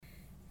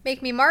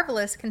Make Me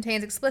Marvelous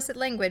contains explicit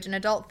language and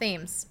adult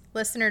themes.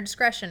 Listener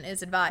discretion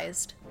is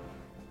advised.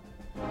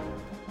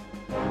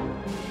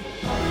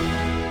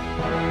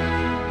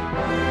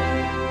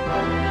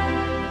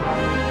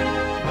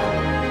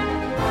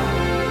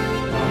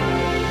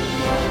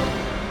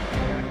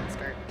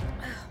 Start.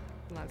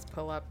 Let's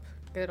pull up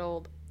good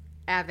old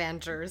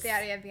Avengers. Yeah,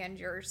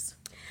 Avengers.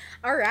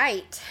 All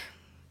right.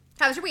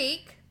 How was your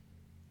week?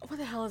 What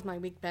the hell has my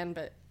week been?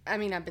 But I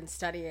mean, I've been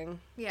studying.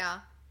 Yeah.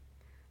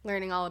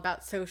 Learning all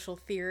about social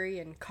theory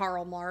and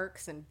Karl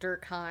Marx and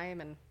Durkheim,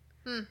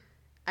 and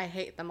I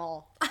hate them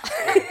all.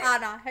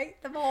 And I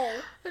hate them all.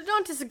 I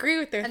don't disagree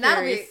with their And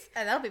theories.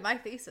 that'll be my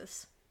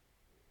thesis.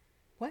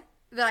 What?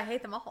 That I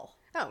hate them all.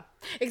 Oh,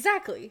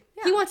 exactly.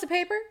 Yeah. He wants a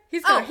paper?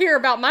 He's gonna hear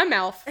about my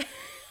mouth.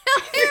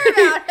 I'll hear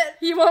about it.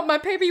 You want my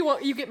paper?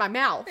 You get my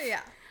mouth.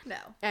 Yeah. No.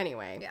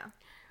 Anyway. Yeah.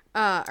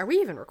 Are we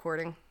even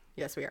recording?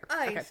 Yes, we are.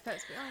 I suppose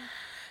we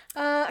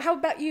are. How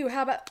about you?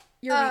 How about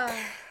your week?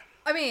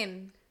 I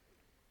mean,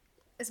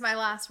 it's my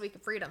last week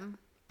of freedom.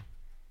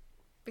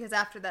 Because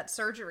after that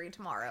surgery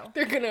tomorrow.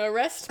 They're gonna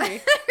arrest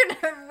me. They're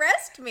gonna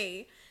arrest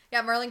me.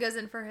 Yeah, Merlin goes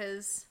in for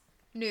his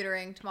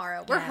neutering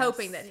tomorrow. We're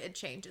hoping that it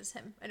changes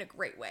him in a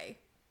great way.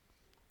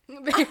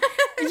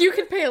 You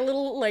could pay a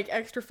little, like,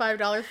 extra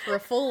 $5 for a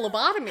full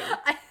lobotomy.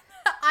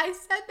 I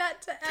said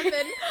that to Evan.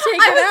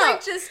 I was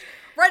like, just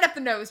right up the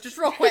nose, just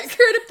real quick.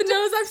 Straight up the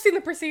nose. I've seen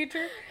the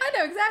procedure. I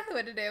know exactly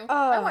what to do.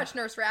 I watched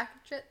Nurse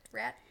Ratchet.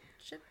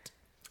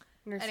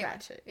 Nurse Anyway,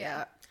 Ratchet,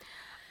 yeah.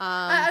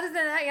 Other than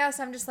that, yes,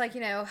 I'm just like,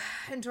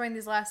 enjoying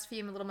these last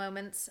few little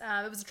moments.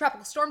 It was a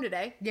tropical storm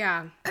today.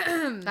 Yeah.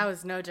 That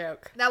was no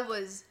joke. That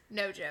was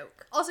no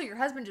joke. Also, your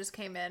husband just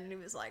came in and he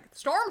was like, the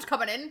storm's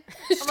coming in.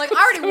 I'm like,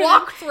 I already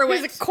walked through it.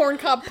 There's a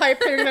corncob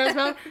pipe in his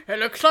mouth. It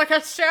looks like a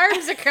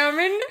storm's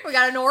coming. We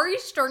got a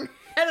nor'easter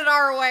headed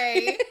our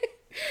way.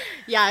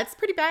 Yeah, it's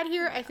pretty bad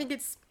here. I think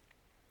it's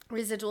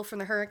residual from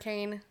the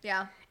hurricane.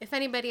 Yeah. If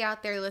anybody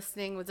out there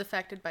listening was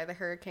affected by the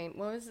hurricane,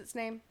 what was its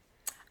name?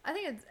 I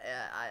think it's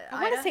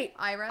I want to say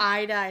Ira.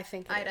 Ida, I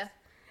think it Ida. is.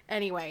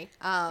 Anyway,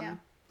 We're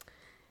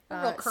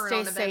real current stay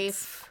on events.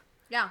 safe.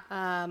 Yeah.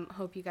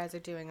 Hope you guys are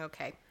doing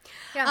okay.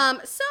 Yeah.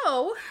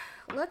 So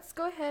let's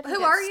go ahead and Who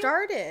get are you?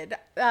 started.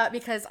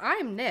 Because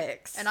I'm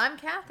Nyx. And I'm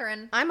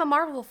Catherine. I'm a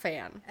Marvel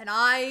fan. And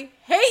I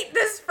hate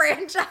this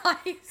franchise.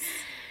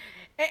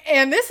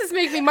 And this is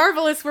Make Me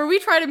Marvelous, where we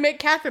try to make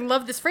Catherine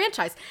love this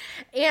franchise.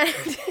 And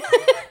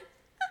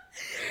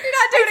You're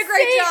not doing a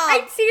great job.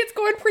 I'd say it's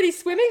going pretty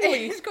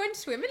swimmingly. It's going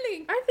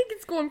swimmingly. I think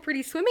it's going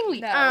pretty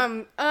swimmingly.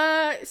 No.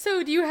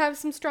 So do you have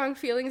some strong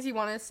feelings you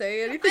want to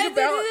say anything about?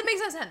 It makes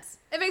no sense.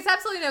 It makes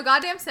absolutely no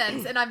goddamn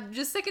sense, and I'm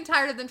just sick and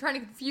tired of them trying to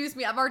confuse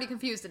me. I'm already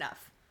confused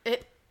enough.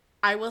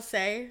 I will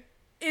say,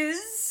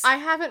 I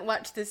haven't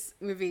watched this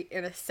movie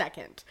in a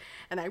second,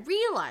 and I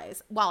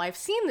realize, while I've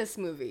seen this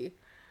movie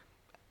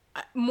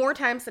more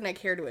times than I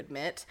care to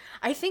admit,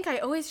 I think I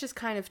always just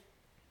kind of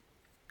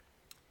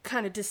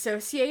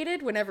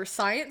dissociated whenever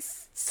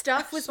science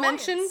stuff was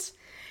mentioned.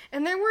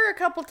 And there were a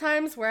couple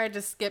times where I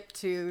just skipped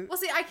to Well,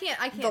 see, I can't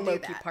the do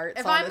Loki that. parts,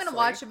 If I'm going to honestly.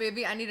 watch a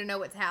movie, I need to know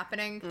what's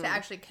happening to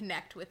actually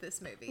connect with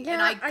this movie. Yeah,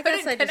 and I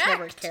guess I couldn't just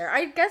never connect. care.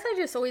 I guess I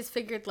just always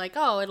figured, like,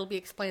 oh, it'll be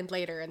explained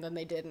later, and then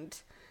they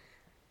didn't.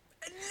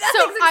 So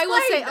I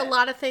will say a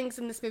lot of things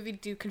in this movie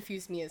do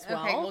confuse me as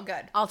well. Okay, well,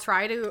 good. I'll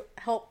try to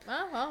help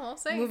Well, we'll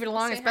see. move it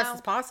along as best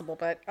as possible,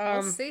 but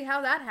We'll see how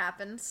that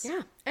happens.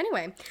 yeah.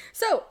 Anyway,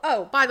 so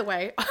by the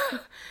way,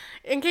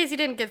 in case you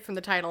didn't get from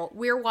the title,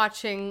 we're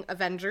watching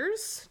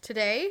Avengers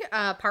today,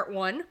 part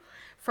 1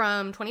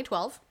 from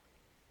 2012.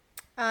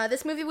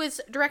 This movie was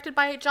directed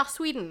by Joss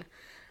Whedon.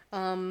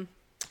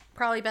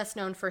 Probably best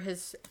known for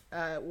his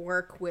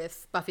work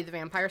with Buffy the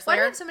Vampire Why do Slayer.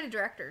 they have so many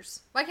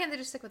directors? Why can't they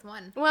just stick with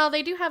one? Well,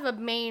 they do have a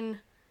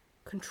main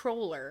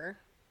controller.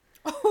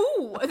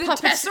 Oh, the A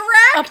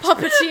Tesseract?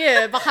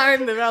 puppeteer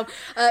behind the realm.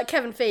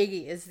 Kevin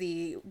Feige is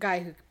the guy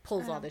who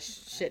pulls all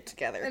this shit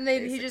together. And he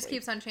just basically.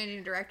 keeps on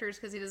changing directors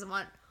because he doesn't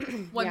want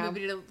one Yeah.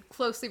 movie to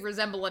closely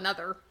resemble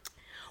another.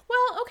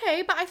 Well,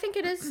 okay, but I think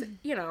it is,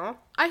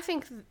 I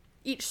think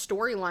each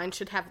storyline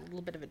should have a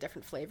little bit of a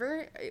different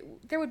flavor.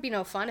 There would be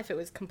no fun if it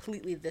was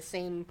completely the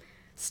same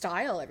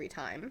style every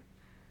time.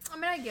 I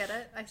mean, I get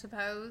it, I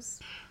suppose.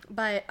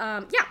 But,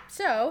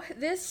 so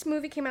this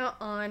movie came out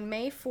on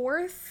May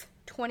 4th,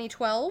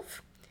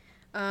 2012.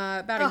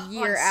 About a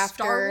year on after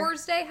Star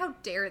Wars Day? How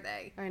dare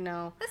they? I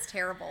know. That's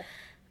terrible.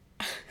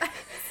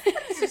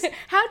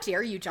 How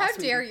dare you, Joss How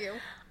dare you?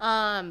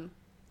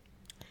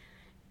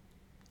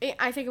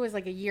 I think it was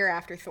like a year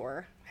after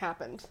Thor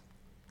happened.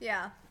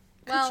 Yeah.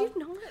 Could Well, you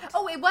know it?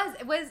 Oh, it was,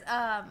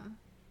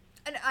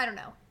 and I don't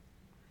know.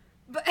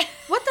 But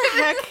What the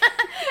heck?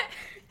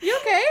 You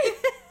okay?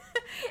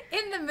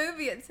 in the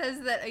movie, it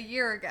says that a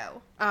year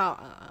ago,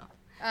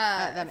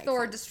 That makes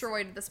Thor sense.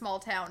 destroyed the small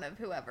town of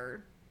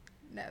whoever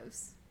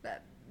knows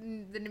that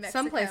the New Mexico.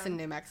 Someplace in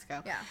New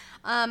Mexico.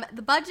 Yeah.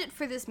 The budget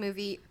for this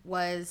movie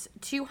was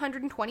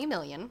 $220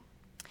 million.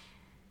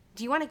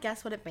 Do you want to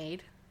guess what it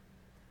made?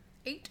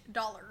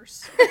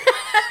 $8.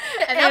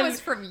 And that was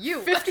from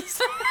you. 50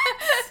 cents.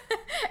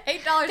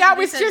 $8 That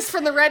was just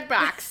from the Red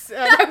Box.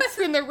 That was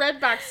from the Red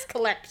Box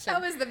collection.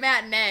 That was the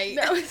matinee.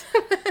 That was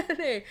the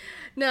matinee.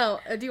 No,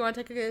 do you want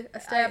to take a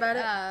stab at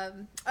it?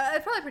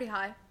 Probably pretty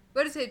high.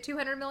 What did it say,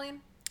 200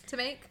 million to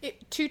make?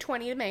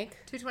 220 to make.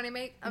 220 to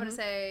make? I'm going to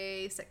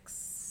say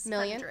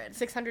 600.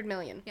 600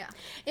 million. Yeah.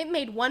 It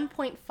made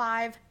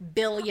 $1.5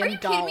 billion. Are you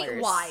kidding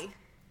me? Why?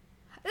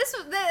 This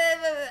was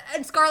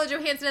and Scarlett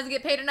Johansson doesn't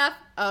get paid enough.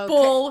 Okay.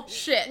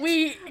 Bullshit.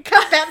 We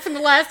cut that from the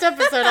last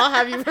episode. I'll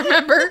have you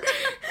remember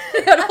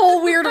that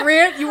whole weird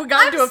rant. You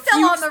got into a fugue I'm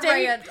still on the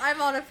state. rant.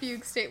 I'm on a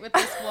fugue state with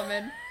this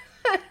woman.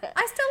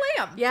 I still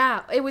am.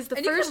 Yeah, it was the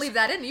and first. You can leave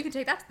that in. You can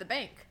take that to the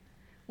bank.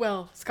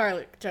 Well,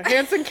 Scarlett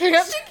Johansson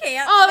can't. She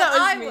can't. Oh, that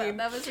was I mean. will.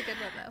 That was a good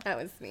one though. That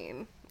was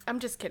mean. I'm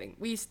just kidding.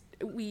 We.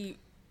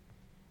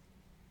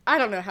 I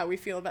don't know how we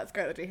feel about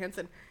Scarlett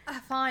Johansson.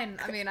 Fine.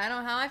 I mean, I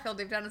don't know how I feel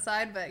deep down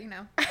inside, but,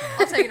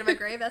 I'll take it to my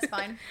grave. That's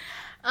fine.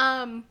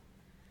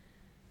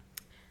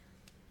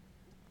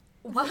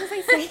 What was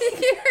I saying?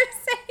 You were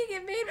saying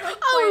it made one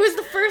Oh, it was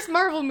the first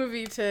Marvel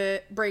movie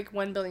to break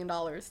 $1 billion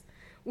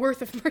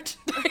worth of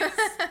merchandise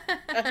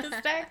at the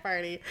stag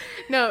party.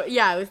 No,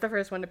 yeah, it was the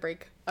first one to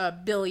break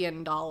 $1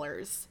 billion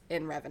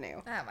in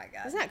revenue. Oh, my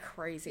God. Isn't that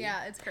crazy?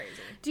 Yeah, it's crazy.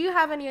 Do you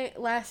have any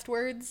last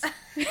words?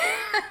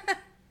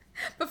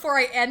 Before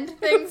I end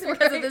things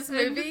because of this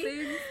movie.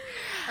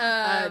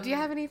 Do you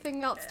have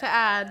anything else to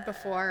add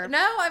before?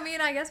 No, I mean,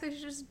 I guess we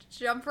should just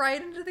jump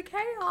right into the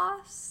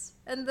chaos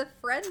and the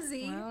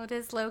frenzy. Well, it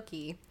is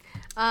Loki.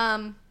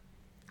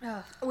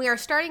 We are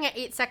starting at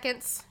 8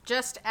 seconds,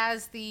 just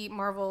as the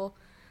Marvel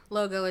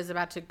logo is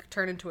about to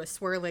turn into a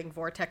swirling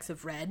vortex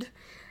of red.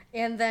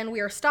 And then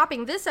we are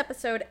stopping this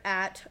episode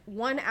at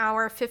 1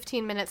 hour,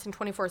 15 minutes, and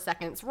 24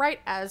 seconds,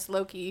 right as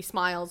Loki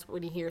smiles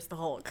when he hears the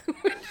Hulk.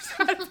 Which,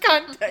 out of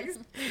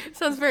context,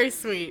 sounds very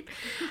sweet.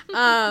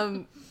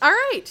 All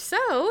right,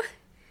 so...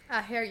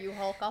 I hear you,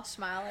 Hulk. I'll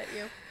smile at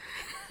you.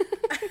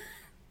 All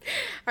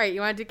right,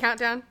 you want to do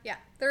countdown? Yeah.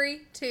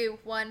 3, 2,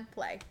 1,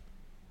 play.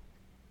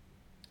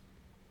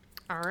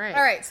 All right.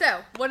 All right, so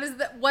what is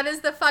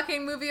the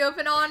fucking movie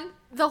open on?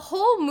 The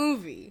whole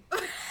movie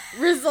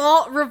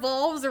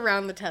revolves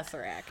around the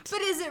Tesseract.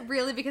 But is it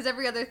really? Because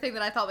every other thing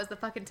that I thought was the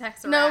fucking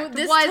Tesseract No,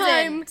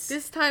 wasn't.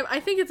 This time, I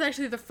think it's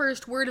actually the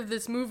first word of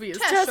this movie is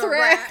Tesseract.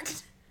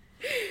 Tesseract.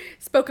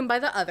 Spoken by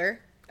the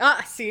other.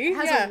 See?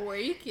 Has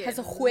awakened. Has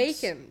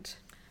awakened.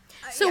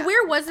 So yeah.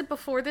 where was it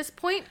before this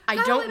point? I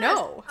don't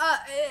know.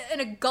 In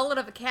a gullet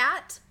of a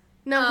cat.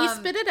 No, he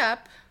spit it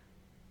up.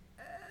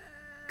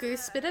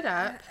 Goose spit it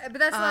up. But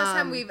that's the last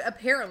time we've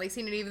apparently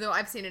seen it, even though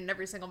I've seen it in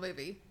every single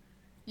movie.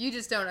 You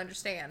just don't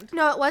understand.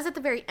 No, it was at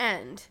the very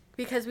end,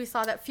 because we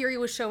saw that Fury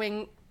was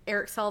showing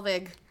Eric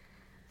Selvig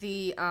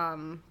the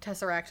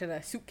Tesseract in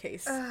a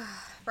suitcase.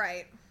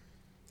 Right.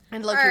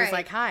 And Loki was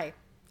like, hi.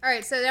 All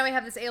right, so now we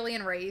have this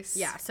alien race.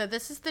 Yeah, so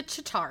this is the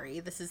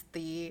Chitauri. This is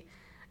the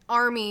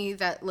army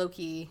that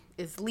Loki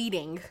is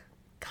leading,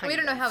 We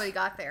don't know how he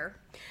got there.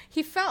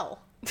 He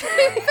fell. He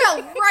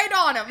fell right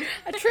on him.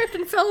 I tripped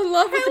and fell in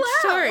love with the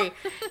Chitauri.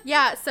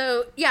 Yeah,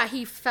 so, yeah,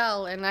 he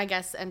fell and I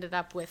guess ended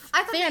up with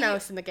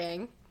Thanos in the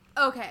gang.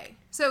 Okay,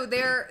 so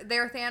they're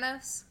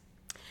Thanos?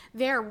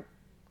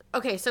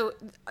 Okay, so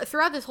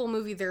throughout this whole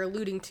movie, they're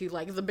alluding to,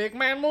 like, the big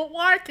man won't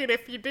like it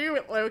if you do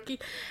it, Loki,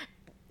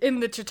 in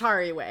the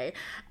Chitauri way.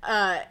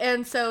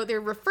 And so they're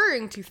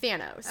referring to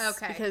Thanos.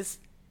 Okay. Because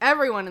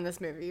everyone in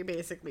this movie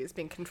basically is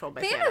being controlled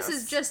by Thanos. Thanos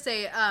is just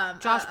a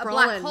Josh a Brolin.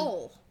 black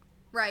hole,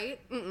 right?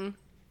 Mm-mm.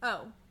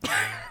 Oh.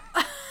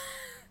 I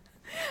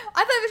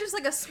thought it was just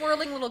like a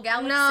swirling little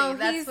galaxy. No,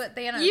 that's what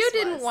Thanos was. You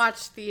didn't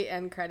watch the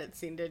end credits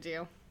scene, did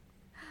you?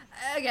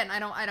 Again, I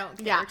don't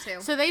care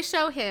to. So they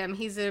show him.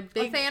 He's a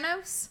big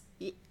Thanos?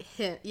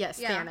 Yes,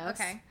 Yeah, Thanos.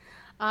 okay.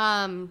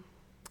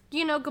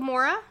 You know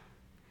Gamora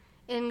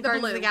in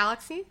Guardians of the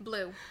Galaxy?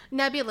 Blue.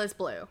 Nebula's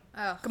blue.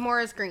 Oh.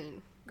 Gamora's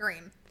green.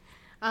 Green.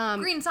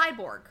 Green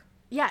cyborg.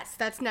 Yes,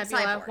 that's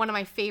Nebula. Cyborg. One of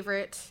my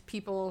favorite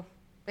people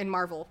in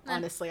Marvel,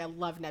 honestly. I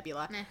love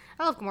Nebula. Meh.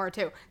 I love Gamora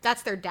too.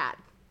 That's their dad.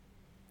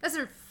 That's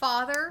her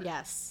father?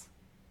 Yes.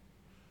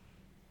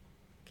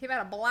 Came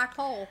out of a black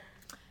hole.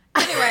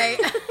 Anyway.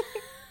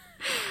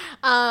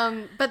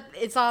 But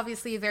it's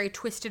obviously a very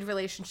twisted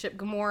relationship.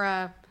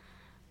 Gamora,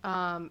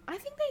 I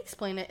think they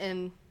explain it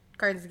in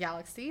Guardians of the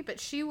Galaxy, but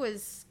she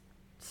was...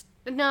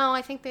 No,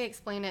 I think they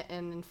explain it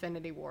in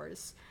Infinity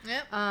Wars.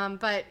 Yep.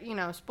 But,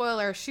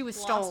 spoiler, she was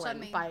Lost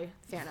stolen by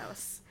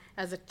Thanos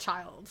as a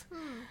child.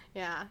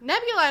 Yeah.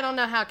 Nebula, I don't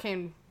know how that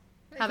came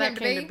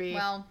to be.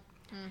 Well.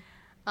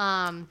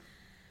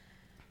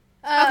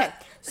 Okay,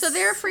 so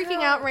they're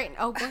freaking out right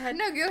now. Oh, go ahead.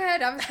 No, go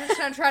ahead. I'm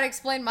just trying to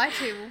explain my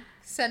 2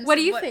 cents. What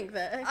do you think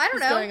that I don't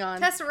is know. going on?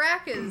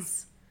 Tesseract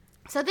is...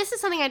 So this is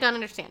something I don't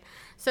understand.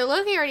 So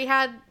Loki already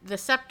had the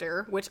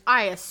scepter, which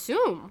I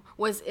assume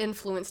was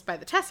influenced by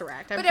the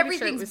Tesseract. But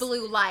everything's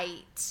blue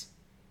light.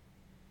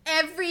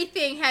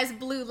 Everything has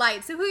blue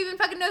light. So who even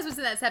fucking knows what's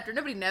in that scepter?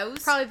 Nobody knows.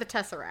 Probably the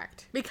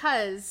Tesseract.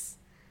 Because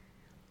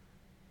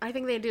I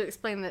think they do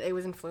explain that it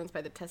was influenced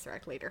by the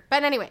Tesseract later.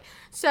 But anyway,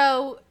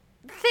 so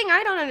the thing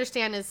I don't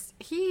understand is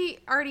he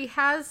already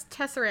has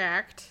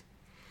Tesseract,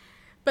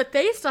 but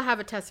they still have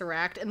a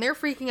Tesseract, and they're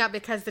freaking out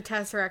because the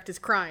Tesseract is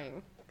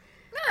crying.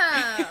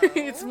 No.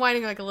 It's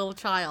whining like a little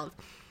child.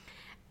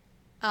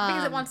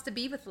 Because it wants to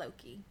be with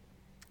Loki.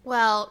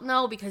 Well,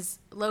 no, because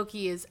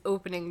Loki is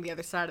opening the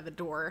other side of the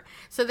door.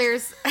 So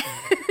there's...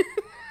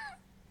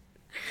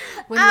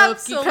 when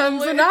Loki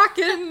comes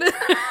a-knocking. This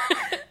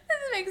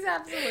makes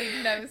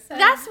absolutely no sense.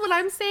 That's what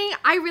I'm saying.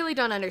 I really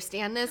don't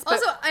understand this. But...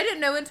 Also, I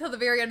didn't know until the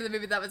very end of the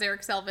movie that was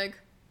Eric Selvig.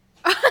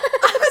 I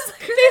was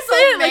like, they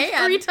said it like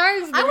 3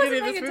 times in the I wasn't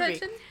beginning of paying this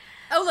attention. movie.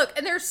 Oh, look,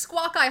 and there's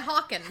Squawk Eye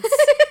Hawkins.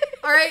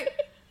 All right?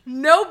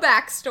 No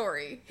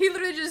backstory. He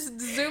literally just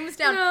zooms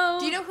down. No.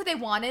 Do you know who they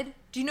wanted?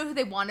 Do you know who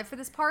they wanted for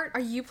this part? Are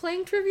you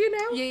playing trivia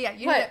now? Yeah.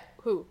 You what? know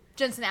Who?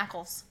 Jensen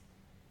Ackles.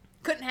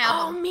 Couldn't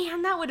have him. Oh,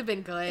 man, that would have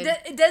been good.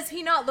 Does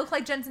he not look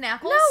like Jensen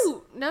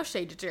Ackles? No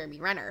shade to Jeremy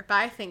Renner, but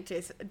I think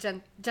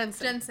Jensen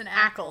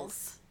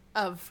Ackles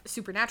of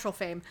Supernatural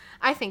fame,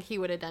 I think he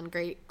would have done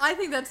great. I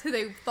think that's who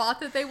they thought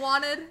that they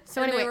wanted.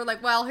 So and anyway, they were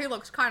like, well, he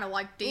looks kind of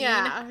like Dean.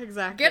 Yeah,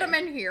 exactly. Get him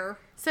in here.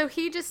 So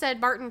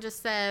Martin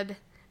just said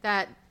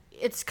that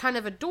it's kind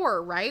of a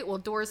door, right? Well,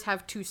 doors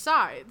have 2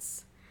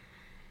 sides.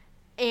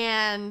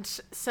 And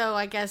so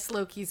I guess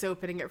Loki's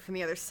opening it from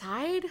the other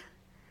side?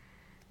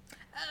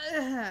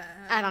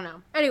 I don't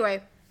know.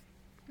 Anyway.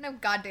 No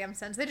goddamn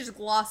sense. They just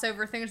gloss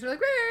over things. They're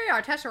like,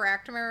 our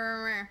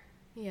Tesseract.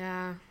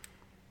 Yeah.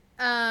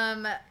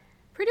 Um...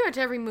 Pretty much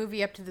every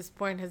movie up to this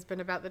point has been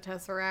about the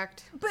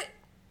Tesseract. But...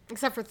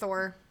 Except for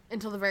Thor,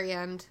 until the very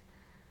end.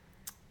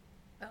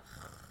 Ugh.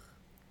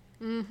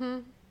 Mm-hmm.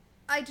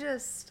 I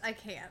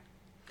can't.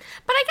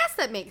 But I guess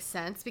that makes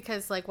sense,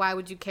 because, like, why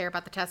would you care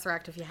about the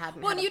Tesseract if you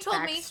hadn't had a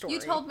backstory? You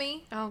told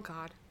me. Oh,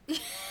 God. You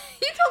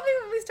told me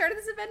when we started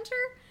this adventure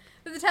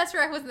that the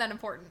Tesseract wasn't that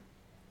important.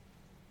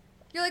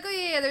 You're like, oh,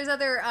 yeah, there's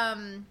other,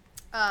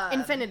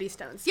 Infinity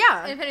Stones.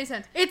 Yeah. Infinity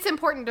Stones. It's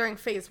important during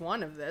phase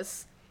 1 of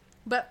this.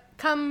 But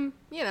come,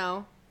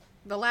 the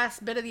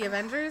last bit of the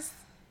Avengers,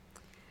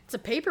 it's a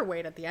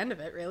paperweight at the end of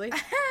it, really.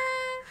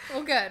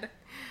 Well, good.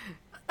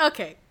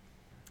 Okay.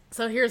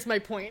 So here's my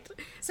point.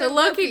 So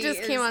Loki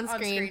just came on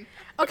screen.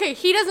 Okay,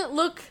 he doesn't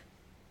look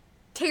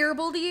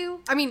terrible to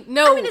you. I mean,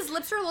 no. I mean, his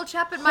lips are a little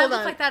chapped. It might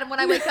look like that when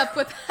I wake up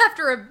with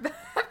after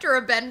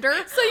a bender.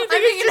 So you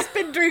think he's just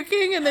been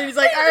drinking, and then he's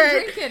like, all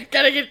right,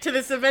 gotta get to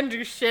this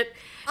Avengers shit.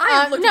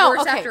 I look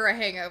worse after a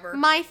hangover.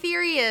 My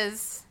theory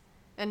is,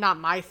 and not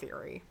my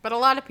theory, but a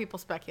lot of people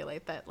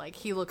speculate that, like,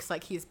 he looks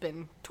like he's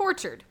been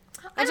tortured.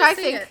 Which I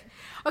think,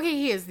 okay,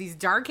 he has these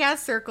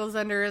dark-ass circles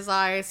under his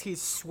eyes.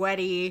 He's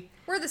sweaty.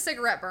 Where are the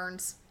cigarette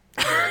burns?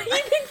 You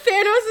think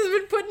Thanos has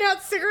been putting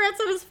out cigarettes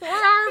on his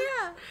forearm?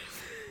 Yeah.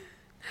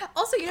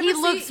 Also,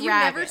 you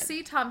never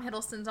see Tom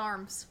Hiddleston's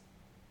arms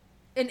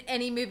in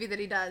any movie that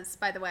he does,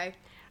 by the way.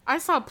 I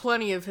saw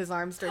plenty of his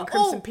arms during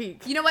Crimson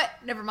Peak. You know what?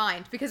 Never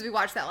mind, because we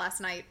watched that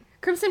last night.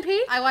 Crimson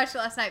Peak? I watched it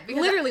last night.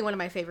 Because literally one of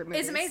my favorite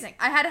movies. It's amazing.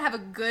 I had to have a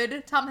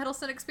good Tom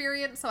Hiddleston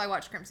experience, so I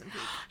watched Crimson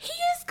Peak. He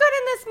is good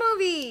in this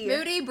movie.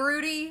 Moody,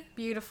 broody.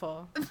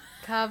 Beautiful.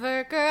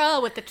 Cover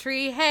girl with the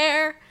tree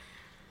hair.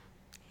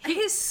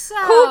 He's so...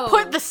 Who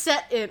put the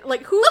set in?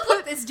 Like, who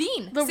put... It's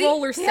Dean. The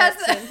roller set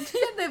in. He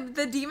had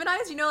the demon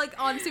eyes, like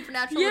on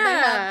Supernatural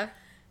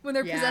when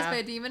they're possessed by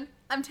a demon.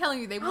 I'm telling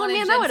you, they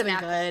wanted that would have been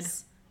good.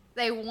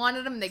 They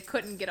wanted him, they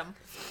couldn't get him.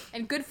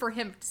 And good for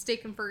him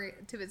sticking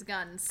to his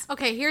guns.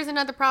 Okay, here's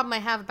another problem I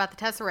have about the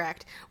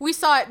Tesseract. We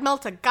saw it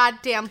melt a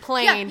goddamn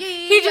plane. Yeah,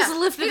 he just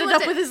lifted it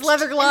up with his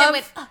leather glove. And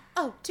then went,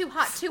 oh, too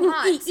hot. Too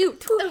hot.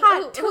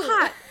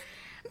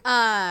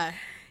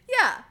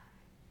 Yeah.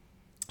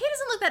 He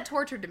doesn't look that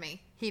tortured to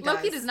me. He does.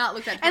 Loki does not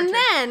look that tortured.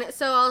 And then,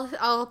 so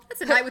I'll...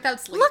 That's a night without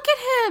sleep. Look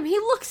at him. He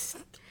looks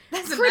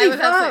That's pretty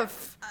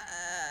rough.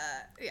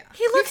 Yeah.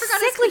 He looks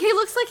sickly. He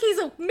looks like he's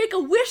a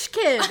Make-A-Wish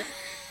kid.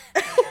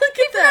 Look at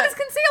he forgot his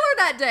concealer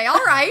that day.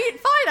 All right,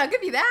 fine, I'll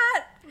give you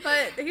that.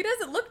 But he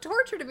doesn't look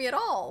tortured to me at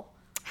all.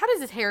 How does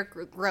his hair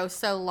grow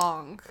so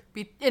long?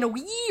 In a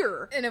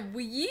year. In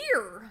a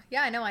year.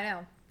 Yeah, I know.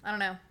 I don't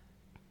know.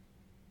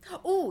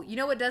 Oh, you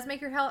know what does make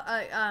your hair?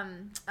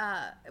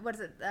 What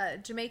is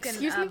it?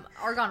 Jamaican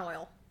argan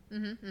oil.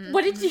 Mm-hmm.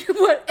 What about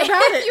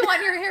it? You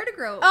want your hair to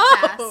grow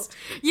fast.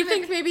 You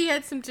think maybe he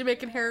had some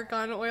Jamaican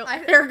argan oil?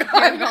 Argan.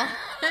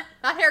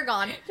 Not hair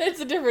gone. It's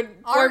a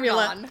different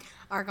formula.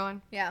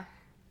 Argon. Yeah.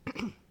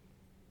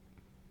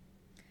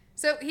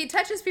 So he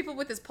touches people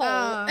with his pole.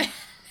 And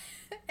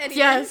and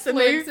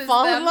they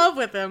fall in love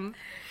with him.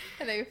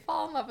 And they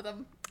fall in love with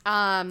him.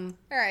 All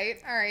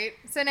right.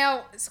 So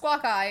now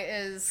Squawk Eye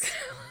is...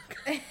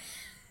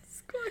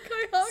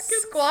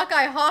 Squawk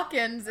Eye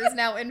Hawkins is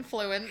now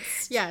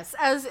influenced. Yes,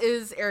 as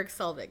is Eric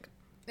Selvig.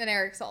 And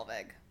Eric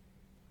Selvig.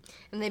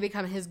 And they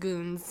become his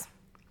goons.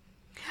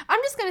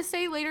 I'm just going to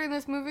say later in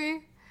this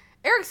movie,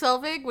 Eric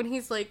Selvig, when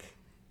he's like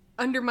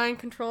under mind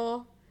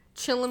control,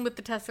 chilling with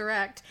the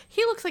Tesseract,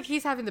 he looks like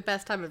he's having the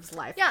best time of his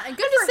life. Yeah, and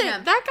good for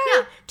him. That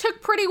guy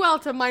took pretty well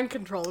to mind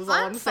control, is all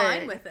I'm saying. I'm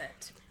fine with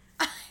it.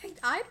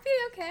 I'd be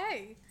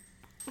okay.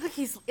 Look,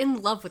 he's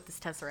in love with this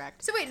Tesseract.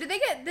 So wait, did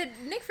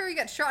Nick Fury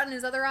get shot in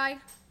his other eye?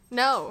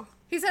 No.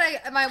 He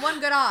said, my one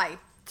good eye.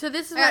 So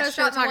this is what I was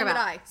trying to talk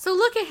about. So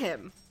look at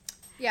him.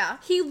 Yeah.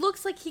 He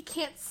looks like he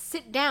can't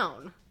sit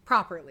down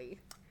properly.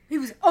 He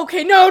was,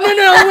 okay, no,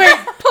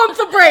 wait. Pump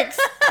the brakes.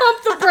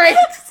 Pump the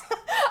brakes.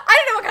 I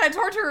didn't know what kind of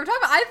torture we were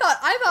talking about.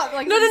 I thought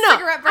like no.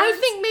 cigarette burns. I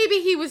think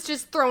maybe he was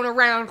just thrown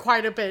around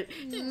quite a bit.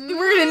 We're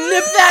going to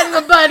nip that in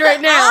the bud right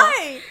now.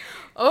 Why?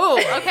 Oh,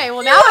 okay.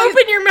 Well, now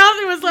open your mouth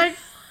and was like,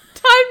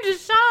 time to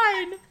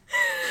shine.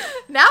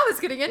 Now it's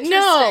getting interesting.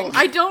 No,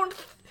 I don't.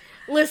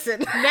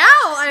 Listen.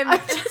 Now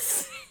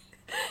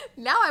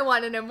I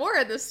want to know more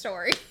of this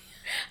story.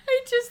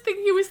 I just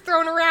think he was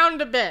thrown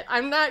around a bit.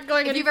 I'm not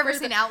going. Have you ever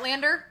seen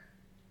Outlander?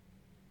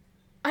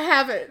 I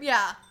haven't.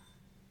 Yeah.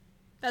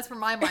 That's where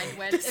my mind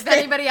went. If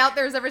anybody out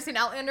there has ever seen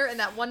Outlander in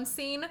that one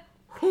scene.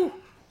 Whew.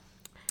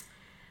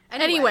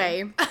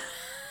 Anyway.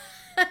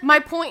 My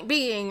point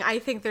being, I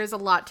think there's a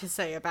lot to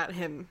say about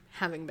him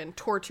having been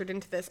tortured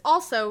into this.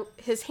 Also,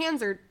 his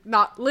hands are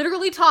not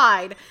literally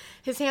tied.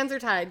 His hands are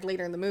tied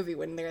later in the movie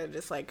when they're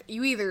just like,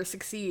 you either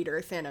succeed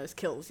or Thanos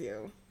kills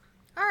you.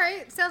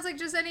 Alright, sounds like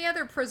just any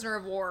other prisoner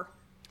of war.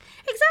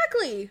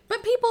 Exactly.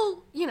 But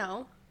people,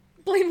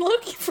 blame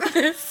Loki for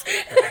this.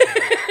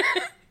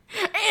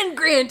 And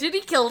granted,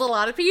 he killed a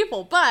lot of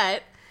people,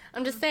 but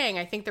I'm just saying,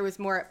 I think there was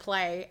more at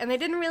play. And they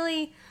didn't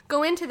really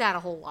go into that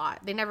a whole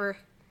lot. They never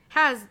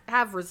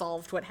have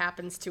resolved what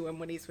happens to him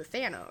when he's with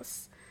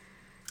Thanos.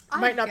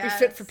 Might not be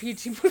fit for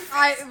PG movies.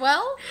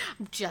 Well?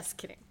 I'm just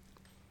kidding.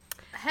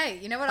 Hey,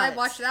 you know what? I'd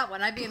watch that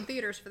one. I'd be in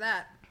theaters for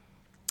that.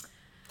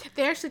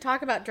 They actually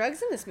talk about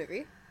drugs in this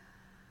movie.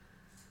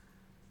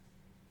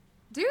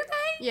 Do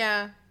they?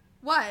 Yeah.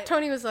 What?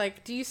 Tony was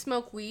like, do you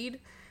smoke weed?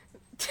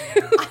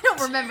 I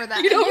don't remember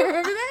that. You don't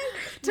remember that?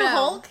 To No.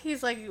 Hulk,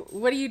 he's like,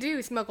 what do you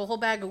do? Smoke a whole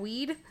bag of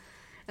weed?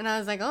 And I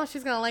was like, oh,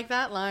 she's going to like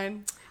that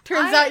line.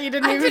 Turns out you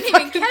didn't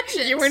even catch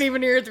it. You weren't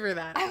even here through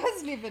that. I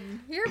wasn't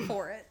even here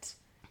for it.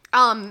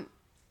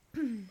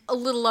 A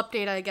little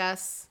update, I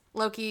guess.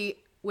 Loki,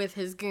 with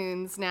his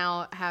goons,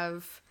 now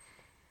have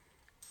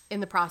in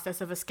the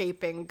process of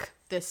escaping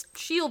this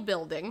shield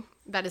building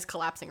that is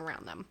collapsing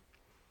around them.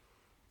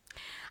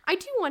 I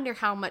do wonder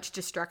how much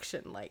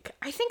destruction,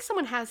 I think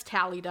someone has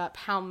tallied up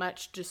how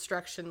much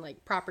destruction,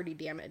 property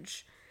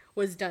damage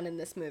was done in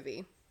this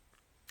movie.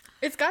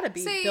 It's got to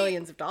be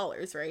billions of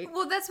dollars, right?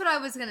 Well, that's what I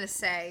was going to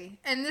say.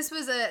 And this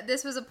was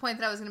a point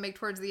that I was going to make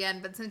towards the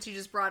end, but since you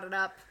just brought it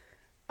up.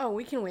 Oh,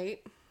 we can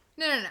wait.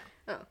 No.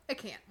 Oh. I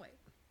can't wait.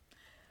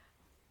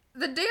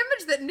 The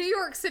damage that New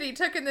York City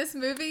took in this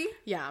movie.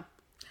 Yeah.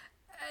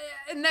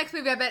 Next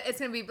movie, I bet it's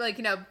going to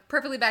be,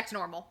 perfectly back to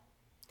normal.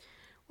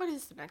 What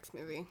is the next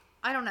movie?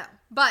 I don't know.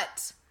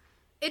 But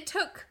it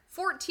took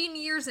 14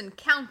 years and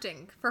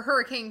counting for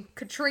Hurricane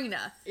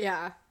Katrina.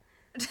 Yeah.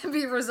 To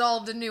be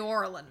resolved in New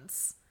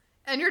Orleans.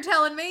 And you're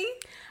telling me?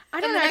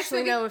 I don't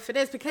actually know if it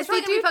is because it's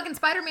probably gonna be fucking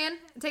Spider-Man.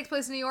 It takes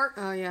place in New York.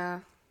 Oh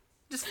yeah,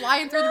 just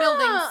flying through the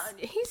buildings.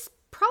 He's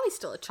probably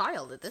still a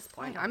child at this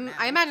point.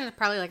 I imagine it's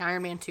probably like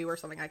Iron Man 2 or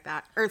something like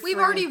that. Or we've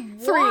already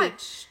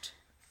watched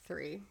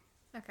 3.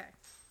 Okay,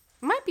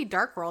 it might be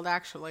Dark World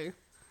actually.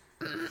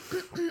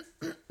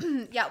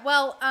 Yeah.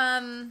 Well,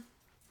 I'm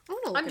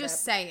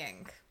just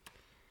saying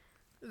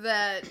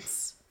that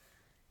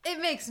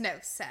it makes no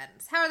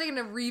sense. How are they going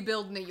to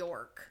rebuild New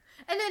York?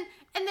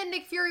 And then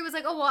Nick Fury was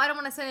like, "Oh well, I don't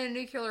want to send a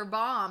nuclear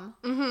bomb."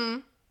 Mm-hmm.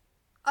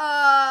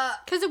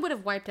 Because it would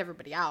have wiped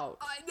everybody out.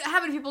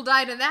 How many people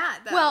died in that,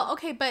 though? Well,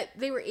 okay, but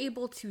they were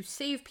able to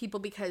save people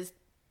because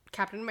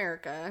Captain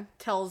America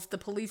tells the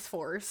police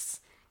force,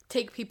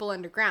 take people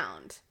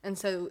underground. And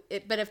so,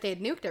 but if they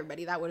had nuked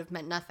everybody, that would have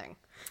meant nothing.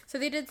 So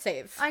they did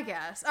save. I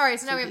guess. All right,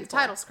 so now we have the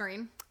title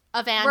screen.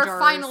 Avengers. We're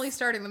finally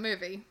starting the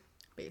movie.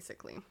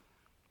 Basically.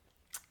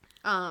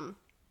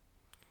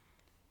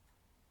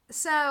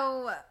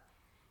 So...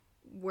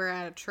 we're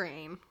at a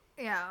train.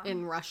 Yeah.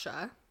 In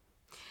Russia.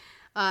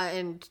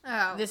 And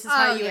this is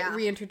how you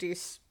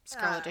reintroduce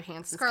Scarlett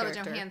Johansson's character.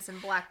 Scarlett Johansson,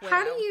 Black Widow.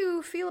 How do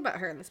you feel about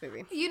her in this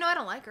movie? I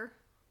don't like her.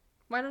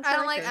 Why don't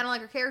you like her? I don't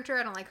like her character.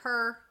 I don't like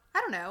her.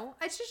 I don't know.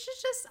 It's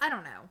just I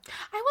don't know.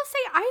 I will say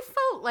I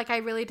felt like I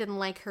really didn't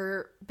like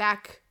her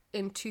back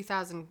in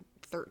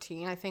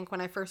 2013, I think,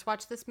 when I first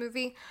watched this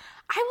movie.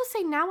 I will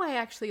say now I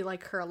actually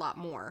like her a lot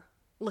more,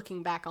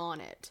 looking back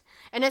on it.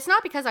 And it's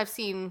not because I've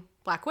seen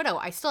Black Widow.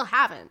 I still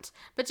haven't.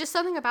 But just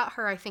something about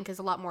her I think is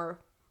a lot more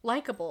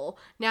likable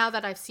now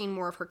that I've seen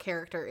more of her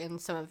character in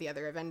some of the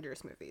other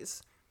Avengers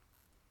movies.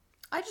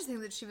 I just think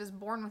that she was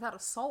born without a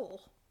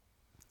soul.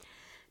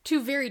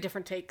 Two very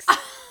different takes.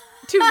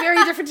 Two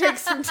very different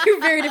takes from two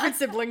very different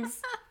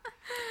siblings.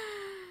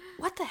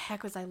 What the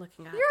heck was I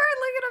looking at? You're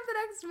looking up the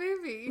next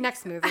movie.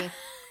 Next movie.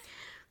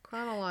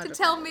 Chronological. To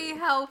tell me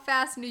how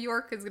fast New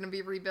York is going to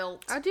be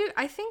rebuilt. Oh, dude,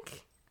 I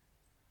think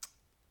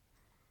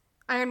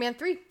Iron Man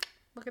 3.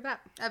 Look at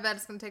that. I bet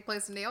it's going to take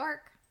place in New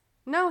York.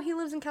 No, he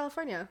lives in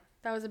California.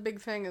 That was a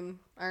big thing in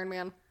Iron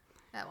Man.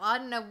 Oh, well, I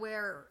don't know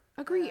where.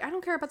 Agree. I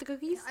don't care about the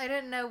cookies. I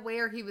didn't know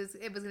where it was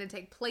going to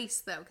take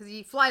place, though, because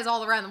he flies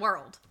all around the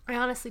world. I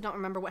honestly don't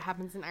remember what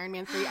happens in Iron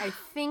Man 3. I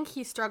think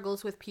he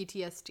struggles with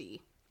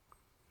PTSD,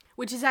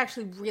 which is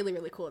actually really,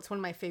 really cool. It's one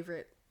of my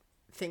favorite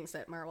things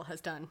that Marvel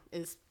has done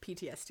is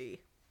PTSD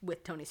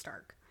with Tony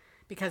Stark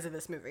because of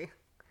this movie.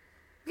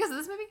 Because of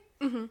this movie?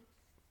 Mm-hmm.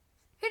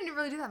 He didn't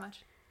really do that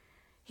much.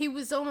 He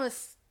was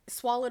almost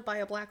swallowed by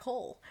a black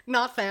hole.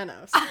 Not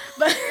Thanos.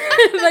 But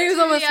he was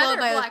almost swallowed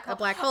by a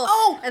black hole.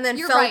 Oh! And then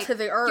fell to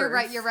the earth.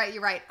 You're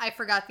right. I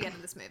forgot the end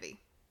of this movie.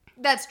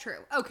 That's true.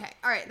 Okay.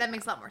 All right. That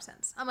makes a lot more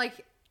sense. I'm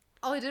like,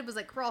 all he did was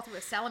like crawl through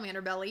a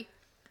salamander belly.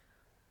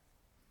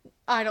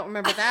 I don't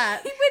remember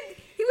that.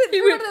 he went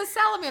through one of those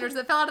salamanders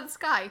that fell out of the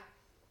sky.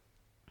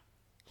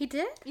 He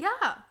did? Yeah.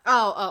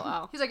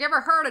 Oh. He's like, you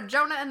ever heard of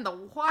Jonah and the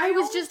Whale? I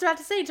was just about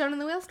to say Jonah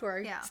and the Whale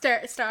story. Yeah.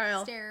 Star.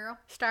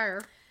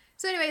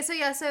 So anyway,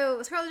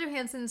 so Scarlett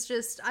Johansson's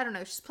just, I don't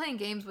know, she's playing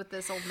games with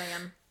this old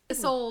man.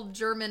 This old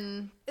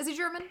German, is he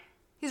German?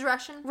 He's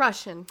Russian?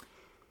 Russian.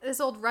 This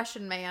old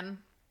Russian man.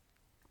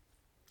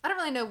 I don't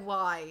really know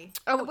why.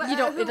 Oh,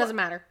 it doesn't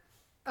matter.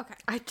 Okay.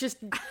 You're just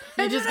gonna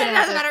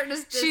have to. Matter,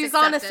 just she's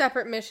on a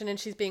separate mission and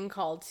she's being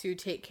called to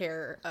take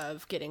care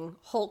of getting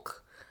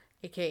Hulk,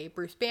 aka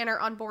Bruce Banner,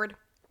 on board.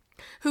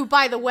 Who,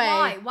 by the way...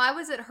 Why? Why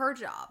was it her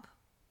job?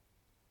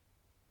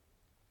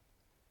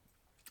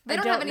 They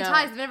don't have any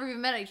ties. They've never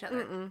even met each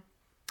other. Mm-mm.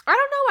 I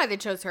don't know why they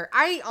chose her.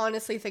 I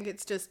honestly think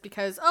it's just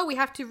because, we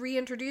have to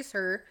reintroduce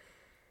her.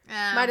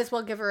 Might as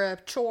well give her a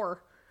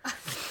chore.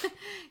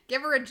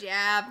 Give her a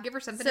jab. Give her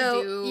something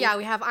to do. Yeah,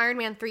 we have Iron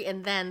Man 3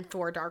 and then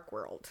Thor Dark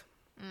World.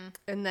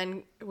 And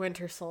then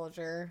Winter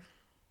Soldier.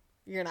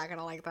 You're not going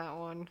to like that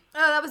one.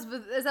 Oh,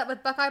 is that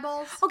with Buckeye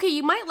Balls? Okay,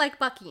 you might like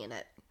Bucky in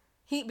it.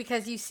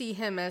 Because you see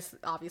him as,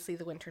 obviously,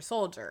 the Winter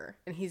Soldier.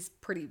 And he's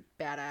pretty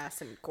badass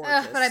and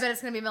gorgeous. But I bet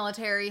it's going to be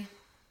military.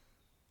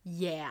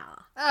 Yeah.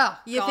 Oh,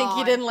 You think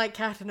you didn't like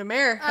Captain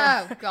America.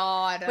 Oh,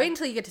 God. Wait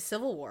until you get to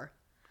Civil War.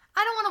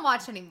 I don't want to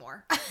watch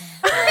anymore.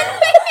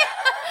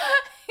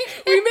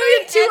 We made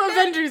it to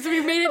Avengers.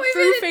 We made it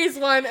through phase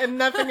 1 and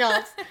nothing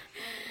else.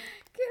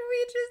 Can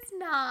we just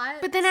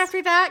not? But then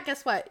after that,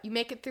 guess what? You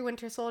make it through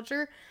Winter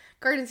Soldier,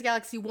 Guardians of the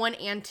Galaxy 1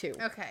 and 2.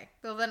 Okay.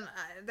 Well, then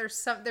there's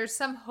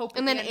some hope.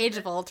 And then Age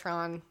of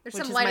Ultron, which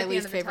is my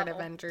least favorite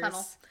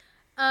Avengers.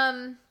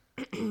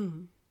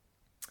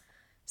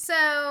 So,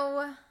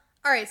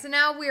 all right. So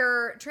now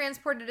we're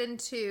transported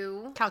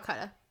into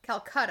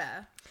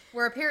Calcutta,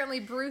 where apparently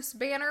Bruce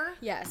Banner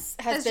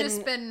has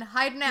just been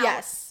hiding out.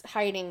 Yes,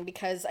 hiding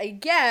because I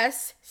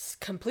guess,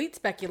 complete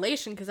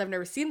speculation because I've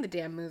never seen the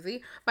damn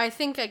movie, but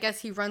I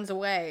guess he runs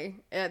away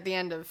at the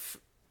end of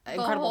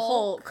Incredible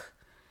Hulk.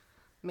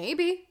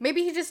 Maybe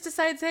he just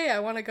decides, hey, I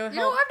want to go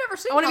help. I've never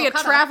seen I want to be a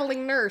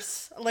traveling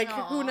nurse. Like,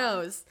 who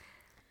knows?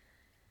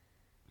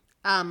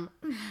 I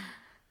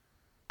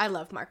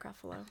love Mark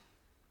Ruffalo.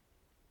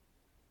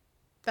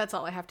 That's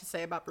all I have to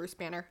say about Bruce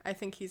Banner. I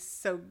think he's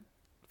so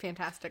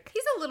fantastic.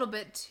 He's a little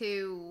bit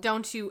too...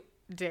 Don't you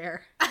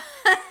dare.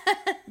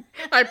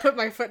 I put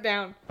my foot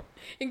down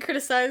and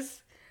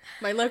criticize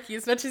my Loki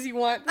as much as you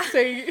want.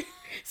 Say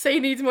he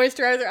needs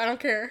moisturizer. I don't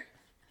care.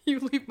 You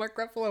leave Mark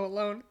Ruffalo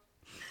alone.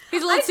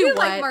 He's a little too wet.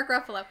 I do like Mark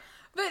Ruffalo.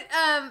 But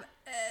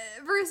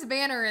Bruce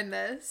Banner in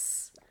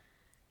this,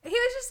 he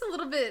was just a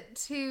little bit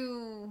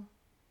too...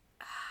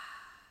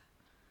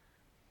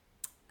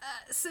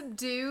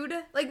 subdued.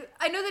 Like,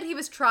 I know that he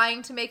was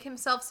trying to make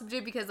himself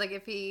subdued because, like,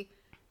 if he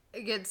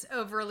gets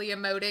overly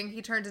emoting,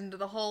 he turns into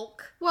the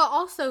Hulk. Well,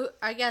 also,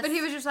 I guess... But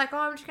he was just like,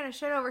 I'm just gonna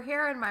shit over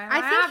here in my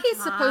I think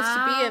he's supposed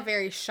to be a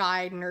very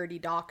shy, nerdy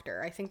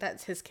doctor. I think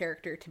that's his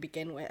character to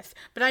begin with.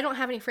 But I don't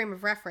have any frame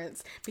of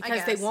reference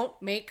because they won't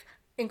make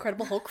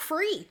Incredible Hulk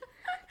free.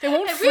 They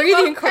won't free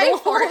the Incredible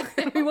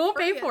Hulk. We won't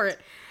pay for it.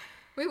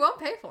 We won't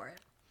pay for it.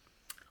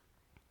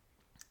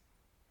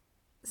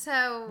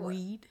 So...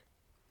 Weed?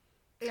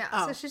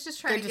 Yeah, so she's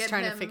just trying to get him... They're just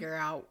trying to figure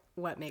out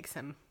what makes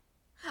him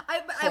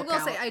I will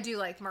say, I do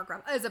like Mark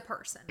Ruffalo as a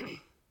person.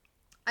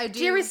 I do.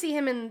 Did you ever see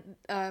him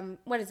in,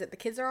 what is it, The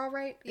Kids Are All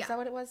Right? Yeah. Is that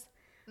what it was?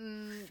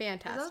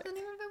 Fantastic. Is that what the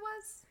name of it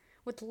was?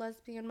 With the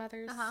lesbian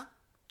mothers? Uh-huh.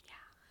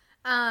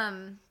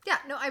 Yeah,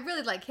 no, I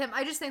really like him.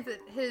 I just think that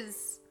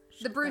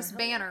the Bruce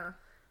Banner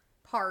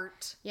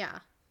part... Yeah.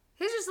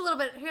 He's just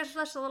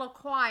a little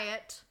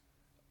quiet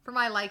for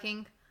my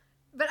liking.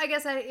 But I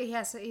guess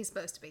he's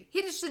supposed to be.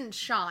 He just didn't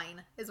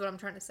shine, is what I'm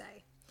trying to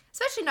say.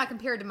 Especially not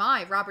compared to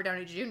my Robert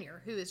Downey Jr.,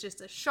 who is just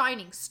a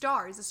shining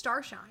star. He's a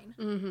starshine.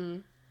 Mm-hmm.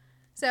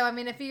 So, I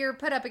mean, if you're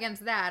put up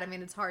against that, I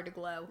mean, it's hard to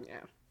glow.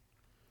 Yeah.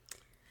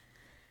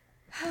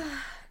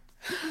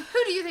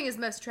 Who do you think is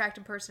the most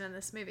attractive person in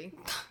this movie?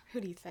 Who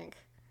do you think?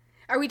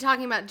 Are we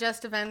talking about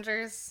just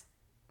Avengers?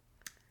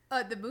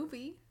 The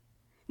movie.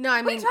 No, I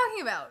mean... What are you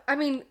talking about? I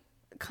mean,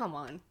 come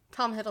on.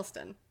 Tom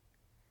Hiddleston.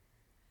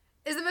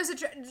 Is the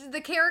most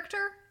the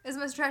character? Is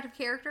the most attractive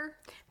character?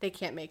 They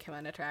can't make him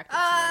unattractive.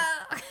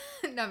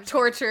 No, I'm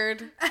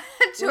tortured,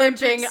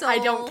 limping. Soul. I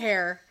don't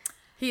care.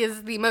 He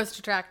is the most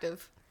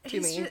attractive. to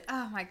me. Just,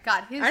 oh my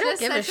god, he's I don't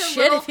just give a such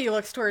shit if he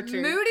looks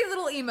tortured. moody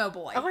little emo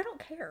boy. Oh, I don't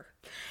care.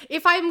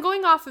 If I'm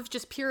going off of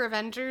just pure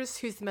Avengers,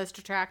 who's the most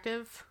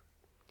attractive?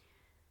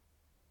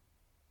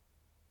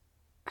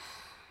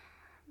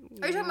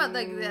 Are you talking about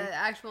like the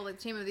actual like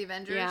team of the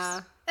Avengers?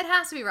 Yeah. It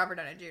has to be Robert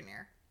Downey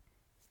Jr.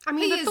 I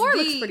mean, He Thor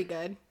is looks pretty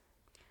good.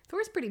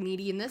 Thor's pretty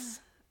meaty in this.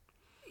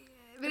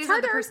 But he's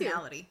hard the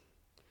personality.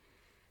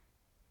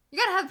 You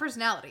gotta have the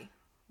personality.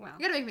 Wow.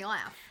 You gotta make me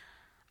laugh.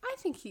 I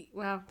think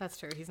well, that's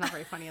true. He's not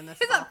very funny in this.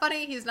 He's not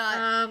funny. He's not.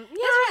 Yeah,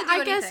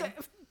 I guess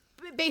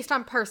based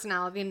on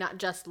personality and not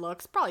just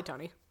looks, probably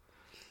Tony.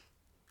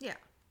 Yeah.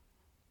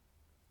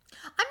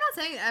 I'm not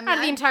saying. I mean,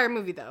 Not the entire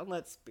movie, though.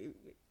 Let's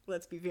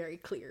be very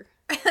clear.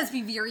 Let's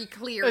be very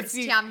clear. It's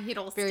Tom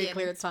Hiddleston. Very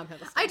clear. It's Tom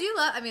Hiddleston. I do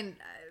love. I mean,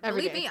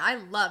 Every believe day. me, I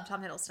love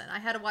Tom Hiddleston. I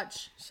had to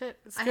watch. Shit.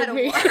 I had to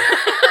me. watch.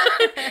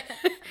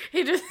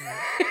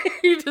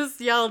 he just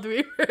yelled.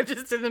 We were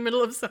just in the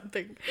middle of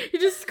something. He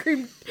just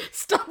screamed,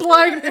 "Stop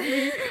lying to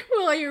me!"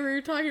 While you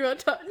were talking about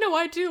Tom. No,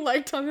 I do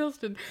like Tom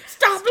Hiddleston.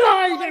 Stop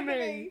lying to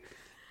me.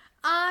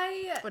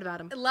 What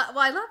about him? Well,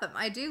 I love him.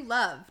 I do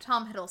love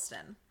Tom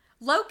Hiddleston.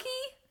 Loki.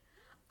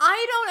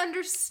 I don't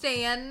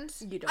understand.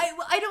 You don't.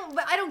 I don't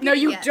get No, it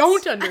you yet.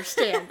 don't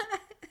understand.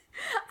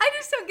 I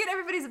just don't get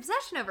everybody's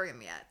obsession over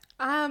him yet.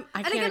 I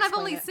can't Again, I've explain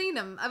only it. seen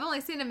him. I've only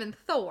seen him in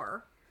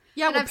Thor.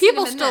 Yeah, and well, I've seen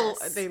people him in still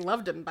this. they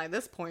loved him by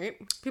this point.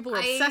 People were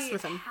obsessed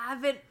with him. I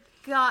haven't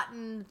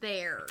gotten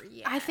there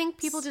yet. I think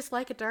people just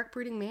like a dark,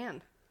 brooding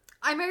man.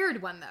 I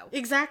married one though,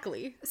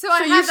 Exactly. so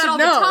I you have that should all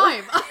know. the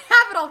time. I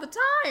have it all the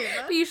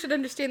time. But you should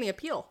understand the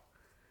appeal.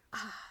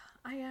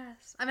 I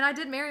guess. I mean, I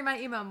did marry my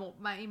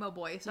emo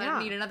boy, so I Yeah.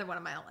 didn't need another one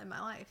in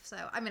my life. So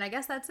I mean, I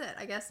guess that's it.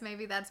 I guess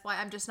maybe that's why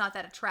I'm just not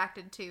that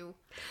attracted to.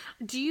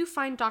 Do you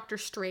find Doctor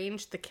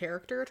Strange the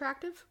character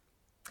attractive?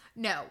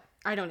 No.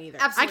 I don't either.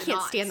 Absolutely I can't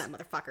not. stand that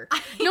motherfucker.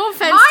 No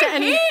offense to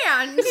any.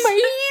 Hands.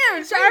 My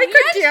hands. I hands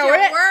could do don't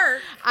it.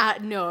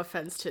 work. No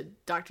offense to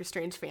Doctor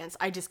Strange fans.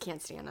 I just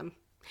can't stand him.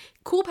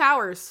 Cool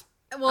powers.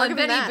 Well, I'll and give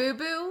him Benny that.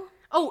 Boo Boo.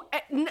 Oh,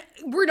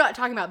 we're not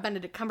talking about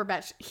Benedict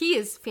Cumberbatch. He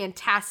is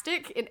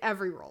fantastic in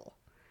every role.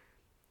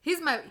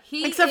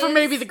 Except for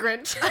maybe the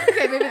Grinch.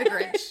 Okay, maybe the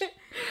Grinch.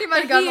 He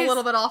might have gotten a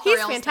little bit off the He's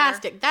rails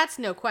fantastic. That's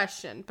no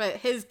question. But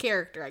his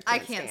character, I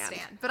can't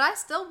stand. But I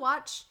still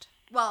watched.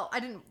 Well, I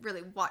didn't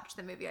really watch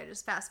the movie. I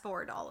just fast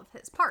forward all of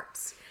his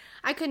parts.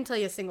 I couldn't tell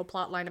you a single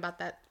plot line about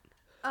that.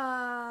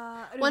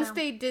 I don't Once know.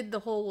 they did the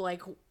whole,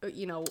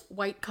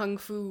 white kung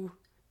fu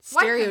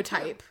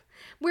stereotype,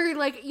 where,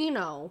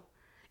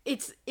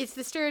 it's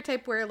the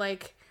stereotype where,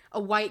 a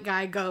white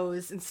guy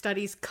goes and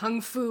studies kung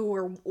fu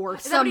or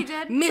Is that some what he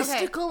did?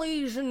 mystical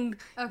Asian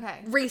Okay.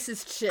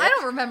 racist shit. I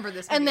don't remember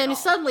this movie And then at all.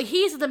 suddenly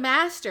he's the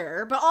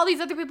master, but all these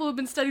other people who've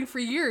been studying for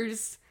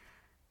years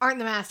aren't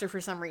the master for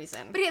some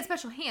reason. But he had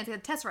special hands. He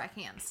had Tesseract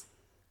hands.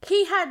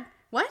 He had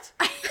what?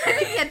 I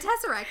think he had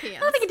Tesseract hands. I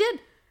don't think he did.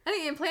 I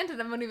think he implanted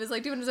them when he was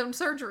doing his own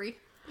surgery.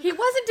 He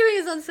wasn't doing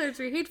his own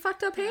surgery. He'd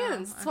fucked up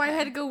hands. That's why I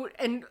had to go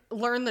and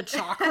learn the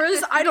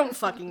chakras. I don't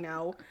fucking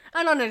know.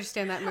 I don't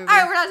understand that movie. All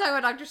right, we're not talking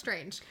about Doctor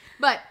Strange.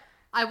 But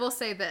I will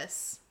say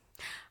this.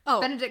 Oh,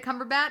 Benedict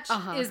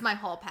Cumberbatch is my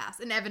hall pass,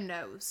 and Evan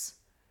knows.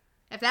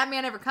 If that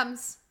man ever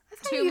comes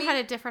to you me... had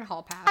a different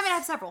hall pass. I mean, I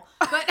have several.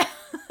 But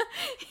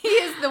he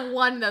is the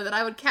one, though, that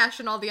I would cash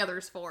in all the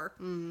others for.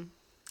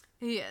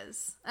 He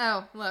is.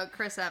 Oh, look,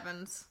 Chris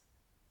Evans.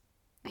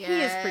 He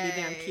is pretty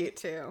damn cute,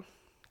 too.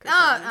 Chris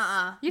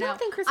Evans. You don't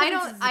think Chris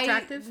Evans is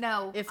attractive?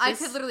 No. If I this-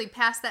 could literally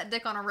pass that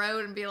dick on a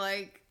road and be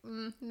like,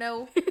 no.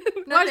 No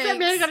Why's that thanks.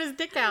 man got his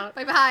dick out?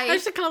 Bye-bye. I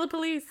should call the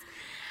police.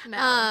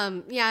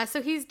 No. Yeah,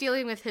 so he's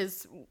dealing with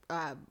his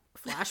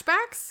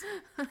flashbacks.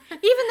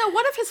 Even though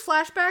one of his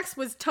flashbacks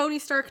was Tony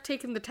Stark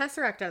taking the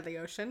Tesseract out of the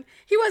ocean.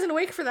 He wasn't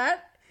awake for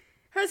that.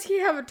 How does he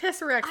have a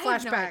Tesseract I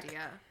flashback? have no idea.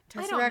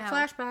 I don't Tesseract know.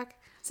 flashback.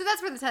 So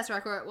that's where the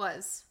Tesseract where it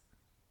was.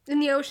 In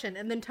the ocean,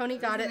 and then Tony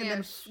got in it, and the then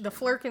ocean. the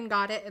Flurkin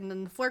got it, and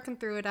then the Flurkin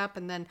threw it up,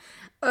 and then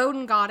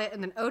Odin got it,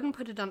 and then Odin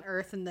put it on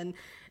Earth, and then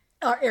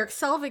Eric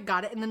Selvig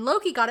got it, and then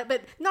Loki got it,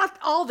 but not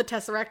all the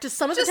Tesseract, just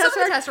some of the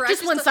Tesseract,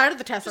 just one side of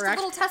the Tesseract. Just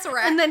a little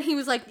Tesseract. And then he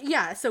was like,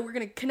 yeah, so we're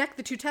going to connect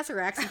the two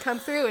Tesseracts and come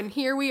through, and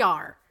here we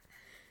are.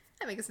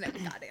 That makes no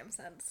goddamn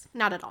sense.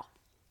 Not at all.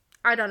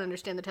 I don't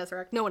understand the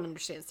Tesseract. No one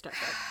understands the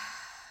Tesseract.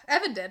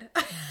 Evan did.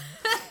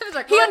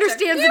 He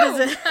understands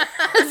it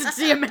as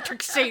a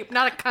geometric shape,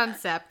 not a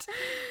concept.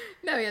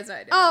 No, he has no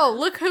idea. Oh,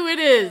 look who it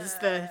is.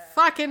 The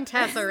fucking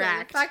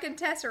Tesseract. Fucking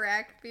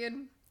Tesseract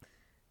being...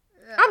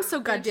 I'm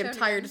so goddamn shown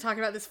tired again. of talking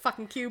about this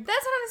fucking cube.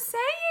 That's what I'm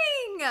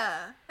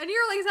saying! And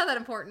you're like, it's not that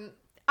important.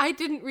 I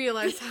didn't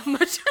realize how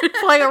much it would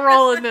play a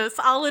role in this.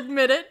 I'll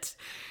admit it.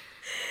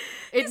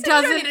 It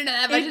said you don't need to know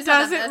that, but It just know that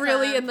doesn't that's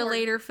really not in the important.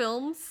 later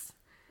films.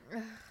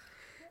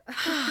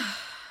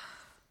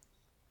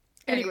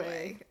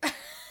 Anyway,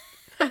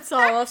 that's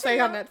all I'll say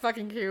on that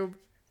fucking cube.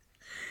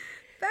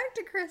 Back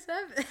to Chris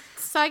Evans.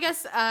 So I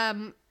guess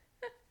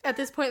at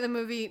this point in the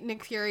movie,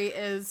 Nick Fury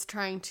is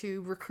trying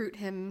to recruit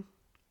him.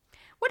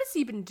 What has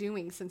he been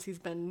doing since he's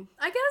been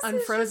I guess he's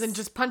unfrozen?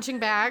 Just punching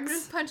bags?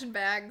 just punching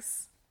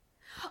bags.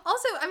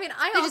 Also, I mean,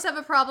 I also have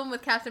a problem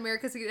with Captain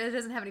America because he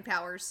doesn't have any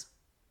powers.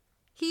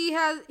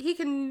 He's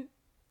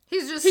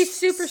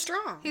super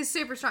strong. He's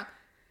super strong.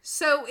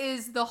 So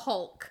is the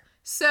Hulk.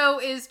 So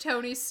is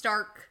Tony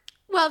Stark.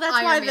 Well, that's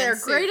Iron why Man they're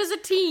suit. great as a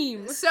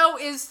team. So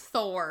is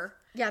Thor.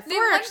 Yeah,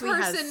 Thor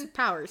actually has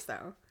powers,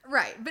 though.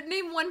 Right, but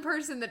name one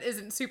person that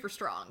isn't super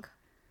strong.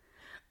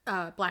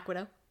 Black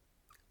Widow.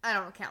 I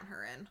don't count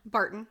her in.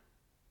 Barton.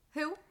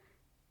 Who?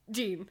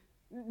 Jean.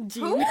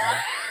 Who?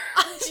 I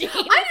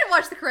didn't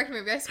watch the correct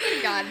movie. I swear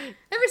to God.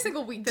 Every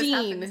single week this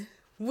happens.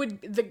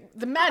 Would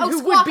the man who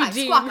Squawk would Eye, be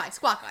Dean.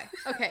 Squawk Eye.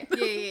 Okay.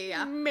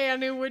 Yeah.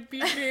 Man who would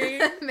be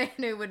Dean. Man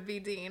who would be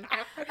Dean.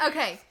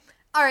 Okay.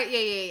 All right.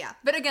 Yeah.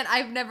 But again,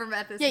 I've never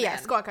met this man. Yeah.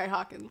 Squawk Eye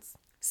Hawkins.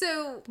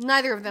 So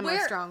neither of them are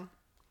strong.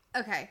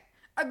 Okay.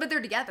 But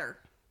they're together.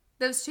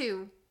 Those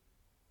two.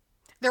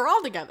 They're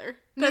all together.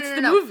 That's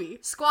the No. movie.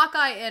 Squawk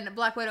Eye and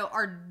Black Widow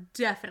are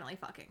definitely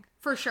fucking.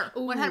 For sure.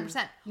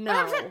 100%. No.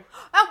 100%. 100%.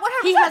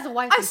 He has a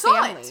wife and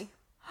family.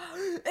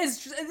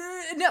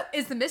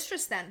 Is the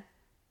mistress then?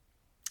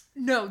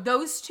 No,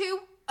 those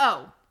two?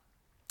 Oh.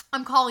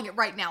 I'm calling it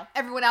right now.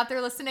 Everyone out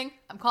there listening,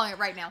 I'm calling it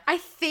right now. I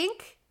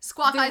think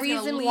Squawk Eye's the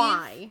reason gonna leave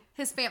why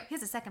his family. He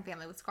has a second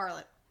family with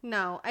Scarlet.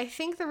 No, I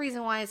think the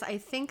reason why is I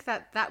think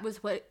that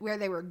was where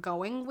they were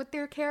going with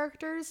their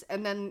characters,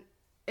 and then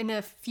in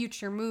a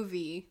future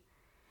movie,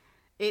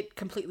 it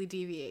completely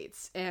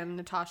deviates, and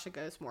Natasha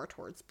goes more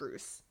towards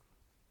Bruce.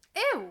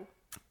 Ew.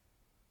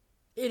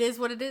 It is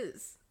what it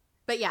is.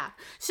 But yeah,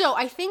 so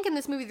I think in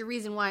this movie, the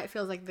reason why it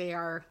feels like they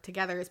are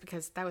together is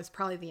because that was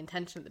probably the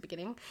intention at the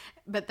beginning.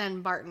 But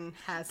then Barton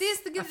has a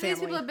family. These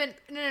people have been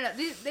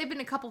they've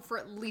been a couple for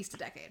at least a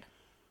decade.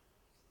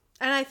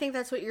 And I think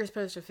that's what you're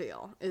supposed to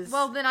feel.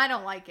 Well, then I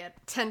don't like it.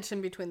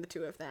 Tension between the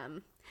two of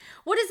them.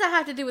 What does that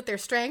have to do with their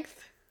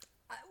strength?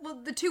 Well,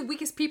 the two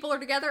weakest people are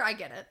together. I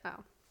get it.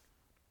 Oh.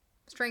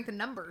 Strength in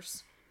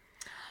numbers.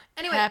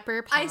 Anyway,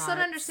 Pepper Potts. I still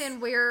don't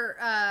understand where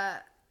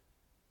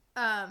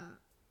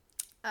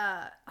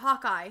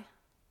Hawkeye,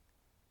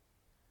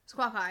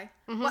 Squawk Eye.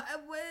 Mm-hmm.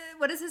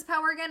 What is his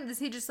power again? Does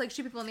he just like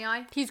shoot people in the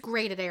eye? He's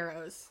great at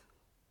arrows.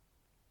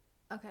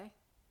 Okay.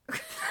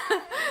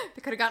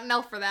 They could have gotten an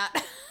elf for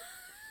that.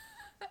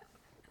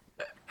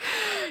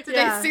 Did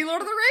they see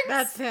Lord of the Rings?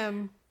 That's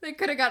him. They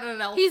could have gotten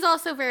an elf. He's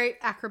also very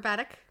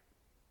acrobatic.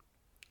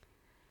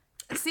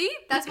 See?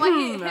 That's why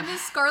him and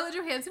Scarlett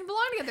Johansson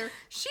belong together.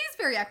 She's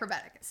very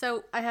acrobatic.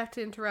 So I have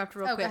to interrupt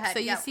real quick. Go ahead. So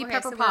you see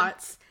Pepper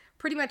Potts.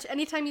 Pretty much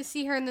anytime you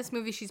see her in this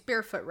movie, she's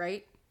barefoot,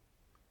 right?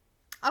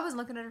 I wasn't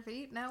looking at her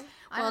feet. No.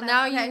 Well,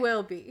 now you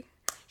will be.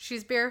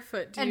 She's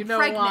barefoot. Do you know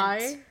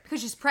why?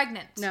 Because she's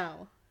pregnant.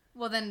 No.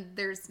 Well, then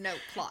there's no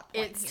plot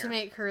point It's here. to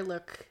make her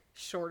look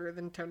shorter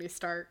than Tony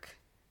Stark.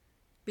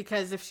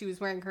 Because if she was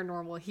wearing her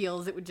normal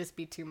heels, it would just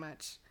be too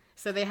much.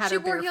 So they had her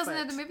barefoot. She wore heels in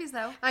other movies,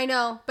 though. I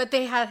know, but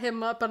they had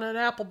him up on an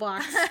apple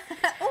box.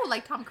 Oh,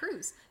 like Tom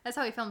Cruise. That's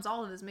how he films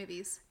all of his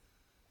movies.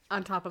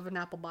 On top of an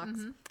apple box.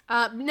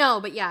 Mm-hmm. No,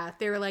 but yeah,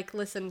 they were like,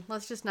 listen,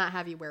 let's just not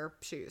have you wear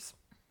shoes.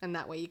 And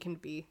that way you can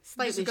be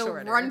slightly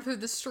shorter. Run through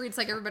the streets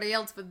like everybody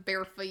else with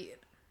bare feet.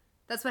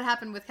 That's what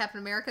happened with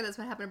Captain America. That's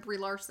what happened to Brie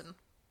Larson.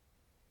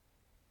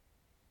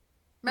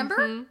 Remember?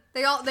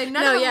 Mm-hmm.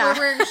 None of them were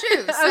wearing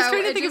shoes. I was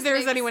trying to think if there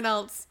was anyone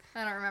else.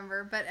 I don't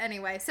remember. But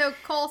anyway, so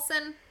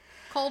Coulson,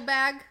 Cold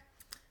Bag,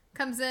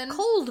 comes in.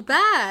 Cold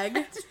Bag?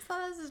 I just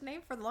thought that was his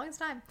name for the longest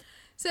time.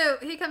 So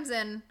he comes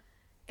in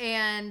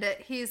and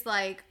he's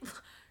like,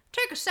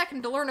 take a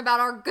second to learn about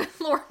our good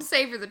Lord and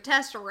Savior, the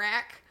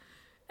Tesseract,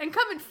 and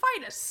come and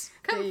fight us.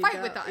 Come and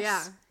fight with us.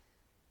 Yeah.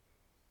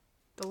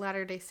 The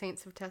Latter-day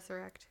Saints of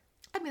Tesseract.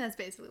 I mean, that's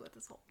basically what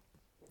this whole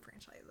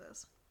franchise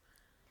is.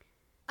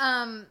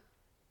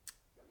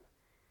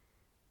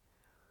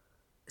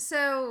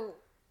 So,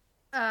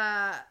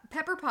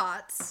 Pepper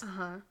Potts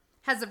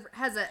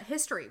has a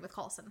history with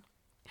Coulson.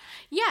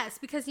 Yes,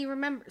 because you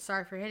remember...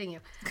 Sorry for hitting you.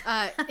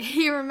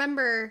 You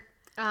remember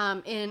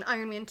in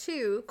Iron Man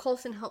 2,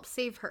 Coulson helped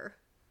save her.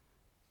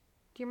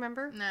 Do you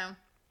remember? No.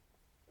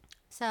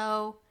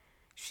 So,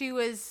 she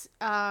was...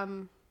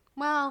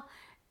 well,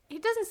 he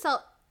doesn't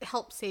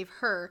help save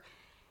her.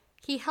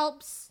 He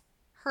helps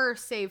her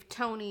save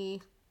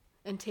Tony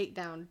and take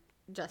down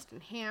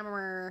Justin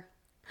Hammer.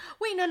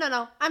 Wait,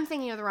 no. I'm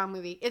thinking of the wrong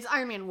movie. It's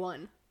Iron Man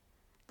 1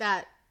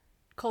 that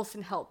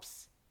Coulson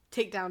helps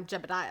take down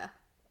Jebediah.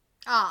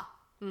 Ah.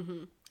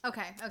 Mm-hmm.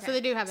 Okay. So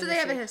they do have a history. So they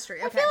have a history.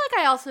 Okay. I feel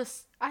like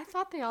I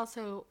thought they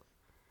also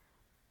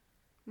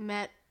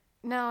met...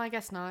 No, I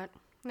guess not.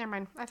 Never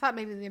mind. I thought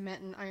maybe they met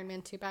in Iron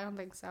Man 2, but I don't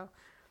think so.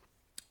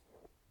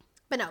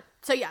 But no.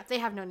 So yeah, they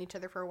have known each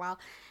other for a while.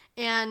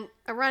 And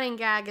a running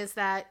gag is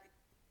that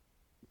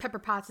Pepper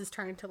Potts is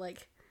trying to,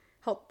 like,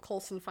 help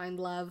Coulson find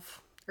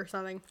love or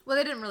something. Well,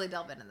 they didn't really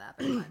delve into that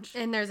very much.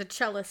 And there's a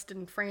cellist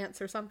in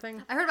France or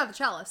something. I heard about the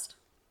cellist,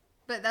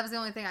 but that was the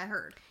only thing I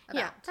heard about.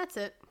 Yeah, that's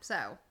it.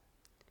 So.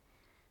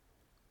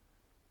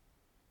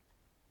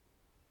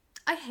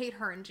 I hate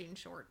her in jean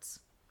shorts.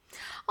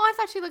 Oh, I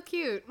thought she looked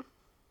cute.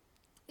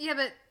 Yeah,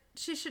 but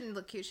she shouldn't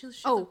look cute. She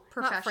should look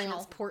professional. Not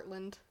France,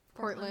 Portland.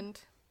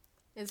 Portland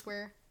is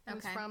where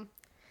was from.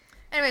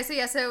 Anyway,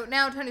 so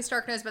now Tony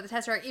Stark knows about the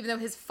Tesseract, even though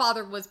his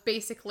father was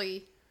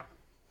basically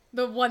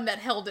the one that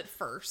held it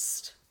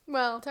first.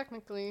 Well,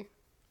 technically.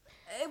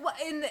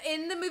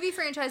 In the movie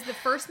franchise, the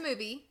first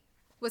movie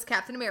was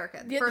Captain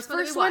America. The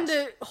first one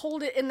to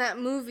hold it in that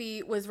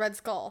movie was Red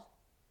Skull.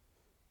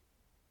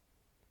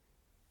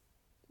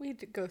 We had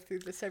to go through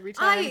this every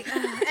time.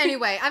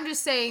 Anyway, I'm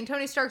just saying,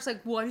 Tony Stark's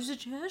like, what is a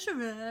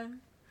Tesseract?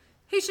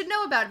 He should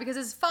know about it because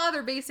his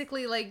father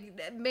basically,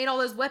 like, made all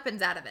those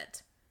weapons out of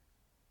it.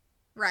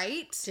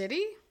 Right? Did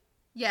he?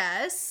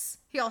 Yes.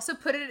 He also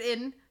put it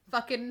in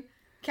fucking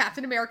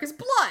Captain America's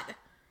blood.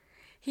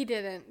 He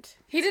didn't.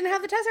 He didn't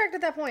have the Tesseract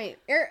at that point.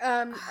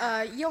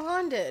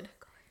 Johan did.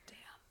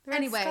 Damn.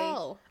 Anyway.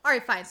 All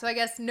right, fine. So I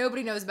guess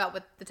nobody knows about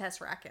what the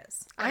Tesseract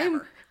is.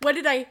 What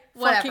did I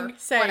fucking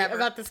say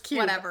about this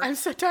cube? Whatever. I'm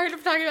so tired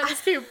of talking about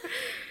this cube.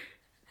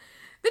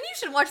 Then you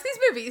should watch these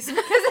movies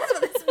because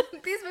that's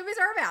what these movies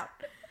are about.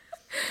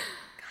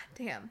 God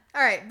damn.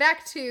 All right,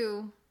 back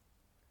to...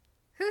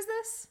 Who's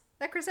this?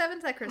 That Chris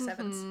Evans? That Chris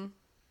Evans.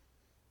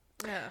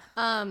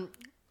 Ugh.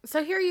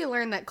 So here you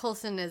learn that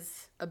Coulson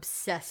is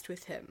obsessed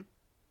with him.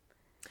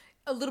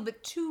 A little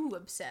bit too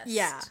obsessed.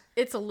 Yeah,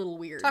 it's a little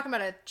weird. Talking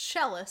about a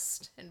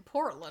cellist in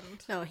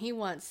Portland. No, he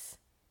wants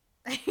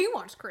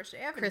Chris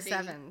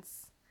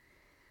Evans.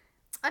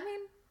 I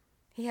mean...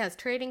 He has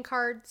trading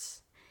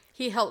cards.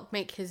 He helped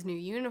make his new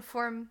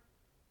uniform.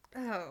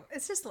 Oh,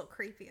 it's just a little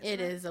creepy, isn't it?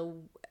 It is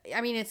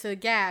it's a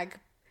gag.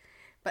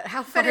 But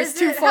how far is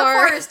too far?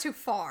 How far is too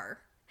far?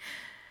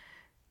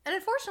 And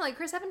unfortunately,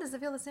 Chris Evans doesn't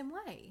feel the same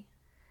way.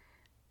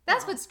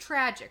 That's what's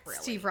tragic, really.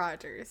 Steve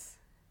Rogers.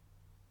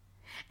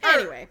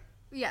 Anyway.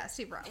 Yeah,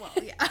 Steve Rogers. Well,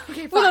 yeah.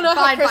 Okay, fine, we don't know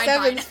how Chris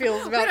Evans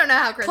feels about We don't know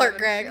how Chris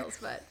Clark Evans Gregg feels,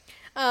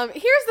 but...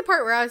 here's the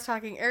part where I was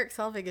talking. Eric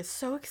Selvig is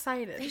so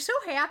excited. He's so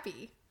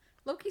happy.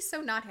 Loki's so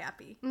not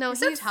happy. No, he's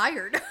so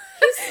tired.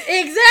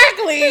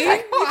 Exactly. He's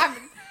like,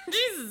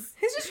 Jesus.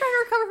 He's just trying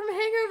to recover from a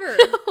hangover.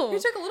 No. He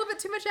took a little bit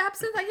too much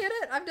absinthe. I get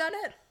it. I've done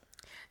it.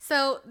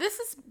 So this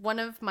is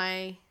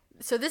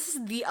this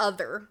is the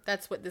other.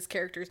 That's what this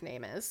character's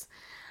name is.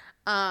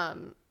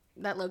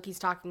 That Loki's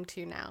talking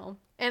to now.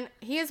 And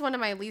he is one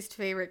of my least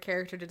favorite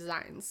character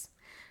designs.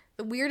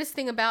 The weirdest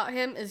thing about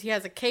him is he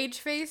has a cage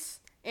face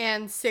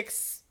and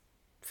 6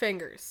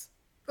 fingers.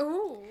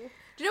 Ooh.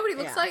 Do you know what he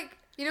looks like?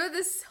 You know what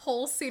this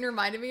whole scene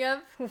reminded me of?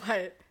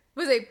 What?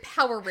 Was a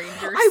Power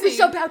Ranger I was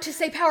about to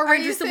say Power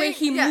Rangers. The way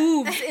he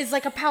moves is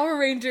like a Power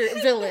Ranger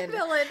villain.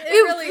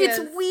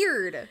 It's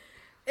weird.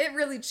 It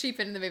really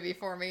cheapened the movie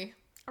for me.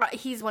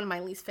 He's one of my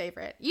least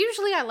favorite.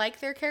 Usually I like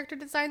their character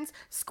designs.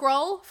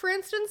 Skrull, for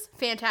instance,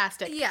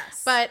 fantastic.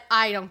 Yes. But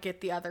I don't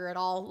get the other at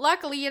all.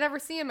 Luckily, you never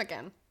see him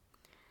again.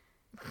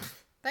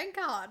 Thank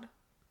God.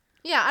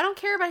 Yeah, I don't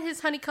care about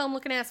his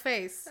honeycomb-looking ass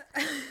face.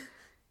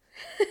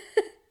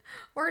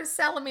 Or his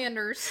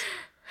salamanders.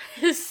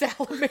 His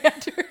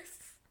salamanders.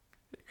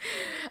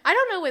 I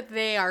don't know what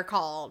they are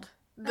called.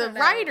 The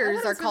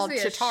riders are called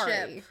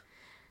Chitauri.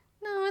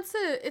 No,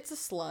 it's a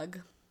slug.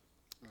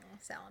 Oh,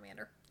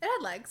 salamander. It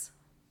had legs.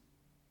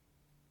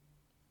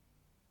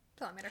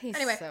 Salamander. He's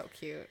anyway. So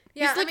cute.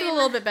 Yeah, he's looking a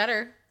little bit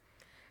better.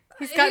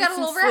 He got a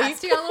little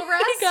rest. He got a little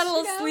rest. He got a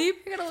little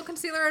sleep. He got a little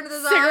concealer under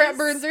his eyes. Cigarette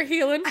burns are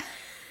healing.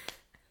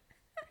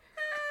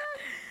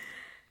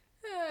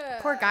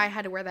 Poor guy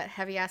had to wear that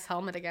heavy ass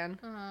helmet again.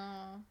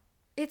 Oh.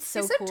 It's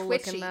so cool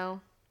twitchy. looking though.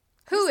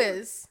 Who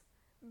is?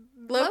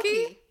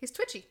 Loki? He's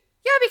twitchy.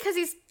 Yeah, because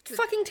he's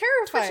fucking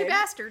terrified. Twitchy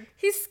bastard.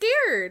 He's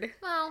scared.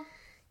 Well,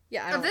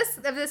 yeah. Of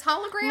this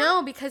hologram?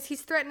 No, because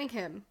he's threatening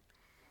him.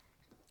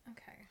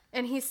 Okay.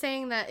 And he's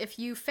saying that if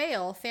you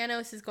fail,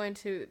 Thanos is going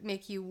to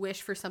make you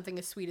wish for something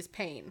as sweet as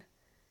pain.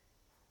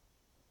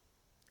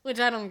 Which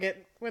I don't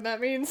get what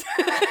that means.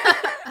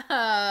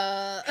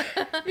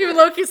 Even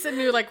Loki's sitting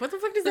there like, what the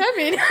fuck does that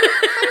mean? What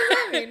does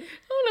that mean?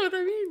 I don't know what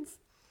that means.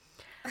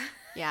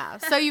 Yeah,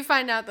 so you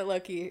find out that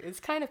Loki is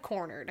kind of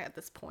cornered at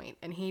this point,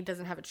 and he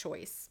doesn't have a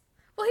choice.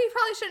 Well, he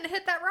probably shouldn't have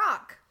hit that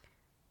rock.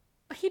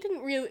 He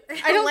didn't really...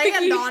 I don't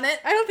think on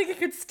it. I don't think he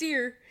could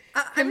steer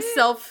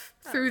himself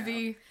through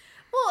the...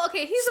 Well,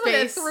 okay, he's the one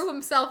that threw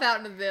himself out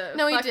into the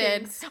No, he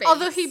did. Space.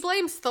 Although he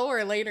blames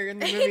Thor later in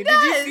the movie. He Did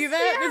you does, see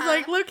that? yeah. It's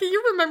like, Loki,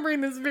 you're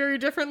remembering this very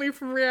differently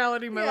from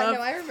reality, my love.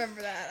 No, I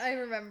remember that. I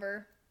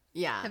remember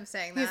him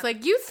saying that. He's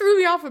like, you threw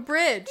me off a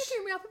bridge. You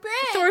threw me off a bridge.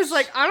 Thor's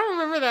like, I don't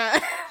remember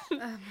that. Oh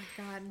my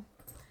god.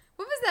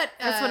 What was that?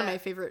 That's one of my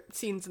favorite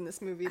scenes in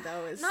this movie,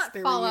 though. Is not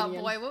their Fall Out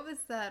reunion. Boy. What was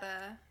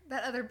that?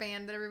 That other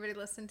band that everybody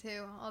listened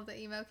to, all the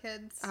emo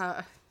kids.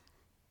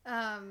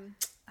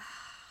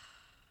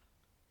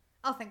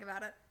 I'll think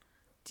about it.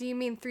 Do you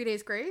mean 3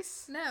 Days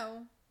Grace?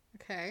 No.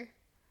 Okay.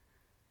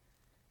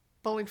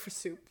 Bowling for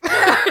Soup.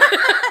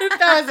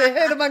 That was a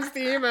hit amongst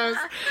the emos.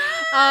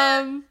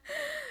 That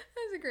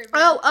was a great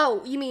band.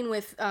 Oh, you mean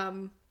with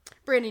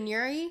Brandon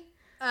Urie?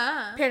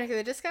 Panic at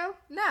the Disco?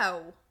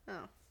 No.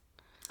 Oh.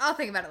 I'll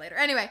think about it later.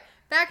 Anyway,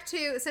 back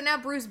to... So now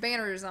Bruce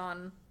Banner's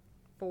on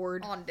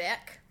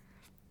deck.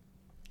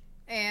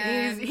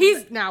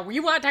 And... Now,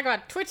 you want to talk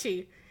about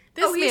twitchy.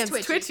 This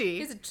man's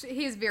twitchy.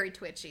 He's very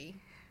twitchy.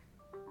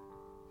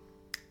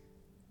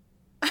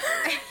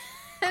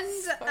 Sorry.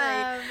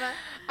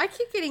 I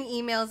keep getting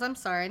emails. I'm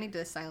sorry. I need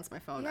to silence my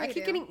phone. Yeah, I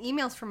keep getting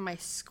emails from my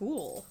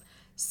school.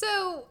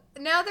 So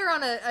now they're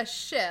on a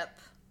ship.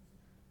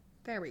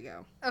 There we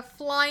go. A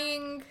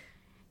flying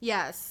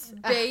Yes.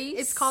 base.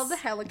 It's called the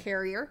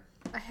helicarrier.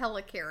 A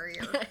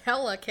helicarrier.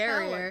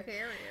 Helicarrier.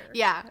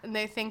 Yeah, and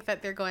they think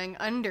that they're going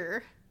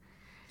under.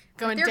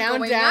 Going they're down,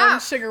 going down.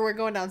 up. Sugar, we're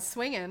going down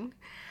swinging.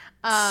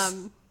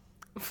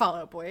 Fall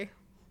Out Boy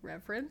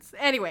reference.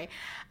 Anyway,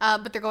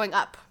 but they're going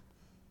up.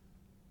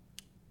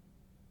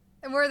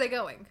 And where are they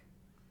going?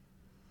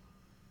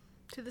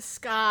 To the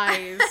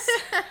skies.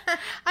 I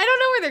don't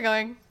know where they're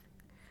going.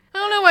 I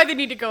don't know why they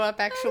need to go up,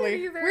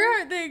 actually.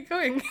 Where are they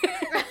going?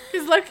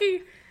 Is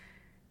Loki...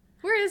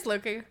 Where is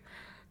Loki?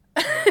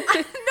 No one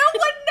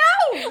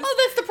knows! Oh,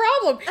 that's the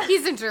problem.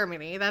 He's in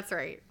Germany. That's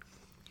right.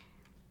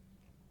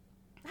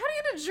 How do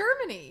you get to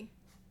Germany?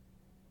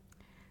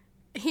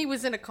 He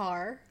was in a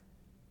car.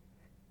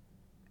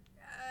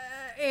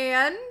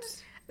 And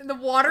the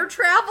water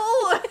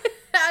travel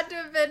had to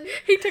have been...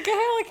 He took a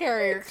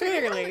helicarrier,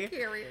 clearly.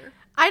 Helicarrier.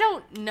 I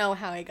don't know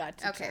how he got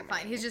to Germany. Okay,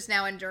 fine. He's just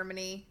now in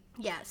Germany.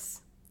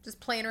 Yes. Just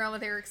playing around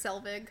with Eric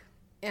Selvig.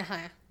 Uh-huh.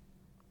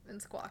 And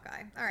Squawk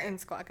Eye. All right. And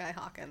Squawk Eye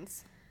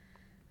Hawkins.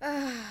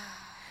 And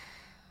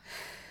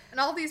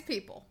all these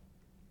people.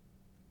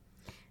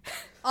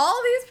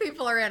 All these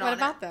people are in on it. What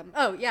about them?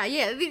 Oh, yeah.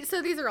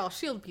 So these are all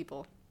S.H.I.E.L.D.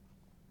 people.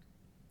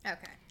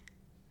 Okay.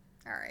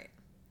 All right.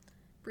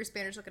 Bruce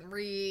Banner's looking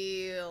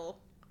real...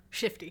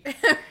 Shifty.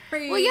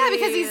 real Well, yeah,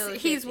 because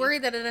he's shifty.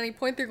 worried that at any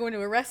point they're going to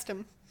arrest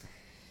him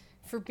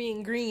for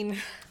being green.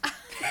 I'm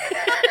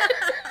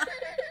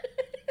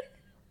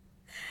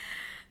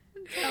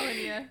telling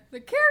you. The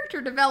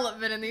character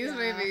development in these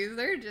movies,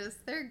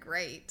 they're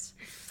great.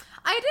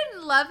 I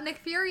didn't love Nick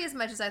Fury as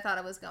much as I thought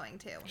I was going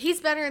to. He's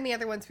better in the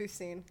other ones we've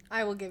seen.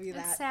 I will give you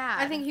that. It's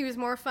sad. I think he was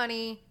more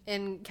funny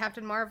in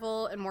Captain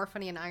Marvel and more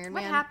funny in Iron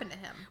Man. What happened to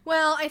him?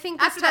 Well, I think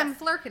this After time that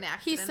Flurkin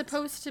accident. he's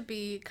supposed to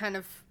be kind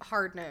of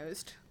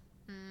hard-nosed.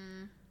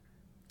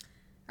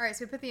 All right,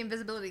 so we put the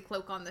invisibility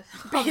cloak on the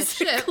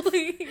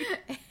Basically.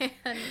 ship.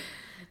 And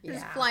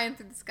just flying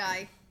through the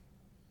sky.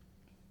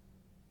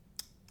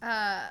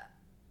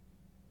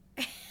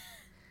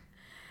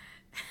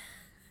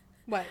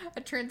 What?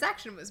 A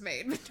transaction was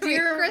made Do between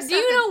you, Chris do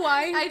you know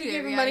why? I you do.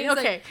 give him Yeah. money? He's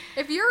Okay. like,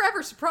 if you're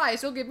ever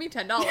surprised, you'll give me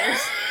 $10. Something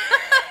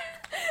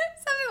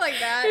like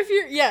that. If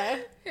you're, yeah.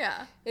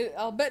 Yeah.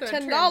 I'll bet So a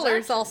 $10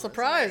 transaction I'll was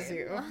surprise made.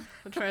 you.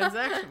 The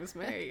transaction was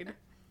made.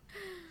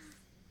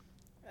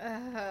 All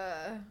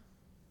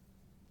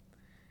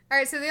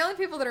right, so the only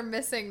people that are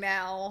missing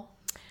now,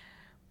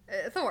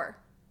 Thor.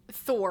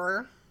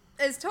 Thor.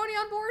 Is Tony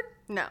on board?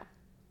 No.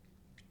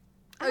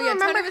 I Oh, don't yeah,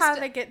 remember Tony was how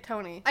st- they get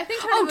Tony. I think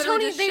Tony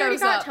literally just they already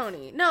shows got up.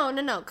 Tony.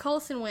 No.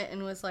 Coulson went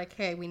and was like,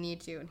 hey, we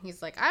need you. And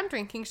he's like, I'm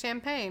drinking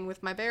champagne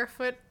with my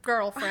barefoot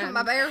girlfriend.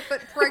 My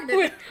barefoot pregnant.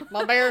 With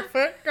my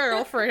barefoot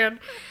girlfriend.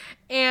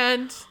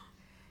 And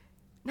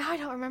now I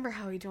don't remember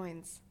how he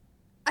joins.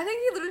 I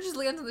think he literally just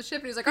lands on the ship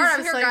and he's like, all right, I'm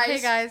He's here, just like, guys.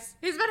 hey, guys.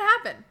 He's about to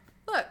happen.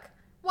 Look,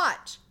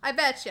 watch. I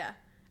bet you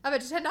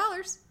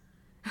 $10.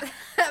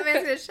 That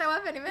man's going to show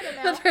up any minute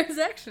now. The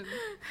transaction.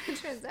 The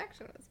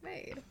transaction was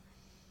made.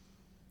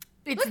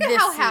 It's Look at this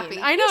how scene. happy.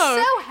 I know.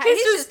 He's so happy.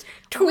 He's just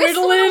whistling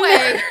twiddling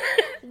away.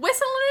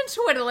 Whistling and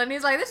twiddling.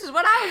 He's like, this is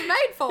what I was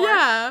made for.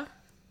 Yeah.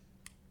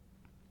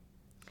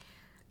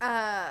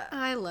 I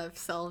I love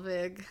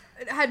Selvig.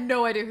 had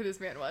no idea who this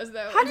man was,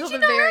 though. How did you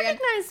not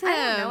recognize him? I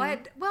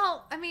don't know.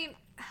 Well, I mean,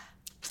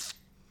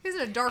 he's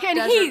in a dark And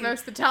desert most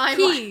of the time.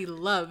 He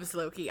loves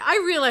Loki.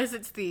 I realize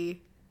it's the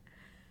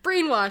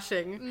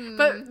brainwashing,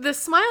 but the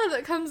smile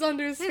that comes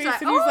onto his face,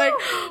 like, and he's like,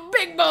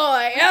 big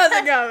boy, how's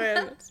it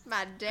going? It's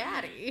my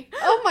daddy.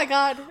 Oh my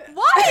god.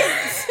 What?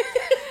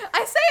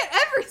 I say it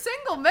every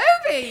single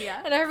movie.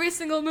 In every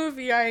single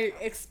movie, I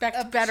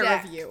expect better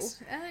of you.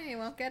 You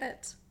won't get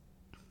it.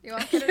 You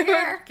won't get it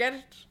here. Get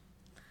it?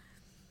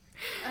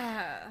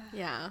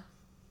 Yeah.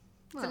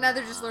 So now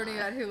they're just learning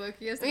about who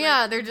Loki is.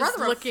 Yeah, they're just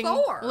brother of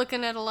Thor.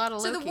 looking at a lot of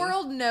Loki. So the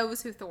world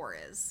knows who Thor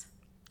is.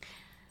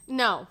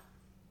 No.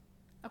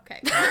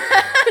 Okay.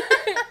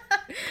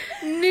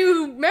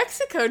 New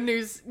Mexico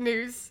news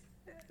knows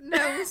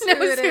knows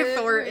who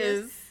Thor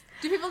is.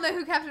 Do people know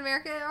who Captain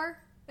America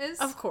is?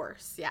 Of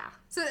course, yeah.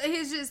 So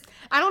he's just...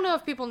 I don't know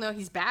if people know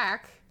he's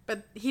back,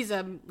 but he's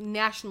a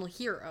national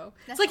hero.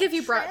 It's like if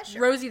you brought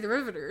treasure. Rosie the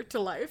Riveter to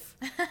life.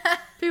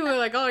 People are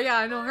like, oh yeah,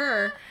 I know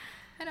her.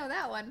 I know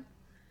that one.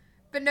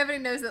 But nobody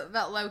knows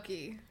about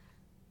Loki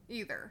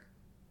either.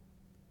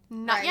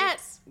 Not Right.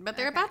 yet, but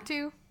they're about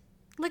to.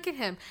 Look at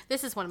him.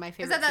 This is one of my Is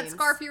favorite that scenes.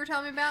 scarf you were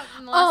telling me about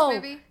in the last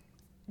movie?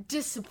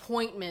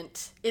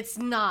 Disappointment. It's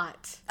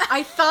not.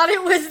 I thought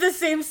it was the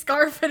same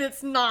scarf, and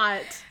it's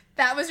not.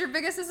 That was your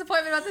biggest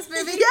disappointment about this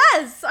movie?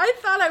 Yes! I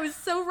thought I was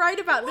so right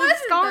about What this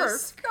is scarf. the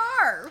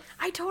scarf?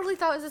 I totally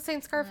thought it was the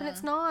same scarf, and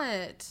it's not.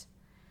 It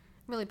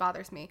really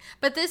bothers me.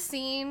 But this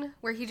scene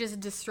where he just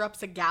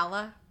disrupts a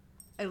gala,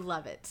 I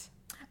love it.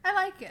 I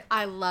like it.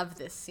 I love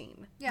this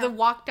scene. Yeah. The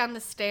walk down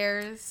the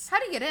stairs. How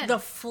do you get in? The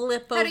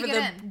flip How do over you the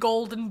get in?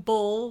 golden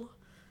bull.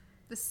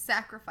 The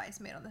sacrifice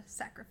made on the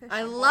sacrificial.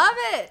 I love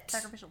it.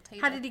 Sacrificial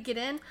table. How did he get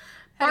in?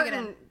 How'd he get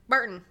in?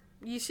 Barton.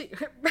 You see.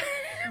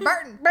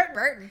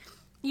 Barton.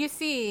 You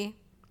see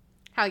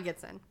how he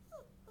gets in.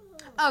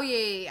 Oh,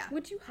 yeah.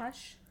 Would you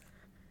hush?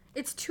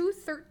 It's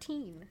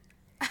 2:13.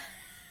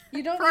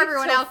 You don't For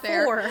everyone out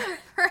there. 4.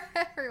 For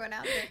everyone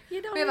out there.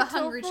 You don't we have a need till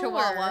hungry 4.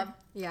 chihuahua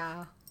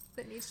Yeah.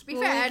 that needs to be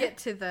When fed. we get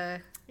to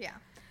the... Yeah.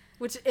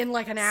 Which, in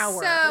like an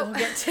hour, So- we'll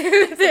get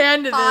to the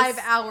end of this.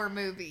 5-hour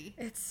movie.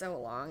 It's so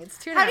long. It's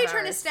 2.5 How do you turn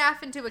hours. his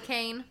staff into a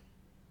cane?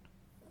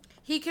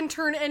 He can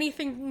turn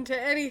anything into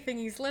anything.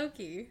 He's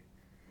Loki.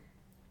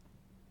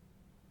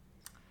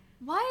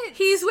 What?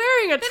 He's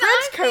wearing a Then trench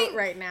I coat think-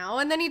 right now,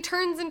 and then he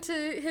turns into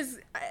his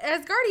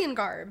Asgardian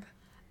garb.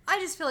 I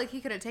just feel like he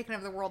could have taken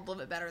over the world a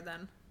little bit better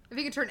then. If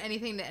he could turn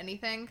anything to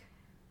anything.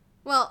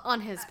 Well,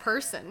 on his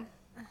person.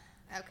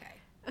 Okay.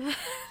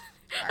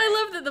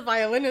 I love that the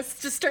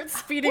violinist just starts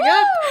speeding Woo!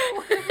 up.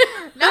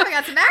 Now we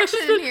got some action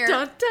in here.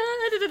 Da,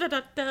 da, da, da,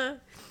 da, da.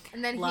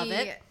 And then Love he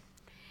it.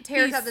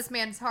 tears out this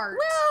man's heart.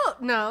 Well,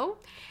 no.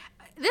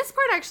 This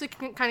part actually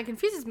kind of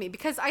confuses me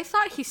because I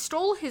thought he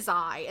stole his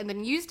eye and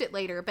then used it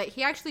later, but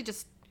he actually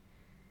just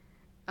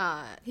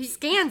he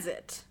scans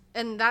it,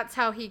 and that's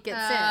how he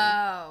gets in.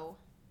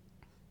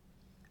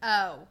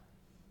 Oh.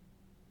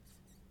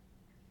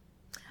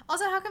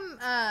 Also, how come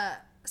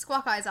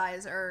Squawk Eye's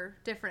eyes are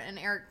different and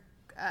Eric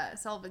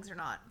Selvig's are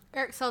not?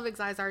 Eric Selvig's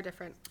eyes are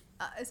different.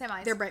 Same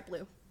eyes. They're bright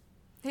blue.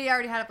 He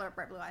already had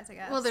bright blue eyes, I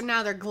guess. Well,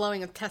 they're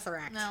glowing with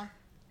Tesseract. No.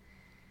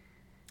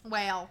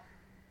 Well.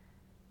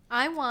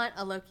 I want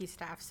a Loki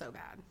staff so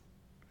bad.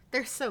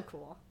 They're so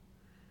cool.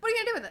 What are you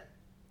going to do with it?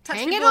 Touch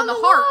Hang people it in the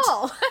on heart.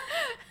 wall.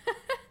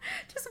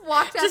 Just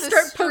walk down Just the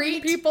start street.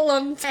 poking people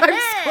on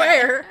Times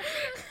Square.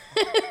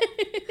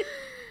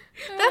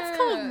 That's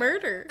called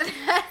murder.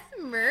 That's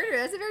murder.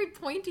 That's a very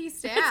pointy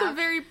staff.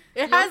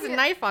 It has a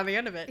knife on the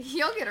end of it.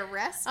 You'll get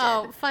arrested.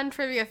 Oh, fun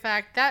trivia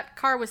fact. That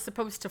car was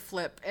supposed to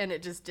flip, and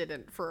it just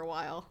didn't for a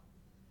while.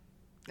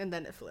 And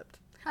then it flipped.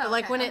 Oh, But,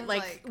 like, okay. when I it,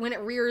 was when it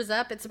rears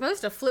up, it's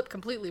supposed to flip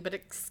completely, but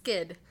it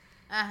skid.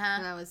 Uh-huh.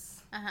 And that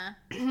was... Uh-huh.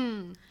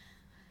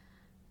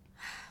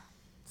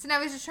 So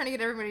now he's just trying to get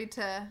everybody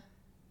to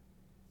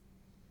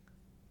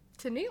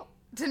kneel.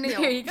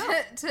 kneel. There you go.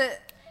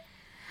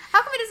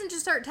 How come he doesn't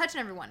just start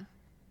touching everyone?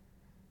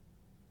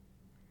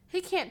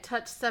 He can't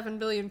touch 7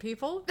 billion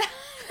people.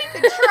 He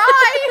could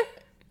try.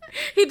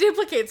 He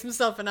duplicates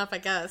himself enough, I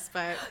guess,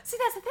 but... See,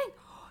 that's the thing.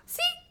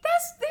 See,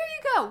 there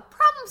you go.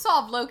 Problem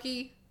solved,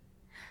 Loki.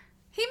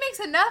 He makes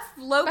enough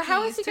Lokis But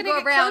how is he to going to go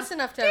get around. close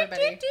enough to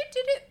everybody?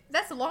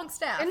 That's a long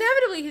staff.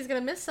 Inevitably, he's going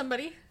to miss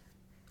somebody.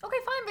 Okay,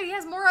 fine, but he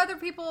has more other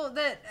people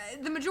that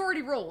the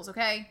majority rules.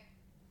 Okay,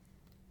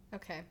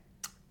 Okay.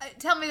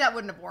 tell me that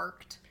wouldn't have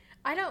worked.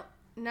 I don't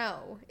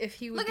know if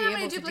he would Look be at how able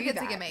many to do duplicates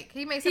that. he can make.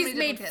 He makes so He's many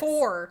made duplicates.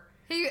 4.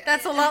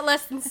 That's a lot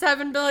less than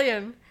 7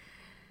 billion.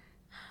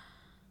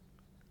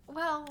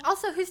 Well,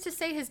 Also, who's to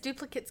say his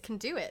duplicates can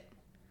do it?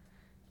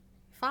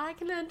 If I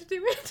can learn to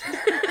do it.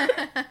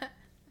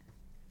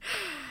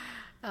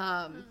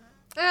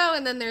 Oh,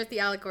 and then there's the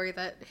allegory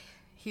that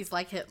he's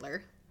like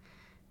Hitler.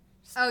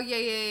 oh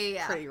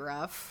yeah. Pretty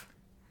rough.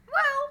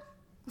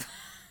 Well,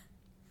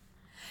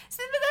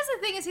 see, but that's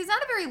the thing is he's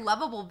not a very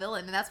lovable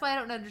villain, and that's why I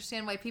don't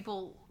understand why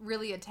people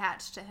really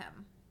attach to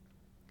him.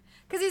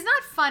 Because he's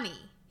not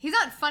funny. He's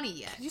not funny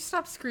yet. Could you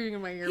stop screaming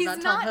in my ear He's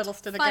about Tom not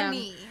Hiddleston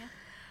funny.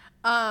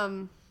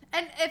 again?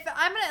 And if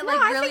I'm gonna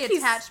No, I really think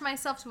he's- attach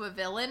myself to a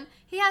villain,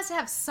 he has to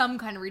have some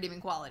kind of redeeming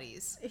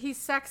qualities. He's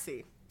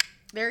sexy.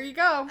 There you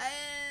go.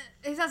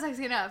 He's not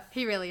sexy enough.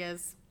 He really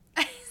is.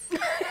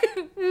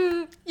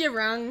 You're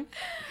wrong.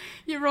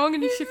 You're wrong,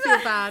 and you should feel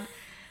bad.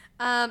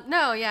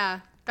 No, yeah,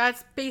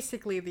 that's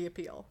basically the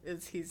appeal.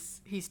 Is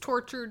he's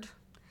tortured,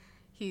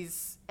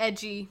 he's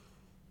edgy,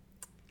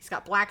 he's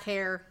got black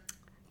hair,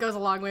 goes a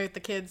long way with the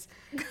kids,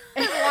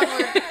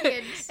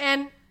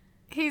 and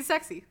he's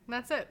sexy. And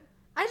that's it.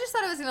 I just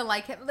thought I was gonna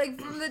like him, like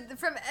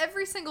from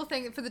every single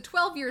thing for the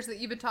 12 years that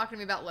you've been talking to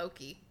me about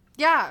Loki.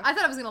 Yeah, I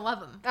thought I was gonna love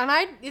him.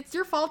 and it's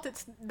your fault.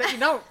 It's that you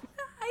don't.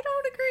 I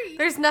don't agree.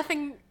 There's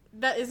nothing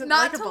that isn't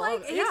Not likable. to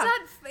like. Yeah.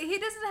 He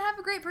doesn't have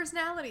a great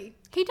personality.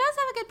 He does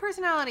have a good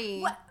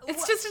personality. It's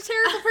What? just a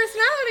terrible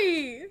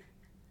personality.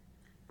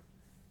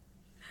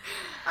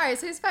 All right,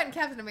 so he's fighting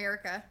Captain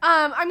America.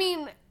 I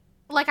mean,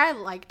 like, I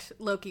liked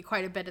Loki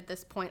quite a bit at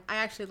this point. I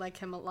actually like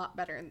him a lot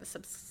better in the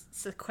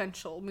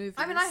subsequential movies.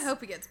 I mean, I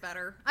hope he gets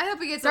better. I hope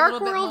he gets Dark a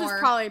little World bit more. is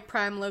probably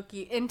prime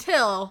Loki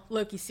until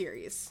Loki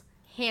series.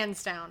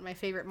 Hands down, my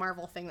favorite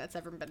Marvel thing that's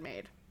ever been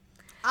made.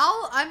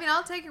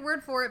 I'll take your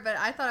word for it, but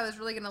I thought I was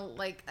really gonna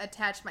like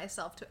attach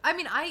myself to. I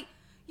mean,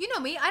 you know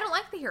me. I don't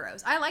like the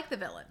heroes. I like the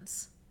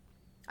villains.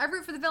 I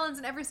root for the villains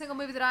in every single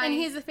movie that I. And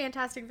he's a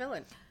fantastic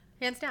villain,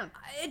 hands down.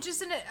 It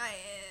just in it.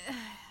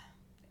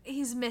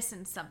 He's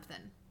missing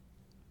something.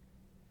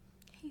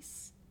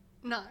 He's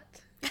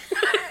not.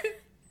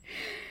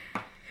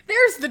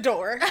 There's the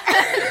door.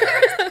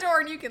 There's the door,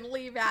 and you can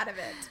leave out of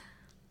it.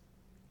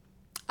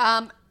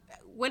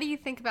 What do you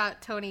think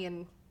about Tony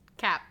and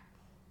Cap?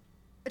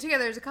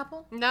 Together as a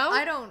couple? No?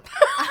 I don't.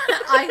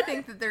 I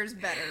think that there's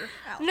better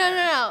out there.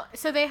 No.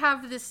 So they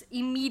have this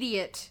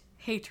immediate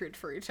hatred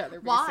for each other,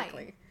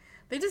 basically. Why?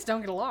 They just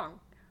don't get along.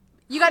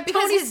 You got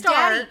because Tony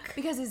Stark.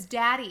 Because his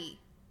daddy.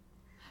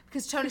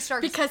 Because Tony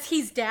Stark. Because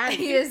he's daddy.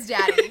 He is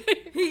daddy.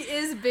 He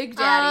is Big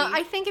Daddy.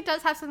 I think it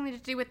does have something to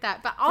do with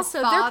that. But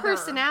also, their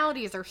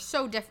personalities are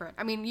so different.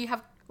 I mean,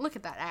 look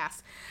at that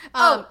ass.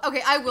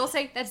 Okay, I will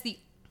say that's the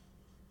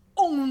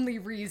only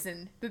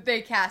reason that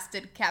they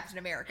casted Captain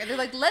America. They're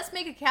like, let's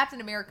make a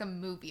Captain America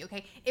movie,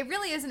 okay? It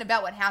really isn't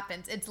about what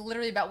happens. It's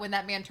literally about when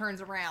that man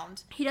turns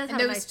around. He does and have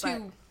those a nice two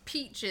butt.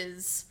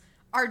 peaches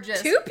are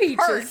just 2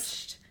 peaches?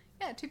 perched.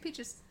 Yeah, 2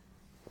 peaches.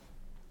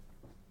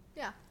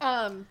 Yeah.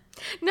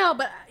 No,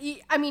 but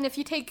I mean, if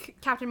you take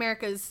Captain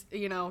America's,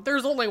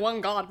 there's only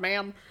one God,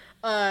 ma'am,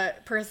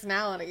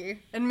 personality,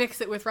 and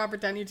mix it with Robert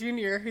Downey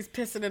Jr., who's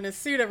pissing in his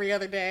suit every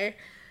other day,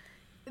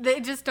 they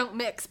just don't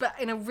mix, but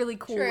in a really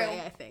cool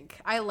way, I think.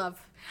 I love,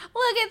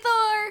 look at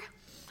Thor!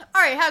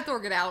 Alright, how'd Thor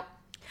get out?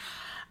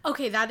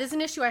 Okay, that is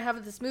an issue I have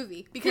with this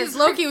movie, because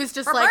Loki was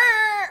just like,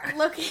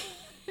 Loki...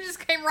 He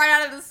just came right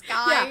out of the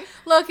sky. Yeah,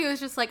 Loki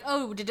was just like,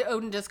 oh, did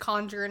Odin just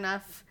conjure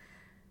enough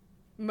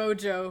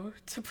mojo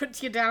to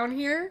put you down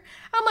here?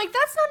 I'm like,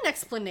 that's not an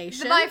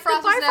explanation. The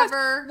Bifrost was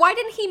never... Why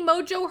didn't he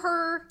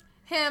mojo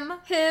him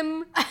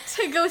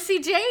to go see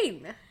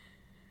Jane?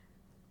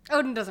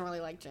 Odin doesn't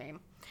really like Jane.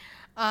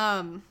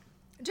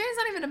 Jane's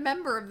not even a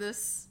member of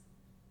this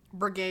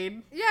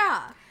brigade.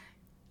 Yeah.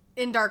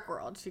 In Dark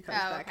World, she comes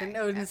back, and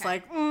Odin's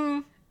like,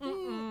 I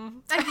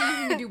think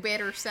you can do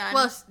better, son.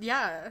 Well,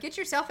 yeah. Get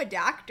yourself a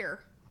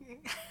doctor.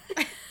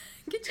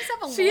 Get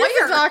yourself a lawyer. She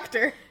is a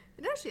doctor.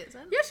 No, she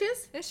isn't. Yeah, she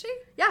is. Is she?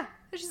 Yeah.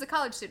 She's a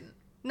college student.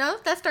 No,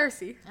 that's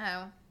Darcy.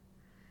 Oh.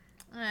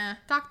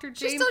 Dr.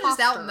 Jane She's still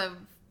Foster.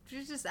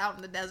 She's just out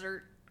in the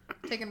desert,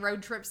 taking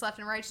road trips left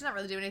and right. She's not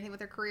really doing anything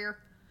with her career.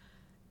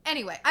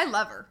 Anyway, I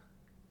love her.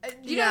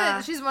 You know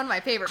that she's one of my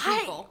favorite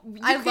people.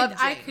 I love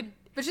Jane.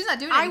 But she's not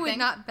doing anything. I would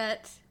not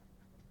bet.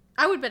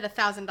 I would bet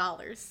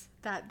 $1,000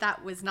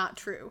 that was not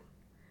true.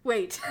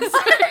 Wait.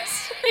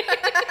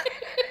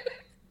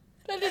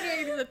 That didn't make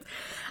any sense.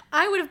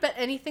 I would have bet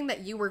anything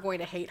that you were going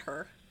to hate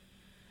her.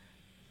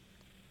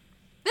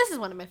 This is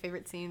one of my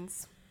favorite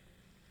scenes.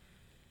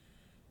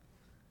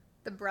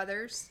 The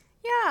brothers.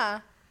 Yeah.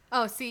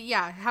 Oh, see,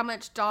 yeah. How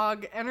much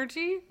dog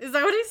energy? Is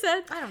that what he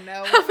said? I don't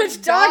know. How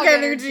much dog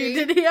energy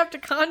did he have to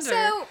conjure?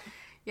 So,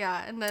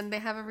 yeah, and then they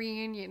have a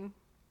reunion.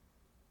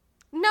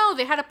 No,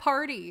 they had a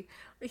party.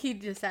 He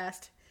just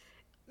asked.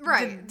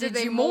 Right. Did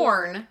you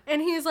mourn?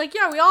 And he was like,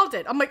 yeah, we all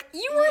did. I'm like,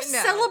 you were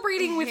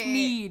celebrating with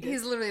Need.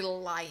 He's literally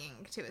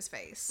lying to his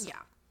face. Yeah.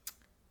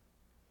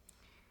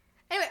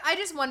 Anyway, I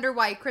just wonder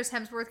why Chris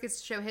Hemsworth gets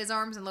to show his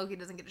arms and Loki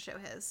doesn't get to show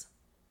his.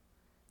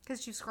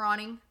 Because too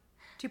scrawny?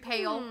 Too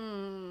pale?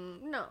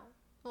 No.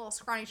 A little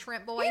scrawny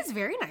shrimp boy. He has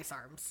very nice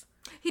arms.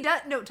 He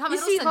does. No, Tom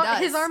Hiddleston does.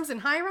 His arms in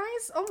high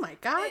rise? Oh my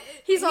god.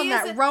 He's on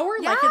that rower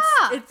like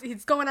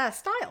he's going out of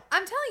style.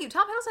 I'm telling you,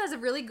 Tom Hiddleston has a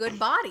really good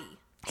body.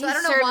 So I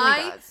don't know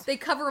why they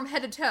cover him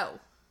head to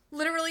toe.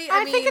 Literally,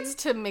 I mean, think it's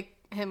to make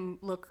him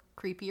look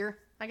creepier,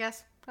 I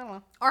guess. I don't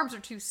know. Arms are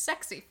too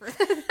sexy for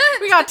that.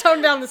 We gotta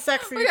tone down the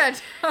sexy. We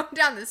gotta tone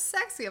down the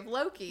sexy of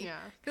Loki. Yeah.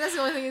 Because that's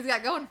the only thing he's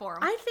got going for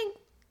him. I think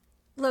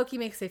Loki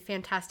makes a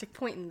fantastic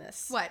point in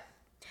this. What?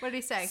 What did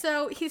he say?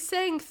 So he's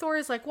saying Thor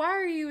is like, why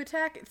are you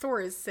attacking?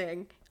 Thor is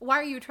saying, why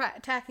are you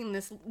attacking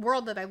this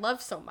world that I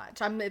love so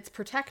much? I'm its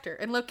protector.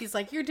 And Loki's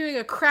like, you're doing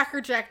a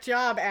crackerjack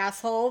job,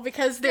 asshole,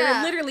 because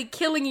they're literally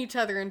killing each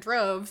other in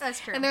droves. That's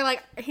true. And they're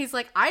like, he's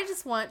like, I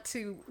just want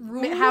to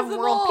have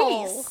world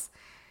peace.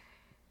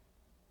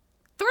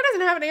 Thor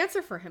doesn't have an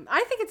answer for him.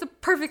 I think it's a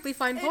perfectly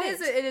fine point.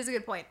 It is a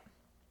good point.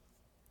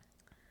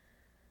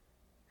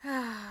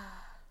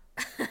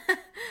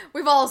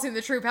 We've all seen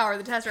the true power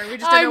of the Tesseract. We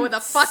just don't know what the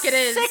fuck it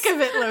is. Sick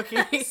of it, Loki.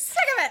 Sick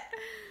of it.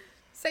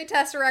 Say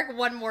Tesseract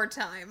one more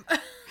time.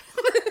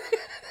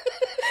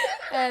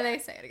 And they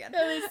say it again.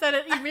 And they said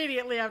it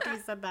immediately after he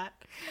said that.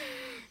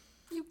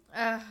 See, he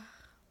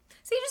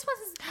just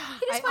wants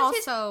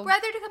his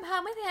brother to come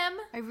home with him.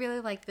 I really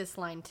like this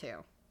line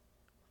too.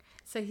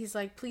 So he's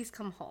like, please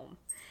come home.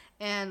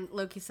 And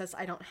Loki says,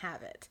 I don't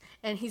have it.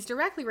 And he's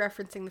directly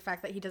referencing the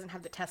fact that he doesn't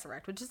have the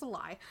Tesseract, which is a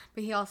lie.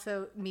 But he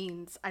also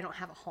means, I don't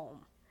have a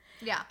home.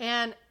 Yeah.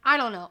 And I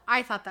don't know.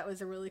 I thought that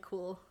was a really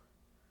cool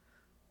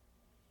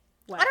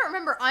way. I don't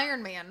remember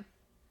Iron Man.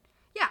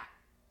 Yeah.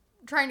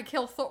 Trying to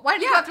kill Thor. Why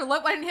didn't he go after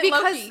Loki? Why didn't he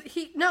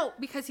hit Loki?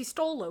 Because he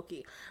stole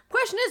Loki.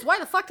 Question is, why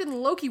the fuck didn't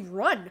Loki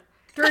run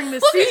during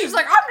this scene? He's just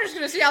like, I'm just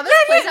going to see how this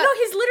plays out. No,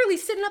 he's literally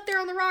sitting up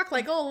there on the rock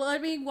like, oh,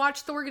 let me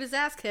watch Thor get his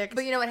ass kicked.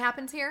 But you know what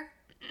happens here?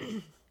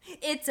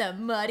 It's a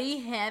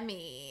muddy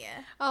Hemi.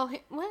 Oh,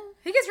 what?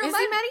 He gets real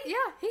muddy. He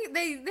Yeah,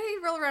 they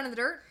roll around in the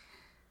dirt.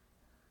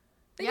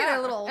 They get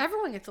a little.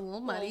 Everyone gets a little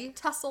muddy.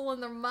 Tussle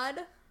in the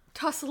mud.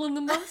 Tussle in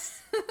the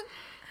muss.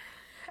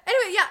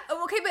 Anyway, yeah.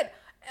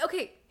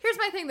 Okay. Here's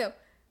my thing though.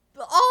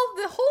 The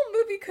whole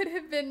movie could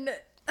have been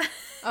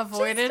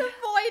avoided. Just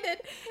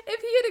avoided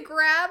if he had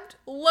grabbed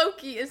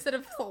Loki instead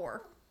of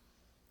Thor.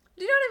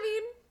 Do you know what I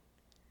mean?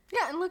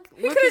 Yeah, and look,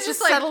 He could have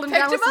just like settled him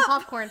picked down him with some up.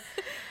 popcorn.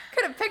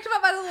 Could have picked him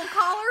up by the little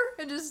collar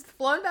and just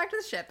flown back to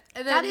the ship.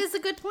 And then, That is a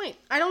good point.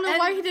 I don't know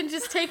why he didn't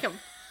just take him.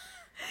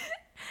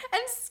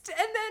 And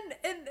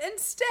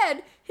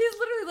instead, he's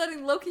literally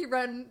letting Loki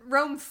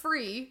roam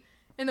free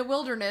in the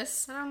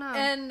wilderness. I don't know.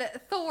 And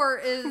Thor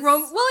is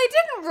Roam. Well, he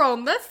didn't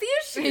roam. That's the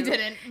issue. He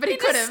didn't, but he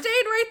just could have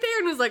stayed right there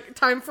and was like,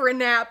 "Time for a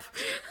nap."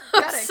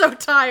 I'm Gotta- so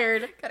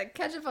tired. Gotta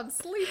catch up on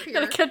sleep here.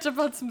 Gotta catch up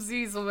on some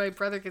Z's when my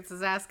brother gets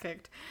his ass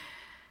kicked.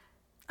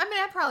 I mean,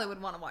 I probably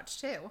would want to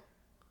watch too.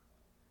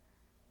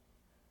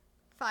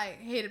 If I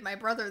hated my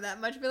brother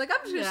that much, I'd be like, I'm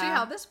just gonna see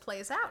how this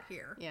plays out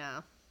here.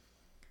 Yeah.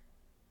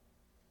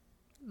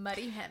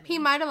 Muddy Hemi. He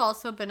might have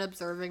also been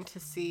observing to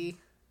see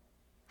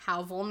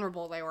how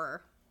vulnerable they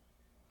were.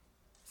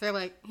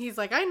 So he's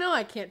like, I know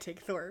I can't take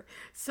Thor.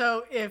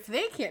 So if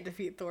they can't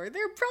defeat Thor,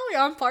 they're probably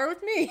on par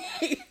with me.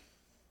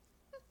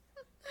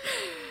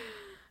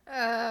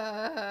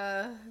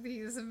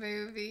 These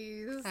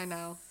movies. I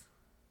know.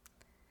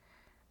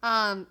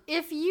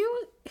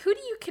 Who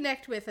do you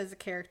connect with as a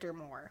character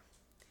more?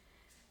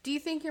 Do you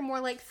think you're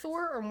more like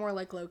Thor or more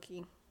like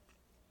Loki?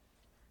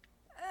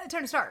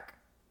 Tony Stark.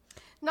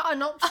 No,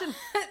 an option.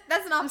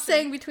 That's an option. I'm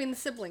saying between the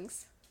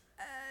siblings.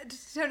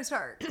 Tony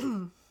Stark.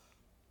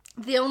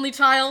 The only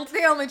child.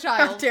 The only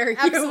child. How dare you.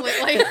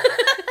 Absolutely.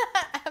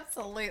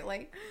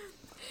 Absolutely.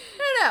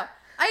 No.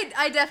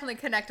 I definitely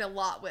connect a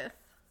lot with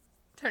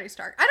Tony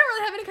Stark. I don't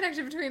really have any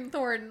connection between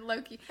Thor and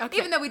Loki. Okay.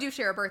 Even though we do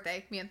share a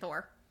birthday, me and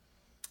Thor.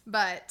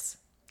 But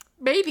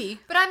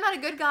I'm not a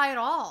good guy at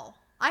all.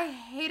 I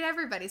hate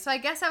everybody. So I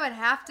guess I would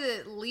have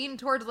to lean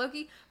towards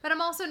Loki, but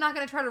I'm also not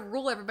going to try to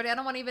rule everybody. I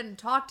don't want to even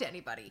talk to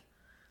anybody.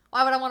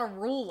 Why would I want to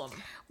rule them?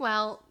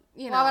 Well,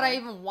 you know. Why would I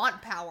even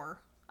want power?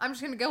 I'm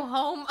just going to go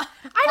home.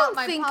 I don't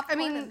think, I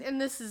mean, and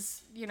this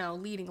is,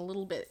 leading a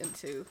little bit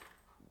into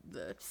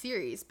the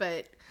series,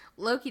 but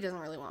Loki doesn't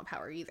really want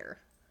power either.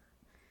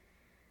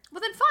 Well,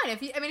 then fine.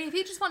 If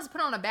he just wants to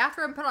put on a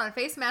bathrobe, put on a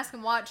face mask,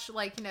 and watch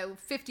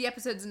 50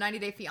 episodes of 90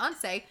 Day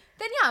Fiance,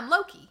 then yeah, I'm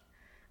Loki.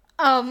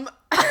 But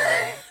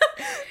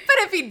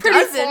if he pretty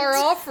doesn't, far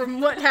off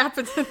from what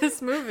happens in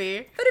this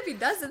movie. But if he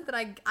doesn't,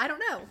 then I don't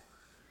know.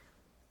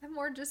 I'm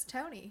more just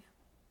Tony.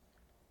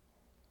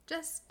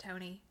 Just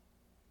Tony.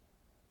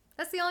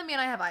 That's the only man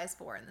I have eyes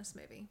for in this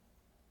movie.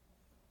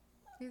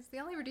 He's the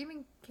only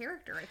redeeming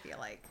character, I feel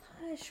like.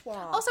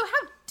 Also,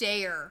 how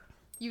dare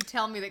you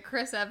tell me that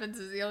Chris Evans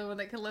is the only one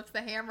that can lift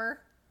the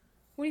hammer?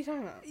 What are you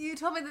talking about? You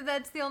told me that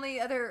that's the only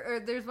other, or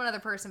there's one other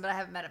person, but I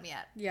haven't met him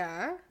yet.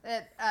 Yeah.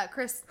 That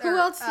Chris. Who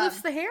else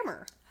lifts the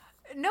hammer?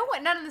 No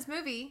one, not in this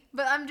movie.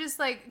 But I'm just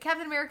like,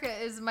 Captain America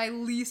is my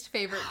least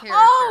favorite character.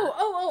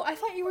 Oh! I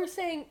thought you were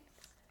saying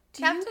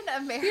Captain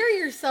America. Hear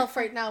yourself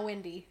right now,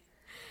 Wendy.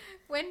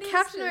 Wendy's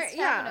Captain just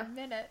having a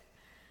minute.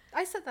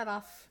 I said that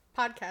off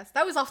podcast.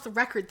 That was off the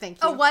record.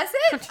 Thank you. Oh, was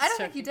it? I don't joking.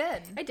 think you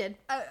did. I did.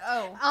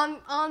 Oh.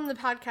 On the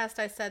podcast,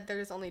 I said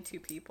there's only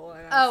two people.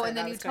 And and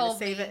then you told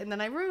save me it, and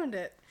then I ruined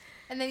it.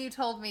 And then you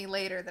told me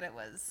later that it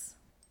was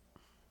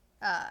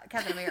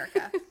Captain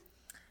America.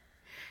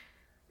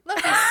 Look,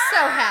 he's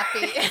so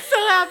happy.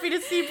 So happy to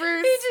see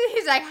Bruce.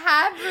 He's like,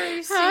 hi,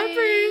 Bruce. Hi,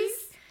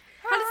 Bruce.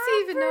 How does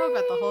he even know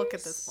about the Hulk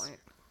at this point?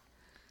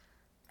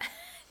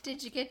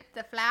 Did you get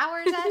the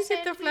flowers I Did you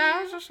sent get the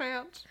flowers I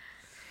sent?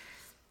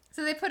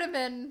 So they put him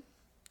in.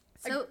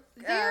 So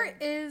there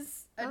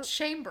is a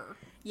chamber.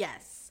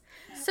 Yes.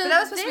 So that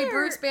was supposed to be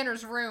Bruce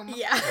Banner's room.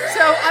 Yeah.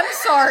 So I'm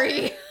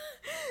sorry.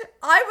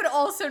 I would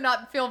also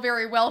not feel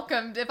very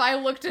welcomed if I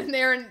looked in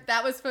there and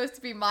that was supposed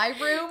to be my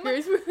room.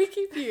 Here's where we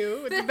keep you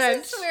with the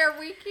bench. This is where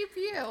we keep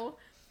you.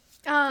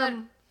 But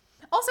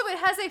also, it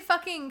has a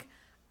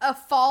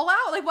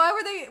fallout. Like,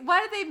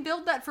 why did they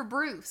build that for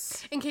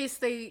Bruce? In case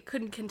they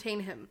couldn't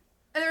contain him.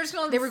 And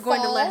they were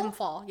going to let him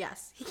fall.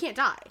 Yes. He can't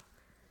die.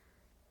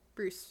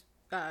 Bruce,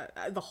 the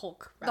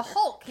Hulk, rather. The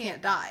Hulk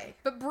can't die.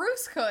 But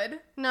Bruce could.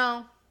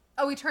 No.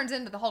 Oh, he turns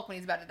into the Hulk when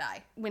he's about to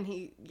die. When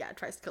he,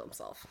 tries to kill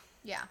himself.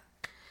 Yeah.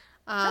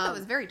 I thought that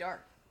was very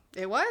dark.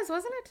 It was,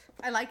 wasn't it?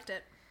 I liked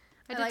it.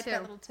 I liked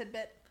that little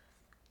tidbit.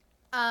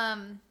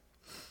 I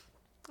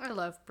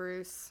love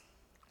Bruce.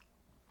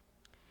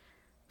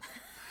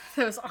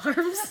 Those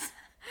arms.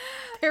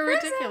 They're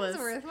ridiculous.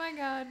 Hemsworth, my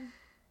God.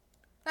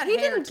 He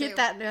didn't get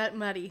that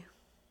muddy.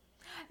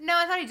 No,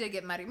 I thought he did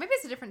get muddy. Maybe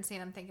it's a different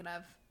scene I'm thinking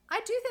of. I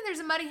do think there's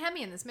a muddy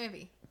Hemi in this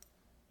movie.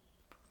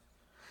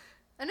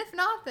 And if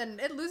not, then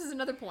it loses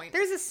another point.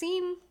 There's a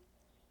scene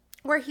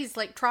where he's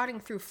trotting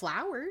through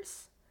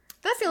flowers.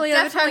 That's the only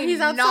other time he's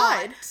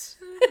outside.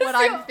 What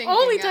I'm thinking.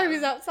 Only time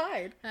he's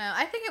outside. No,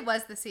 I think it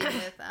was the scene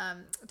with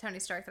Tony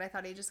Stark that I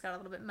thought he just got a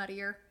little bit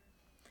muddier.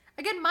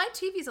 Again, my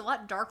TV's a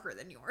lot darker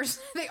than yours.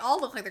 They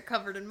all look like they're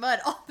covered in mud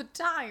all the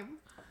time.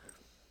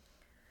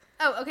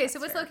 Oh, okay.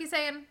 So what's Loki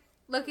saying?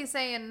 Loki's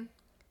saying,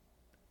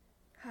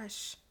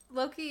 hush.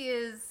 Loki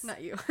is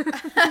not you.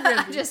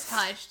 Just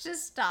hush.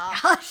 Just stop.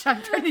 Hush.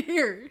 I'm trying to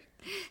hear.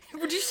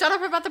 Would you shut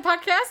up about the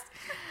podcast?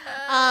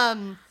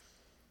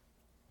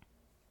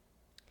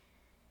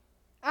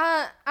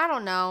 I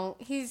don't know.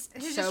 He's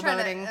just trying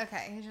showboating. to,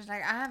 okay, he's just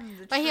like, I have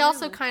the But he true-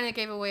 also kind of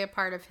gave away a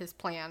part of his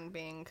plan,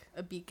 being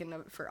a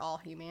beacon for all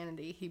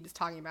humanity. He was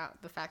talking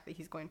about the fact that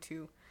he's going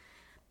to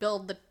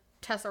build the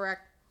Tesseract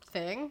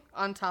thing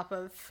on top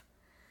of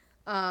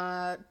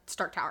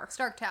Stark Tower.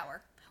 Stark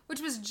Tower,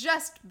 which was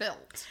just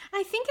built.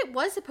 I think it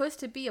was supposed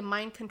to be a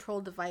mind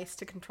control device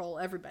to control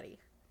everybody.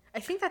 I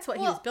think that's what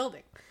he was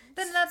building.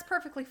 Then that's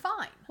perfectly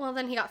fine. Well,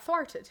 then he got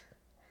thwarted.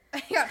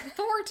 He got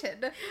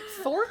thwarted.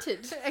 Thwarted.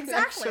 Exactly,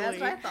 actually. that's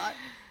what I thought.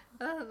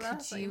 That's Could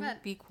what you you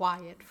meant. be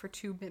quiet for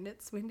 2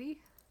 minutes, Wendy?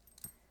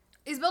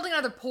 He's building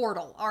another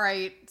portal,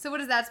 alright. So what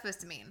is that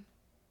supposed to mean?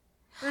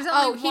 There's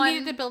only He one...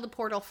 needed to build a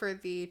portal for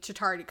the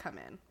Chitauri to come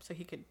in, so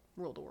he could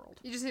rule the world.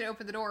 You just need to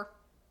open the door.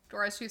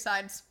 Door has 2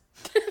 sides.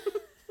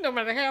 No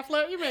matter how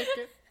flat you make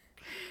it.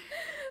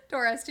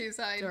 Door has 2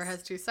 sides. Door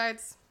has 2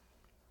 sides.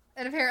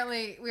 And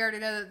apparently, we already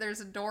know that there's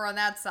a door on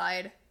that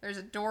side. There's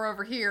a door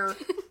over here.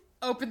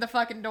 Open the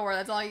fucking door.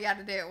 That's all you got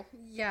to do.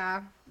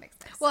 Yeah. Makes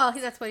sense. Well,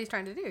 that's what he's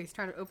trying to do. He's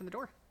trying to open the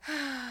door.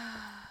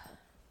 I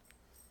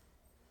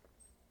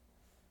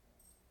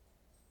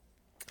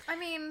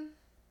mean,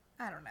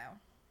 I don't know.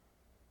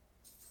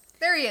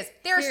 There he is.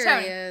 There's Here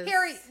Tony. he is.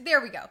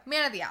 There we go.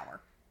 Man of the hour.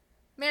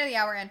 Man of the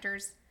hour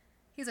enters.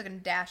 He's looking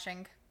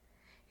dashing.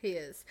 He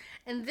is.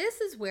 And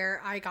this is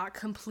where I got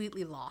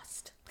completely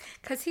lost.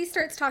 Because he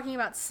starts talking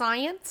about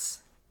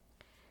science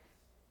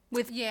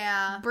with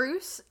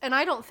Bruce, and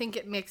I don't think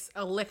it makes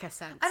a lick of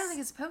sense. I don't think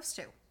it's supposed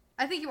to.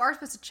 I think you are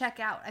supposed to check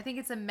out. I think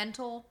it's a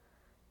mental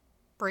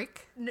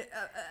break.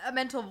 A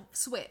mental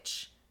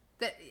switch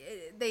that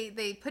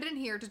they put in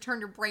here to turn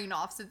your brain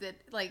off so that,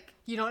 like...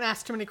 You don't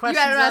ask too many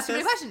questions. You don't ask too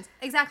many questions.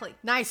 Exactly.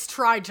 Nice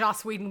try,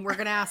 Joss Whedon. We're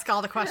going to ask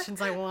all the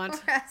questions I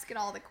want. We're asking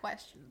all the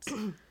questions.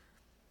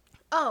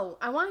 Oh,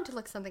 I wanted to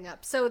look something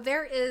up. So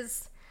there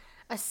is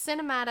a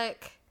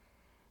cinematic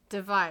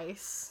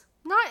device.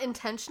 Not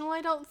intentional, I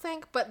don't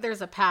think, but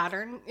there's a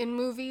pattern in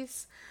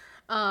movies.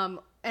 And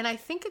I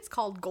think it's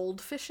called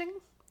goldfishing.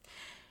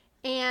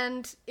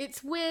 And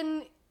it's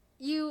when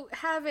you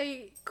have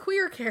a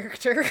queer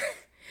character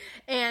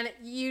and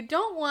you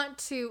don't want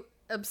to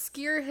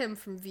obscure him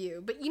from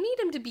view, but you need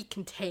him to be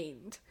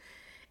contained.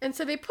 And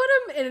so they put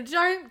him in a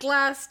giant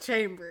glass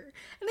chamber.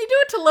 And they do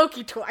it to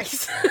Loki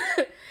twice.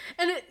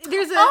 And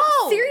there's a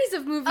series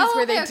of movies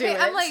where they do it.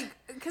 I'm like,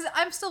 because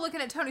I'm still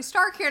looking at Tony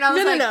Stark here, and I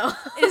was No.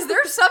 Is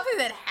there something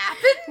that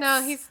happens?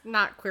 No, he's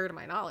not queer to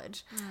my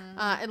knowledge.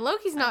 And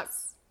Loki's not,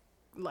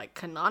 like,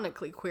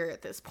 canonically queer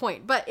at this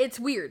point. But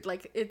it's weird.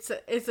 Like, it's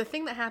a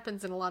thing that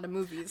happens in a lot of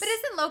movies. But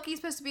isn't Loki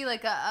supposed to be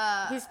like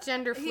he's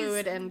gender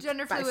fluid and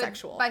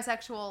bisexual.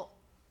 Bisexual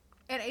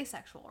and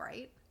asexual,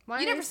 right?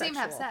 Why you never asexual? see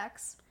him have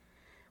sex.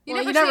 You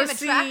Well, never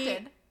see him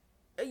attracted.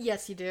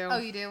 Yes, you do. Oh,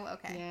 you do?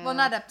 Okay. Yeah. Well,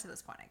 not up to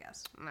this point, I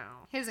guess. No.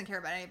 He doesn't care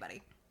about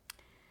anybody.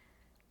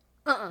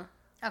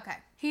 Okay.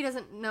 He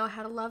doesn't know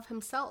how to love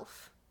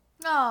himself.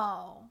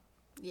 Oh.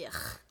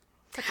 Yuck.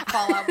 Such a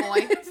Fallout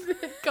boy.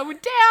 Going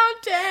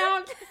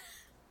down.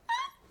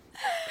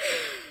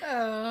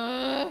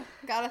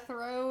 Gotta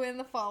throw in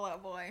the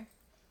Fallout boy.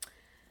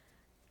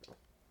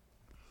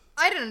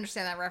 I didn't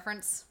understand that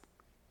reference.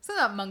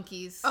 Something about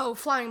monkeys. Oh,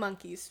 flying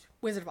monkeys.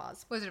 Wizard of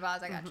Oz. Wizard of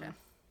Oz, I gotcha.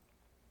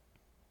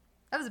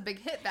 That was a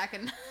big hit back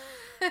in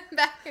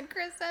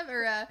Chris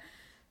or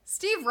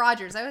Steve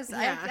Rogers. I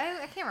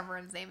can't remember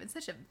his name. It's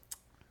such a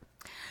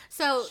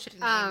shitty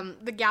name.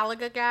 The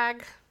Galaga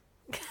gag.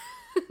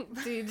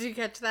 Did you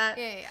catch that?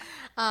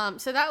 Yeah.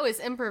 So that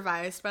was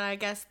improvised, but I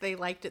guess they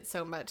liked it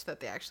so much that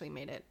they actually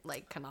made it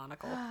like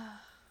canonical.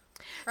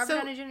 Robert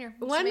Downey Jr.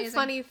 One amazing.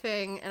 funny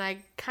thing, and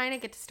I kind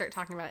of get to start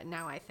talking about it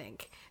now, I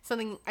think.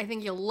 Something I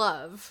think you'll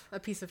love, a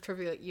piece of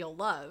trivia that you'll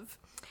love.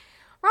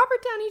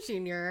 Robert Downey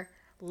Jr.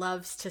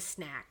 loves to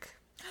snack.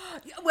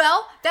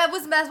 Well, that's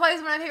why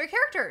he's one of my favorite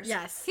characters.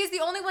 Yes. He's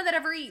the only one that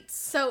ever eats.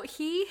 So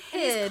he's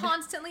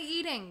constantly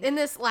eating. In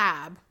this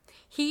lab,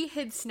 he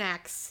hid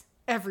snacks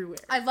everywhere.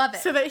 I love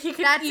it. So that he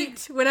could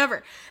eat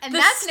whenever. And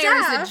that's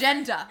Nair's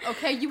agenda,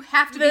 okay? You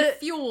have to be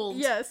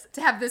fueled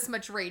to have this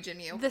much rage in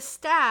you. The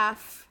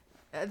staff,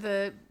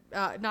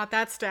 not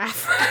that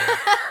staff,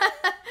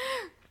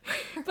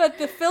 but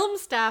the film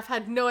staff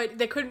had no idea.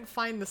 They couldn't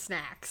find the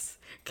snacks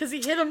because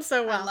he hid them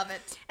so well. I love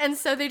it. And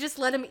so they just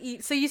let him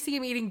eat. So you see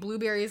him eating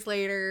blueberries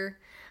later.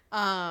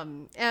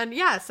 And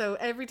yeah, so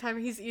every time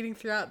he's eating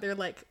throughout, they're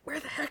like, where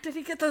the heck did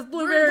he get those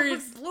blueberries? Where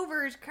did those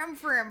blueberries come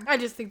from? I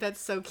just think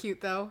that's so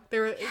cute, though.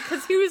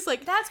 Because he was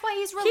like... That's why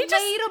he's relatable. He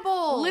just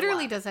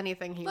literally does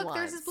anything he wants. Look,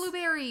 there's his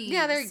blueberries.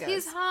 Yeah, there he goes.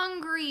 He's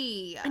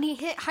hungry. And he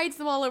hides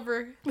them all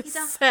over the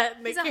set,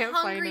 and they can't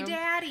find him. He's a hungry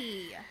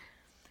daddy.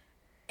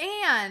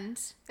 And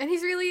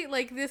he's really,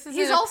 like, this isn't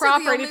he's a also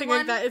prop the or only anything one,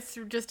 like that. It's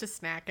just a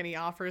snack, and he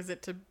offers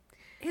it to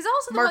he's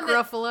also the Mark one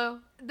Ruffalo.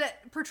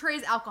 that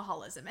portrays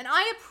alcoholism, and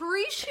I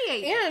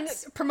appreciate it. And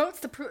promotes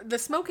the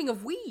smoking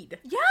of weed.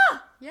 Yeah.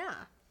 Yeah.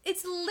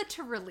 It's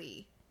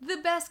literally the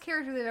best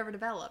character they've ever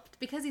developed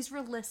because he's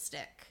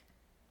realistic.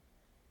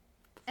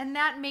 And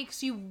that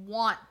makes you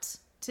want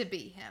to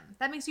be him.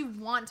 That makes you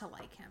want to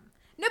like him.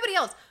 Nobody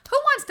else. Who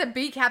wants to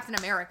be Captain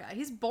America?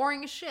 He's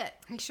boring as shit.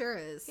 He sure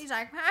is. He's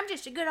like, I'm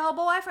just a good old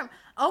boy from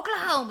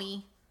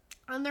Oklahoma.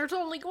 And there's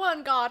only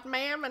one God,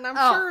 ma'am, and I'm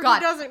sure God. he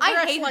doesn't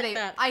dress like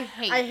that. I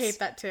hate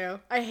that too.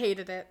 I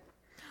hated it.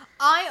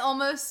 I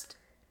almost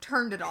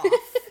turned it off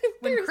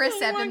when Chris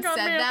Evans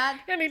said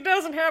that. And he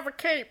doesn't have a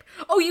cape.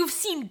 Oh, you've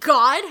seen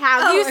God,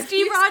 have you,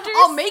 Steve Rogers?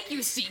 I'll make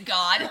you see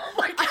God. Oh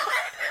my God.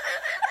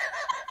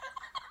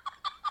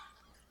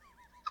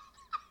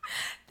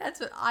 That's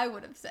what I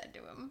would have said to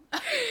him.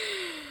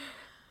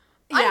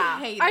 Yeah,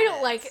 I don't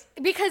it. like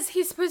because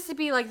he's supposed to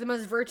be like the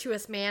most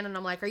virtuous man, and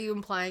I'm like, are you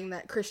implying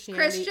that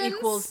Christianity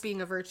equals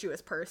being a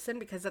virtuous person?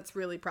 Because that's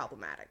really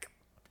problematic.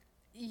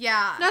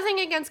 Yeah, nothing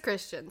against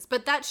Christians,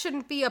 but that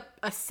shouldn't be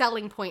a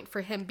selling point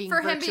for him being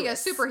virtuous. him being a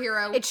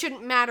superhero. It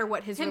shouldn't matter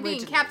what his religion is. Him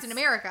being Captain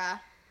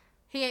America.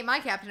 He ain't my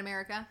Captain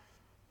America.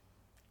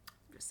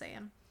 I'm just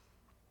saying.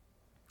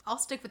 I'll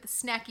stick with the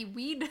snacky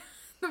weed,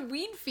 the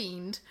weed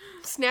fiend.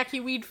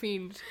 Snacky weed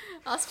fiend.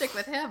 I'll stick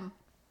with him.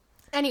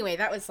 Anyway,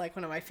 that was like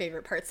one of my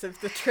favorite parts of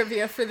the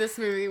trivia for this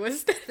movie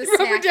was the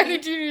Robert Downey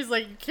Jr. is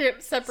like, you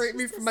can't separate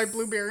me from my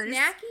blueberries.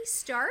 Snacky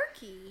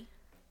Starkey.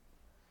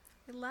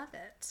 I love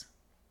it.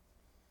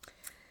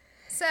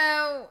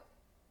 So,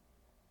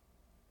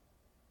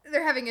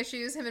 they're having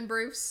issues, him and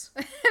Bruce.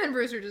 Him and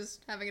Bruce are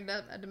just having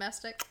a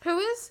domestic. Who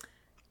is?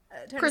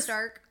 Tony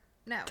Stark.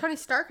 No. Tony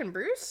Stark and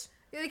Bruce?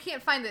 They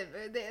can't find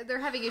it. They're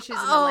having issues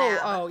in the lab.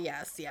 Oh,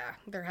 yes, yeah.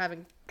 They're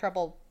having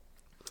trouble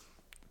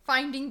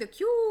finding the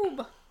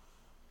cube.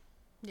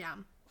 Yeah.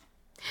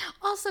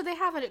 Also, they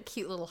have a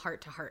cute little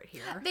heart-to-heart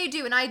here. They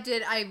do, and I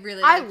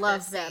really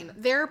love them. Scene.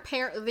 Their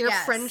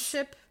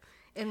friendship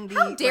in the...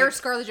 How dare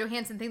Scarlett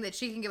Johansson think that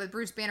she can get with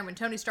Bruce Banner when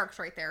Tony Stark's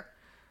right there?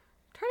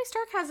 Tony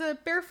Stark has a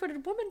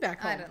barefooted woman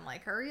back home. I didn't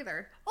like her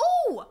either.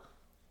 Oh!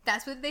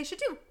 That's what they should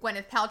do.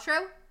 Gwyneth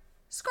Paltrow,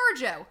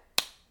 ScarJo.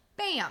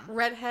 Bam.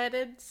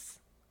 Redheaded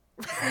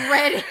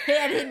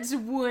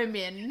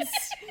women.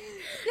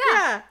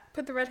 Yeah.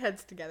 Put the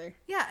redheads together.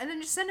 Yeah, and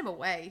then just send them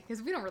away,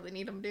 because we don't really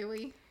need them, do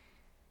we?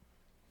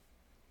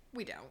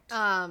 We don't.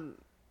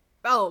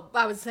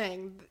 I was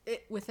saying,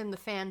 within the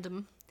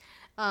fandom,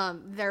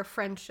 their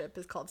friendship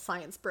is called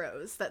Science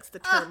Bros. That's the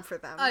term for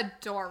them.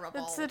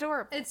 Adorable. It's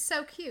adorable. It's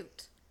so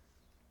cute.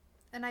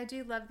 And I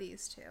do love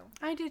these two.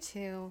 I do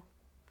too.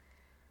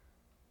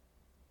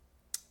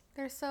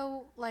 They're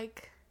so,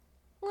 like,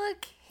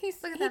 look, he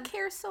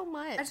cares so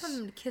much. I just want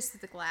them to kiss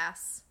the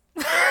glass.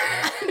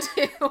 I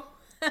do.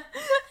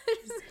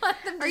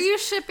 Are you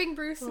shipping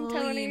Bruce and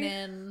Tony?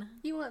 In.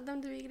 You want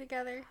them to be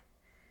together?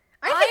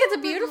 I think it's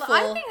a beautiful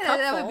couple. I think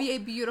that would be a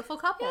beautiful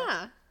couple.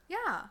 Yeah.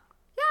 Yeah.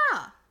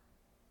 Yeah.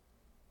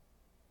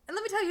 And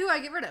let me tell you who I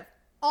get rid of.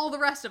 All the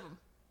rest of them.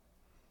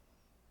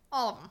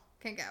 All of them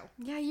can go.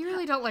 Yeah, you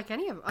really don't like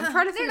any of them. I'm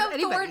trying to think of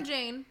anybody. Thor and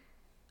Jane.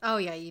 Oh,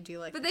 yeah, you do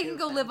like But they can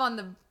go live on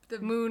the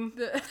moon.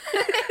 They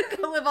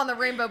can go live on the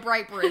Rainbow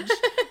Bright Bridge.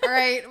 All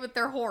right? With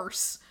their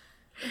horse.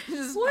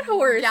 Just what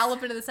horse?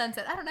 Gallop into the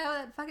sunset. I don't know,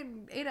 that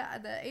fucking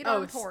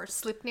eight-armed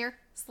horse. Slickmere?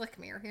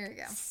 Slickmere. Here you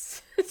go.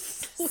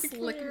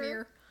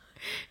 Slickmere.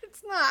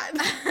 It's not.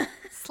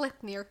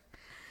 Slipnir.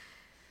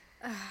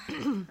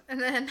 And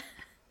then...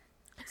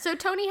 So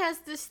Tony has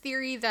this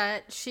theory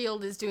that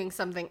S.H.I.E.L.D. is doing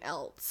something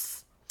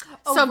else.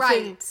 Oh,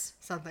 right.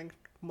 Something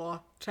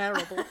more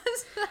terrible.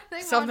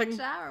 something more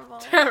terrible.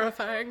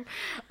 Terrifying.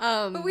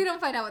 But we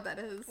don't find out what that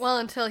is. Well,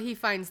 until he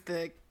finds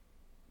the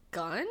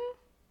gun?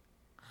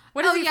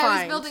 What does he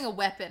find? He's building a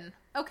weapon.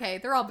 Okay,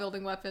 they're all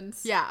building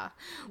weapons. Yeah.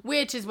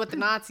 Which is what the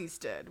Nazis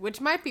did.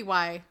 Which might be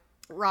why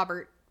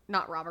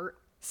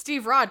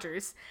Steve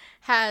Rogers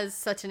has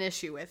such an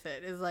issue with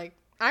it. Is like,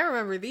 I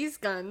remember these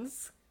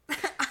guns.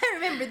 I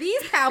remember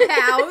these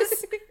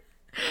pow-pows.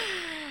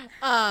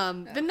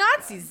 The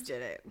Nazis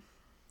did it.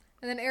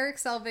 And then Eric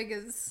Selvig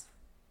is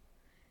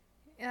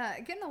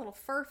getting a little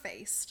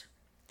fur-faced.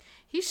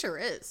 He sure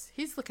is.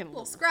 He's looking a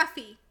little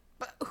scruffy.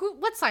 But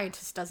what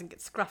scientist doesn't get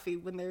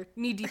scruffy when they're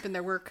knee-deep in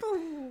their work?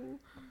 Oh,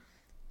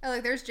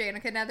 like, there's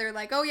Janica. Now they're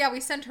like, oh, yeah, we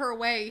sent her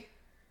away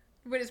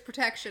with his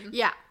protection.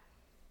 Yeah.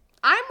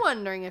 I'm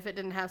wondering if it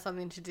didn't have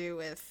something to do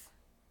with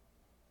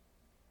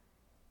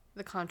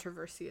the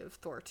controversy of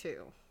Thor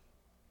 2.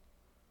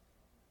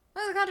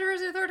 What's the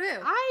controversy of Thor 2?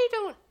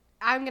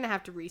 I'm going to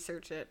have to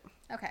research it.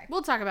 Okay.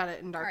 We'll talk about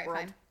it in Dark World.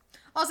 Fine.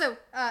 Also,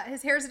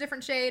 his hair's a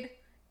different shade,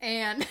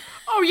 and...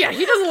 Oh, yeah,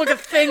 he doesn't look a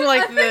thing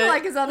like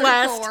like his other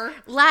Thor.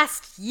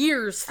 Last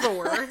year's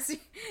Thor.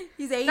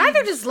 He's aged.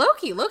 Neither does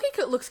Loki. Loki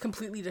looks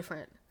completely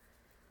different.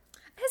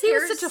 He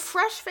was such a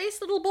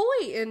fresh-faced little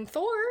boy in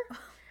Thor.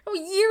 A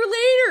year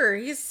later,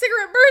 he has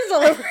cigarette burns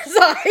all over his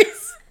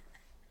eyes.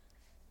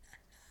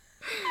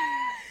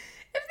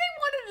 If they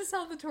wanted to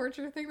sell the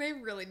torture thing, they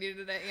really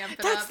needed to amp it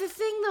up. That's the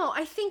thing, though.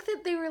 I think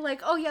that they were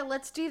like, oh, yeah,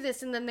 let's do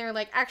this. And then they're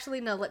like,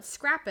 actually, no, let's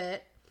scrap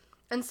it.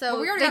 And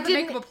so we already have the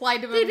makeup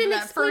applied to him in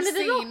that first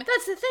scene.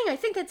 That's the thing. I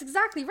think that's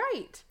exactly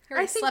right.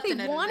 I think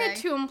they wanted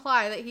to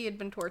imply that he had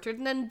been tortured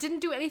and then didn't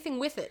do anything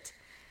with it.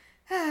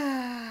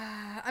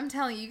 I'm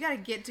telling you, you gotta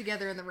get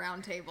together in the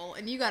round table,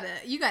 and you gotta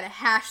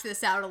hash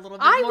this out a little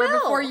bit more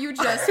before you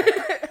just.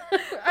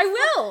 I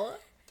will.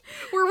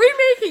 We're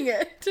remaking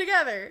it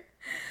together.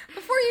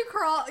 Before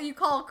you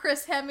call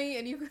Chris Hemme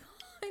and you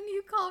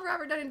call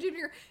Robert Downey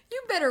Jr.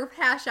 You better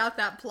hash out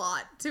that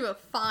plot to a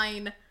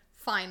fine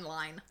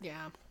line.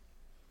 Yeah.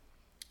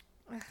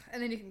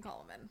 And then you can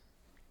call him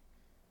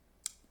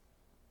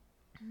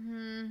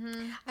in.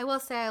 Mm-hmm. I will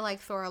say I like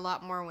Thor a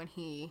lot more when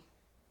he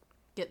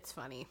gets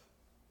funny.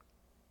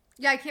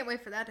 Yeah, I can't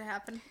wait for that to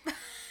happen.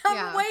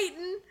 I'm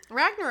waiting.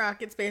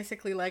 Ragnarok, it's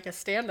basically like a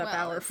stand-up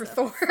hour for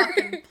Thor.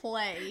 Fucking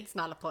play. It's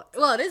not a play.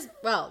 Well, it is.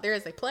 Well, there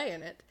is a play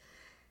in it.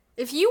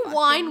 If you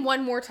whine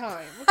one more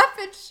time.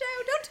 Fucking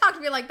show. Don't talk to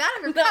me like that.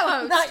 I'm your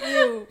co-host. Not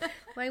you.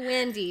 My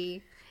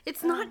Wendy.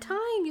 It's not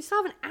time. You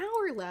still have an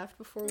hour left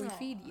before we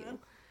feed you.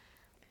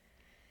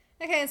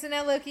 Okay, so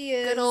now Loki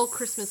is... Good old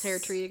Christmas hair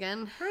tree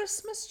again.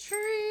 Christmas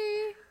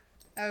tree.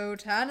 Oh,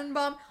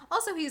 Tannenbaum.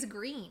 Also, he's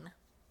green.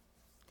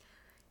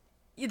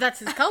 Yeah, that's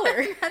his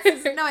color.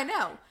 No, I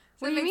know.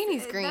 So What do you mean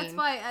he's green?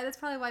 That's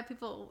probably why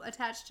people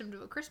attached him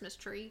to a Christmas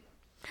tree.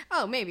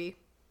 Oh, maybe.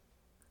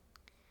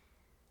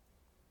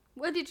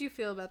 What did you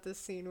feel about this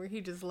scene where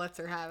he just lets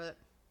her have it?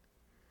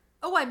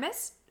 Oh, I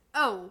missed...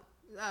 Oh.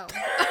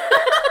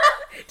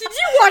 Did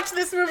you watch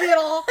this movie at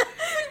all?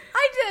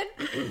 I did.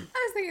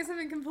 I was thinking of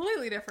something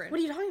completely different. What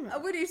are you talking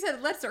about? When you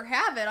said lets her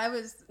have it, I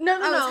was No.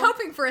 I was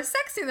hoping for a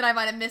sex scene that I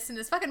might have missed in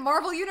this fucking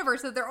Marvel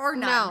universe that there are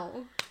none.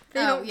 No.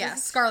 They don't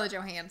Scarlett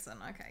Johansson.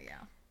 Okay,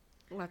 yeah.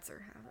 Lets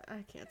her have it.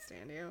 I can't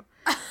stand you.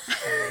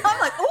 I'm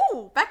like,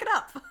 ooh, back it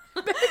up.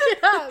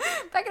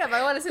 Back it up.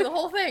 I want to see the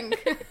whole thing.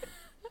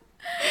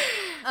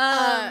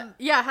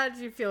 Yeah, how did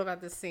you feel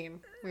about this scene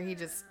where he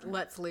just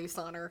lets loose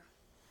on her?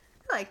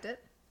 I liked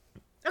it.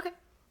 Okay.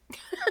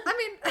 I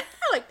mean, I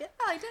liked it.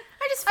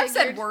 I've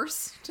said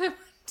worse to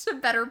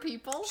better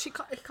people. She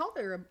called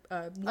her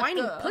a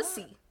whiny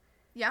pussy.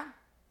 Yeah.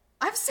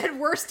 I've said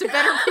worse to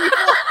better people.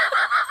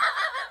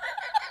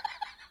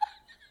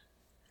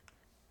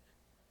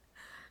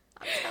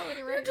 I'm telling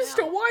you right You're just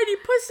now. a whiny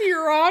pussy,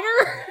 Your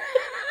Honor.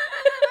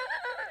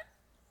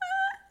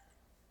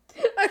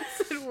 I've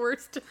said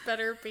worse to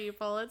better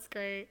people. It's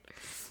great.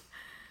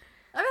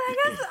 I mean, I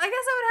guess I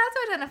would have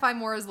to identify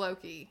more as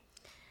Loki.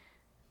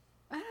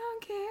 I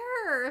don't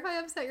care if I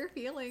upset your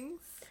feelings.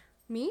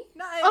 Me?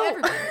 No,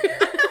 everybody. I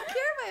don't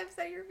care if I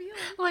upset your feelings.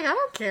 Like, I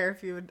don't care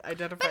if you would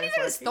identify But as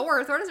neither Loki. does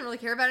Thor. Thor doesn't really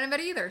care about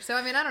anybody either. So,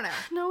 I mean, I don't know.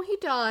 No, he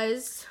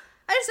does.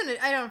 I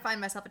don't find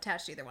myself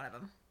attached to either one of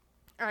them.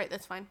 All right,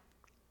 that's fine.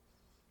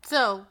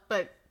 So,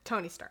 but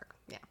Tony Stark.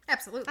 Yeah.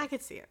 Absolutely. I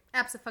could see it.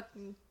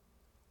 Absolutely.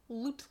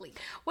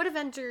 What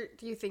Avenger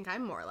do you think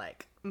I'm more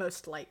like?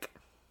 Most like?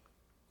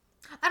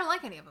 I don't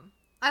like any of them.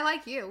 I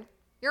like you.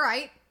 You're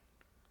right.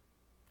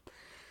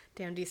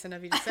 Damn decent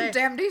of you to say.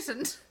 Damn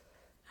decent.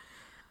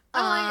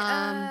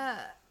 I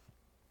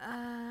like,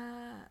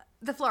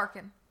 the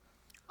Flarkin.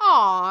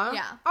 Aw.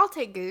 Yeah. I'll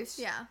take Goose.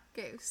 Yeah,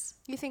 Goose.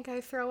 You think I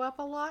throw up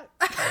a lot?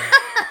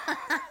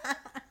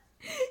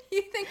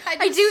 You think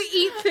I do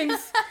eat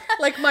things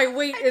like my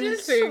weight in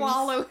just things.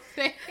 swallow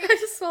things. I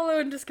just swallow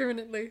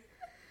indiscriminately.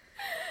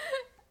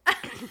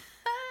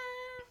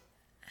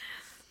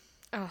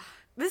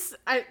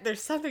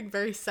 There's something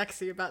very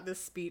sexy about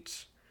this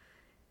speech.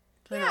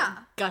 Yeah.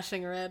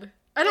 Gushing red.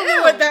 I don't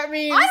know what that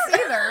means. I don't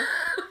either.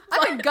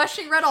 I've been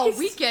gushing red all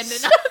weekend and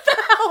Shut the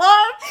hell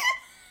up.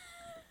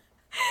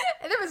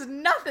 and there was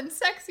nothing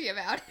sexy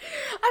about it.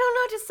 I don't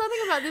know, just something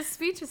about this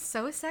speech is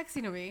so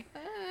sexy to me.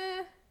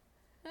 I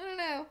don't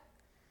know.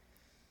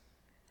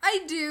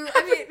 I do.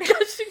 I mean,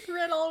 gushing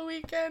red all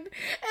weekend,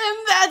 and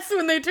that's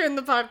when they turn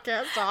the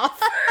podcast off.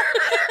 this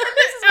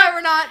is why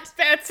we're not.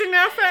 That's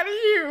enough out of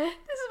you.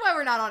 This is why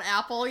we're not on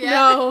Apple yet.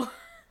 No.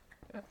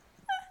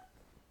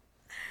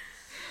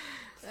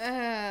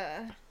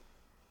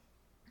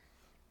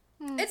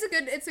 It's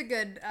a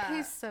good.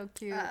 He's so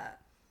cute.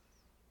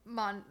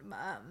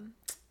 Monologue.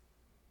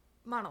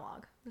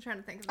 I'm trying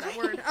to think of that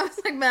word. I was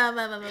like, blah,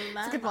 blah, blah, blah,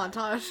 blah. It's a good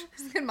montage.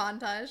 It's a good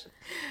montage.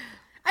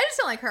 I just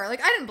don't like her.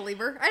 Like, I didn't believe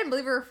her. I didn't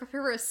believe her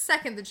for a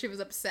second that she was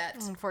upset.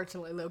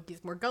 Unfortunately,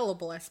 Loki's more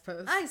gullible, I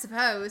suppose. I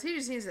suppose. He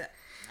just needs to...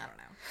 I don't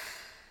know.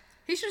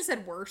 He should have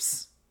said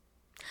worse.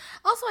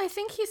 Also, I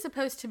think he's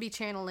supposed to be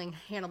channeling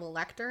Hannibal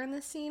Lecter in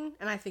this scene,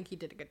 and I think he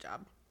did a good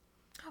job.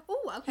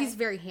 Oh, okay. He's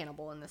very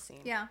Hannibal in this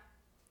scene. Yeah.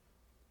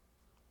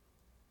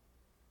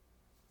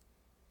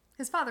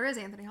 His father is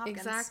Anthony Hopkins.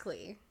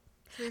 Exactly.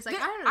 So he's like,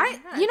 I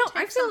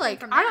feel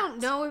like, I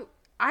don't know...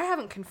 I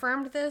haven't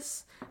confirmed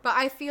this, but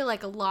I feel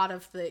like a lot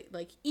of the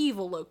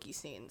evil Loki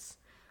scenes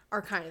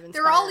are kind of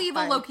inspired. They're all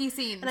evil Loki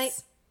scenes. And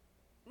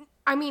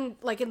I mean,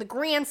 like in the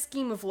grand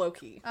scheme of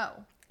Loki.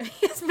 Oh,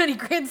 he has many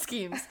grand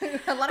schemes.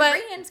 a lot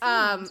of grand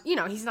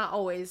schemes. He's not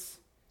always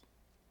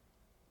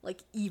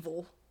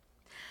evil.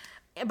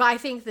 But I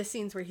think the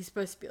scenes where he's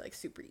supposed to be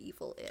super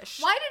evil-ish.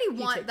 Why did he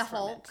want the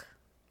Hulk?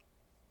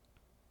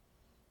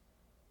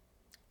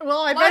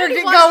 Well, I better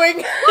get going.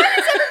 Why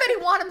does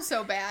everybody want him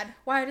so bad?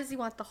 Why does he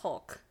want the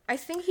Hulk? I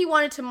think he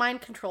wanted to mind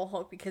control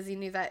Hulk because he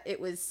knew that it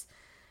was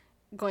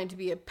going to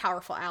be a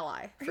powerful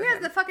ally. He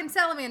has the fucking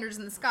salamanders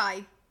in the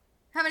sky.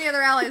 How many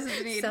other allies does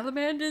he need?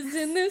 Salamanders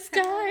in the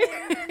sky.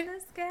 In the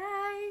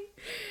sky.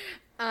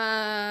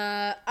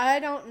 I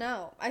don't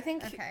know. I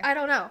think I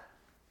don't know.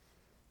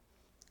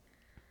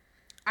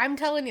 I'm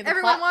telling you, the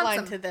Everyone plot wants line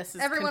him. to this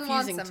is Everyone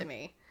confusing wants to him.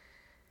 me.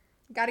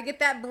 Gotta get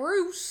that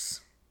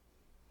Bruce.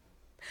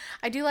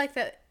 I do like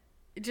that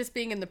just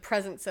being in the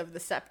presence of the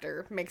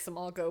scepter makes them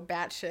all go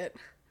batshit.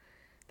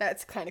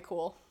 That's kind of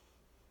cool.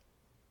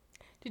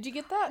 Did you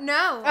get that?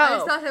 No, I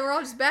just thought they were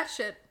all just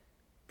batshit.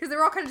 Because they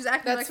were all kind of just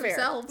acting like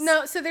themselves.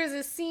 No, so there's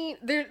a scene,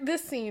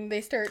 this scene, they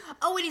start...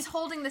 Oh, and he's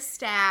holding the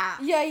staff.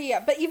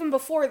 Yeah. But even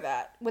before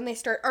that, when they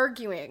start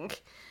arguing,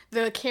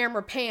 the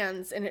camera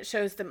pans and it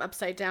shows them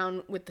upside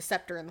down with the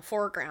scepter in the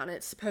foreground.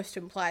 It's supposed to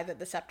imply that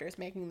the scepter is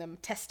making them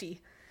testy.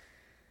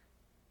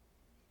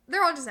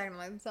 They're all just acting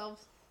like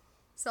themselves.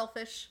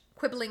 Selfish,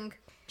 quibbling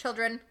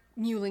children.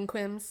 Mewling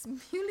quims.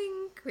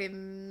 Mewling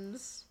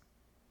quims.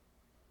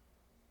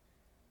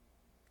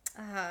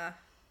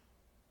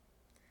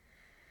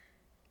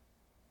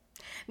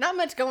 Not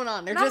much going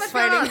on. They're Not just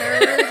much fighting. They're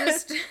really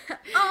just...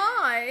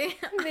 I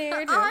want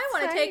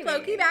to take fighting.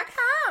 Loki back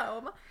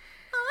home.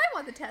 I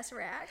want the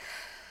Tesseract.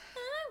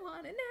 I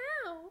want it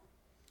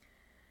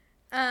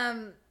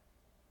now.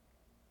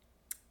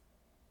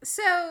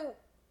 So,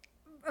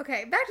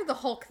 okay, back to the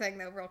Hulk thing,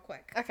 though, real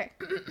quick. Okay.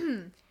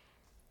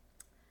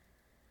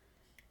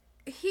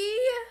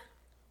 It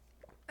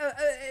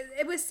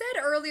was said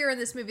earlier in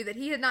this movie that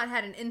he had not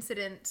had an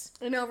incident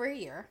In over a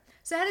year.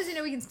 So how does he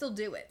know he can still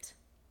do it?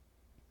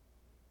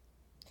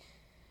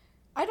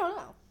 I don't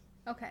know.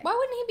 Okay. Why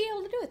wouldn't he be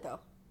able to do it, though?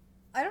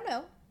 I don't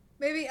know.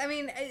 Maybe, I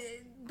mean,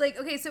 like,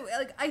 okay, so,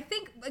 like, I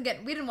think,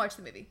 again, we didn't watch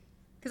the movie.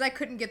 Because I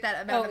couldn't get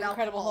that amount of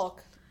Incredible alcohol.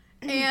 Hulk.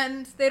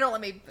 And they don't let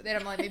me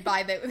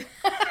buy that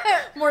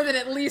more than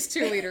at least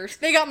 2 liters.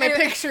 They got my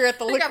picture at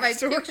the liquor store. They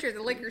got my picture at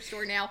the liquor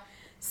store now.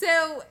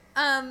 So,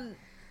 I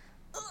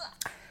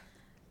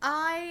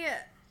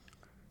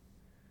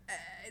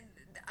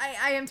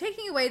am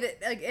taking away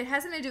that, like, it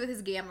has something to do with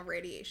his gamma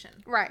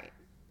radiation. Right.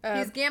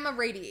 He's gamma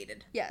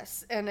radiated.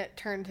 Yes, and it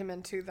turned him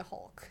into the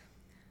Hulk.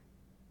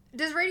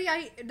 Does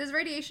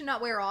radiation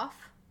not wear off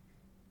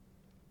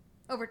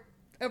over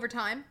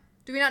time?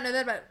 Do we not know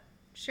that about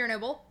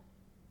Chernobyl?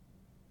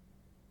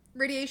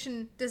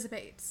 Radiation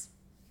dissipates.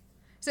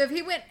 So if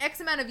he went X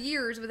amount of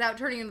years without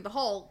turning into the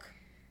Hulk...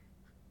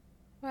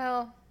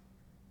 Well,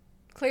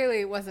 clearly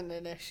it wasn't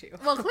an issue.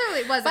 Well, clearly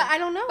it wasn't. But I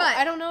don't know. But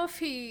I don't know if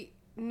he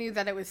knew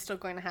that it was still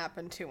going to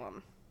happen to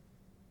him.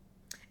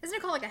 Isn't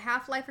it called like a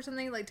half-life or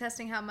something? Like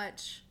testing how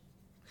much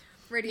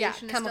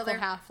radiation is still there? Chemical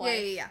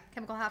half-life. Yeah.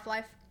 Chemical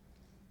half-life.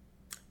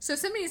 So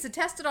somebody needs to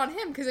test it on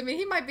him because, I mean,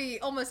 he might be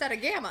almost out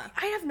of gamma.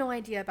 I have no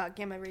idea about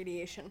gamma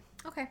radiation.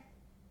 Okay.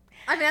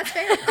 I mean, that's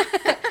fair.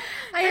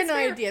 I have no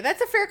idea.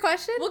 That's a fair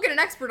question. We'll get an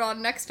expert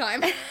on next time.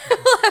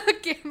 We'll have a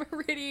gamma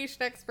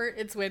radiation expert.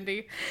 It's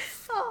Wendy.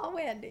 Oh,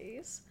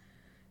 Wendy's.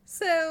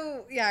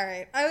 So, yeah, all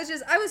right.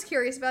 I was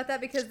curious about that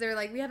because they're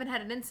like, we haven't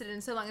had an incident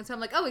in so long. And so I'm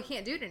like, oh, we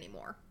can't do it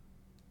anymore.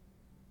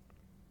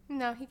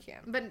 No, he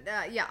can't. But,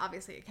 yeah,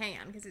 obviously it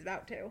can because he's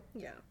about to.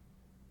 Yeah.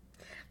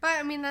 But,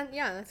 I mean,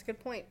 that's a good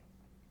point.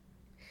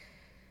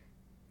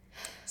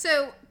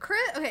 So,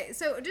 okay,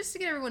 so just to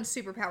get everyone's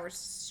superpowers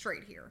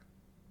straight here.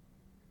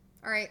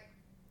 All right.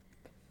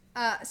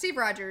 Steve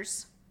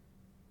Rogers.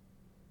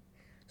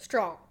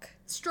 Strong.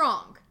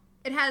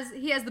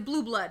 He has the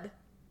blue blood.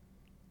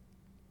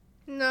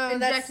 No,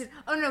 Injected.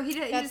 He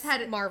just had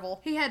it.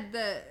 Marvel. He had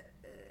the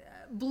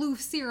blue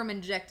serum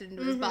injected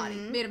into his body.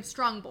 Made him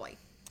strong boy.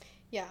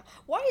 Yeah.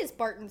 Why is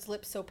Barton's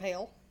lips so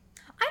pale?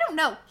 I don't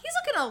know. He's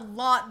looking a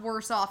lot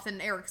worse off than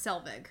Eric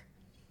Selvig.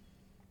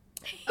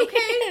 Okay.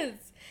 He is.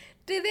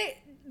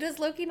 Does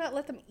Loki not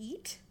let them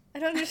eat? I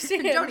don't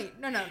understand. Don't eat.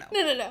 No. No,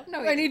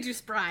 I need you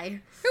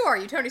spry. Who are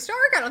you, Tony Stark?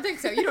 I don't think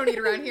so. You don't eat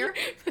around here.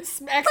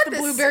 Smacks the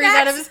blueberries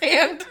out of his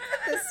hand. Put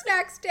the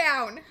snacks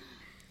down.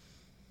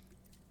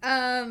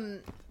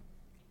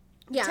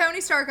 Yeah.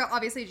 Tony Stark,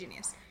 obviously a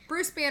genius.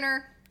 Bruce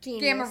Banner,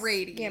 Genius. gamma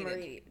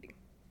radiated.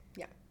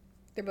 Yeah.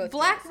 They're both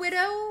Black geniuses.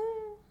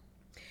 Widow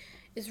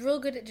is real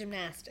good at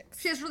gymnastics.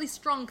 She has really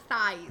strong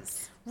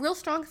thighs. Real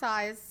strong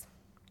thighs.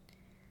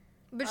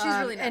 But she's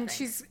really nothing. And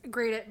she's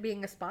great at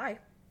being a spy.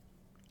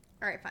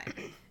 All right, fine.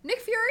 Nick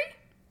Fury?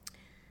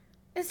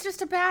 It's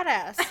just a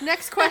badass.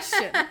 Next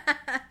question. No,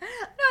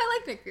 I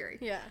like Nick Fury.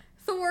 Yeah.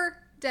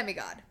 Thor,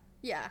 demigod.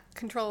 Yeah.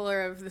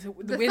 Controller of the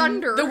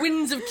thunder. The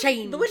winds of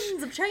change. The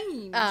winds of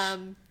change.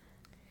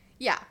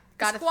 Yeah.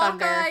 God of Squawk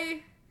Thunder.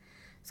 Eye.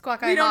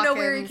 Squawk Eye We don't know Hawkins.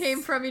 where he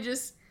came from. He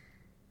just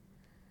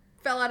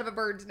fell out of a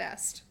bird's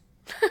nest.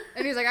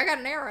 And he's like, I got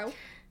an arrow.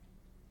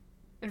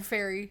 And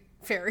Fairy.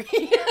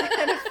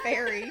 And a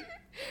fairy.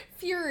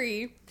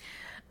 Fury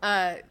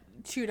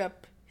chewed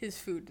up his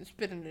food and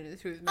spit it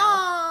into his mouth.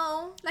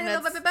 Oh, like a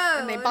little baby bird.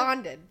 And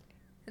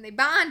they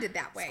bonded.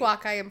 That way.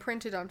 Squawk Eye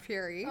imprinted on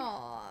Fury.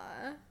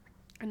 Aww.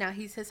 And now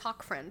he's his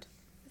hawk friend.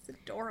 That's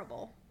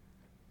adorable.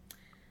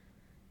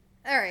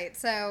 Alright,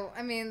 so,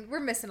 I mean, we're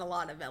missing a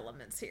lot of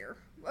elements here.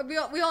 We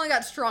only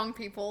got strong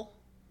people.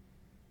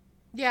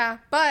 Yeah,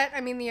 but,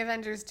 I mean, the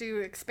Avengers do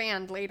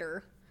expand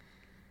later.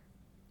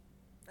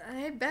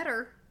 I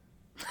better.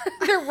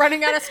 They're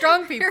running out of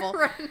strong people.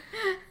 I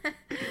mean,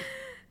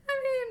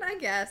 I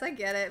guess. I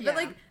get it. Yeah. But,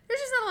 like, there's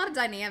just not a lot of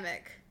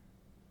dynamic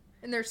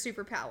in their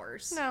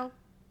superpowers. No.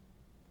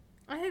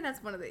 I think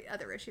that's one of the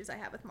other issues I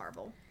have with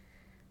Marvel.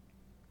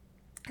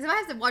 Because if I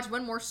have to watch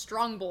one more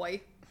strong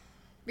boy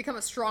become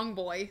a strong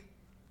boy,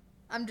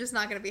 I'm just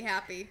not going to be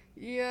happy.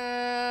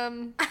 Yeah.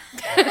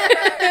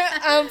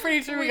 I'm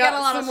pretty sure we got a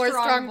lot some of more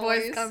strong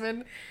boys boys coming.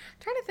 I'm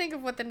trying to think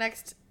of what the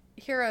next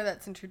hero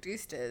that's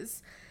introduced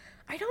is.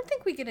 I don't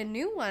think we get a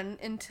new one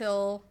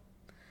until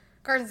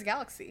Guardians of the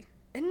Galaxy.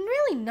 And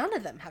really none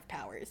of them have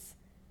powers.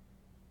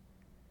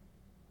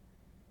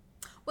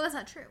 Well, that's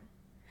not true.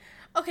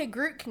 Okay,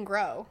 Groot can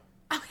grow.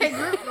 Okay,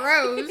 Groot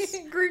grows.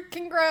 Groot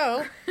can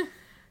grow.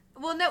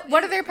 Well, no.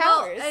 What are their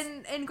powers?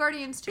 Well, in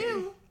Guardians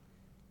 2,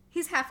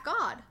 he's half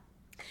god.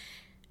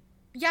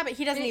 Yeah, but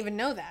he doesn't even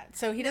know that.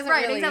 So he doesn't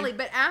right, really... exactly.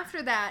 But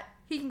after that,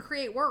 he can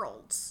create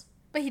worlds.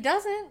 But he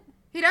doesn't.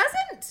 He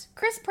doesn't.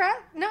 Chris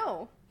Pratt?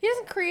 No. He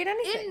doesn't create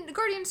anything. In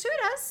Guardians 2, he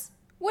does.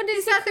 When did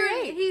he sat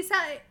create?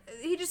 There,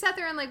 he just sat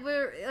there and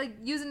we're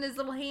using his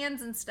little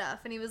hands and stuff,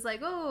 and he was like,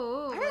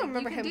 "Oh, I don't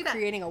remember him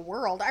creating a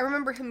world. I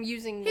remember him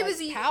using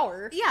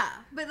power. Yeah,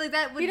 but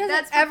that would he doesn't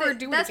that's ever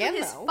do it that's again.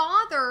 What his though.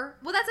 father.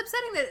 Well, that's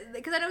upsetting that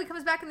because I know he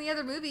comes back in the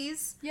other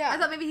movies. Yeah, I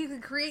thought maybe he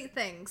could create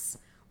things.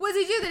 What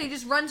does he do? Then he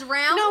just runs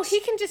around. No, he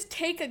can just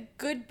take a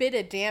good bit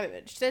of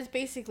damage. That's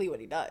basically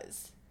what he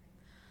does.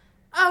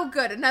 Oh,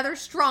 good, another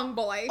strong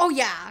boy. Oh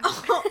yeah.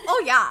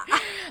 oh yeah.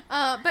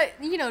 But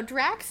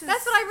Drax is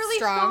that's what I really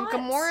strong. thought.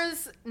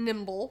 Gamora's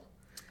nimble.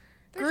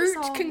 They're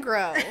Groot can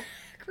grow.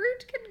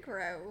 Groot can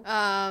grow.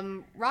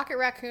 Rocket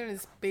Raccoon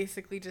is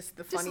basically just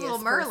the funniest little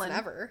Merlin person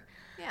ever.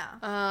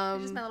 Yeah.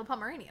 He's just my little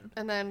Pomeranian.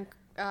 And then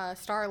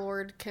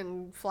Star-Lord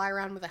can fly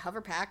around with a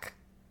hover pack.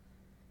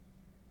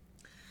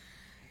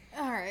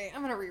 All right,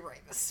 I'm gonna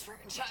rewrite this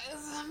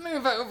franchise.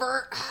 Move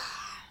over.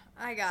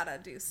 I gotta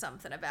do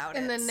something about it.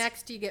 And then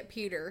next you get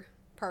Peter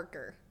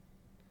Parker.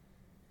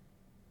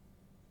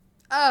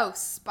 Oh,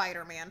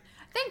 Spider-Man.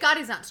 Thank God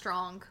he's not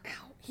strong.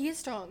 Ow, he is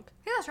strong.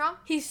 He's not strong.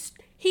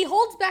 He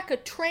holds back a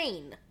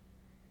train.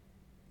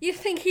 You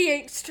think he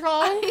ain't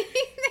strong? You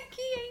think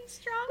he ain't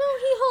strong?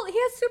 No, he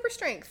has super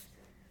strength.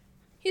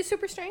 He has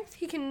super strength.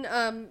 He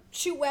can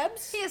shoot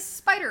webs. He has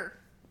spider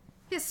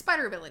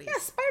abilities. Yeah,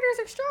 spiders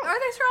are strong. Are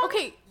they strong?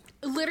 Okay,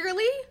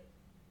 literally,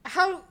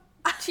 how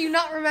do you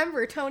not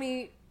remember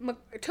Tobey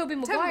Maguire? Tobey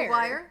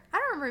Maguire? I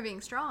don't remember him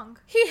being strong.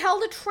 He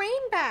held a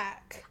train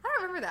back. I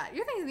don't remember that.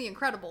 You're thinking of The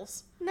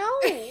Incredibles. No.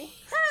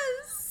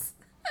 Yes.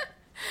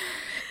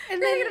 And You're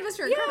then, thinking of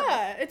Mr. Incredible.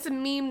 Yeah, it's a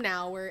meme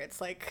now where it's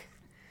like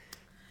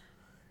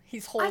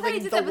he's holding I thought he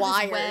did the that with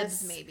wires. his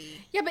webs,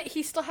 maybe. Yeah, but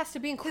he still has to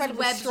be incredibly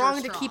webs strong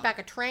are to strong. keep back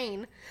a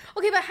train.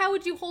 Okay, but how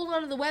would you hold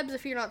on to the webs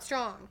if you're not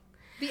strong?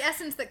 The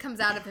essence that comes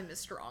out of him is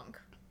strong.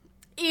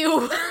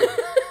 Ew.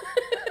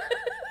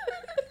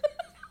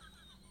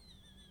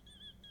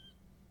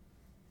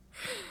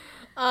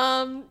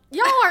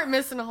 Y'all aren't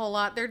missing a whole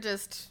lot. They're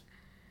just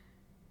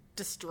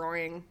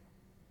destroying.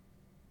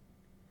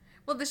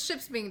 Well, the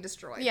ship's being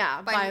destroyed.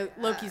 Yeah, by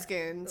Loki's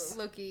goons.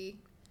 Loki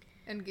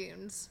and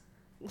goons.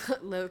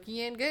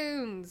 Loki and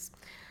goons.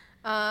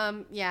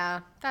 Yeah,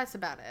 that's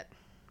about it.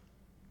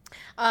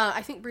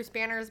 I think Bruce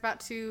Banner is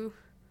about to...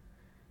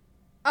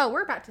 Oh,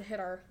 we're about to hit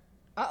our...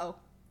 Uh-oh.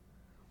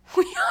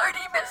 We already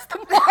missed the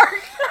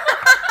mark.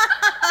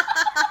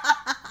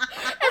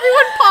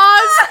 Everyone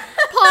pause.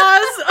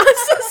 Pause. I'm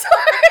so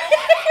sorry. We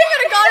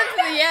could have got it to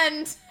the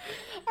end.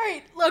 All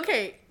right,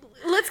 okay.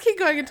 Let's keep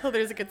going until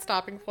there's a good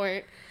stopping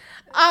point.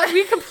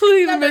 We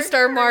completely missed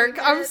our mark.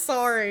 I'm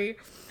sorry.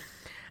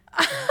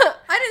 I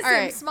didn't see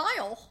right. him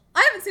smile.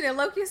 I haven't seen a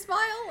Loki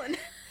smile. And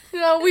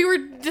No, we were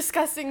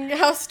discussing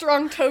how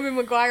strong Tobey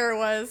Maguire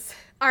was.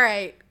 All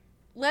right.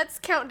 Let's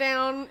count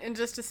down in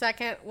just a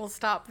second. We'll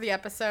stop the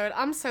episode.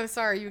 I'm so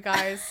sorry, you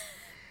guys.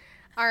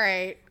 All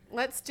right.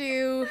 Let's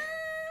do...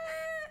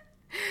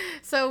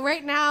 So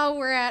right now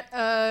we're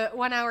at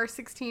 1 hour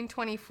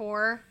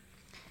 16:24.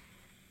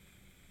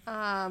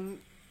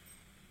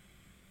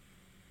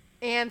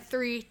 And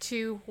 3,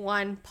 2,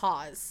 1,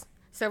 pause.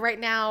 So right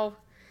now,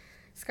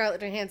 Scarlett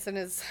Johansson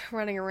is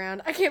running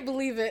around. I can't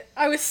believe it.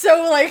 I was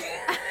so wrapped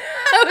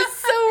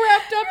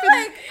up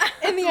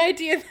in the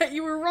idea that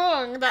you were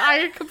wrong that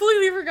I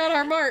completely forgot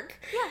our mark.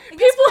 Yeah, People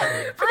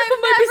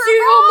might be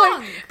seeing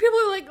wrong. People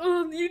are like,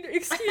 oh,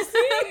 excuse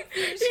me,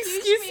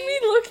 excuse me.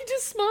 Loki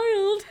just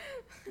smiled.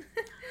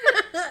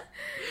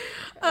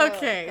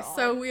 Okay,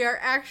 so we are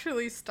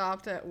actually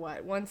stopped at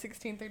what?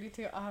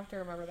 1:16:32. I'll have to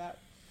remember that.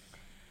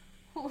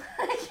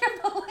 I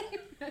can't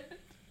believe it.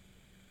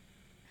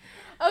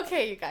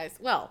 Okay, you guys.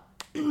 Well,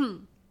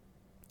 any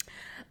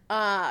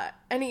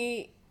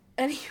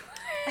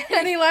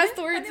last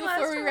words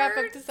before we wrap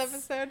up this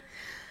episode?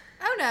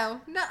 Oh no,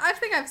 I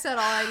think I've said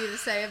all I need to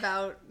say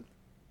about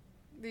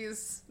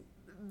these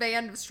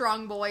band of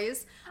strong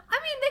boys. I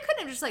mean, they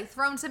couldn't have just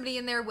thrown somebody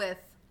in there with,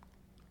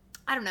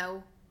 I don't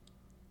know,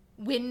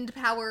 wind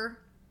power,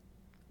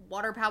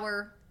 water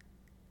power,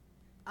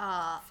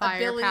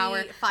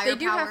 Firepower. Fire They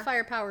do power. have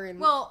firepower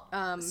in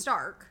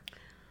Stark.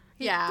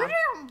 Yeah.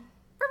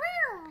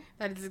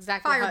 That is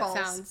exactly Fireballs.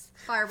 how it sounds.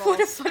 Fireballs. What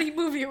a funny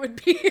movie it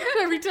would be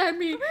every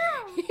time he...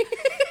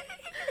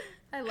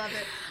 I love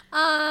it.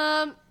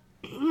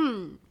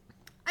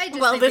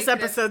 Well, this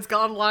episode's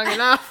gone long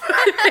enough.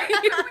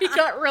 We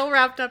got real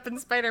wrapped up in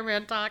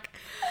Spider-Man talk.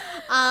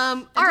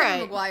 All right.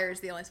 Tobey Maguire is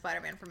the only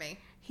Spider-Man for me.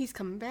 He's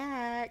coming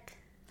back.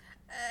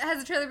 Has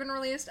the trailer been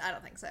released? I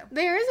don't think so.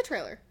 There is a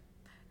trailer.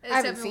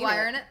 Is Tobey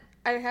Maguire in it?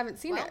 I haven't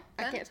seen Well, it.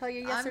 I can't tell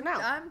you yes or no.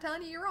 I'm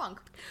telling you, you're wrong.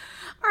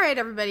 All right,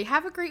 everybody.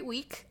 Have a great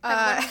week. Have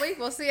a wonderful week.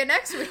 We'll see you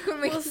next week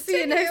when we'll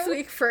see you next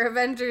week for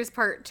Avengers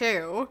Part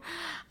 2.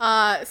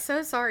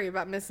 So sorry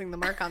about missing the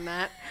mark on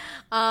that.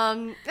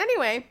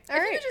 Anyway, all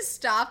right. If you could just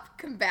stop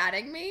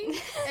combating me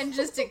and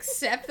just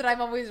accept that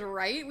I'm always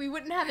right, we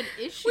wouldn't have an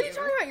issue. What are you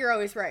talking about? You're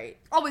always right.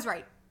 Always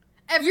right.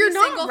 You're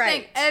not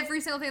right.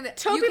 Every single thing that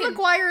Tobey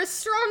Maguire is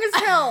strong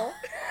as hell.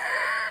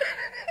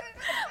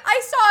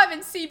 I saw him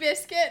in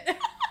Seabiscuit.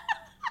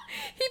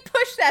 He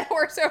pushed that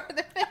horse over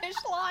the finish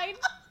line.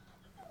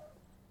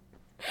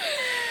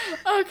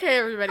 Okay,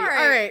 everybody. All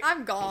right.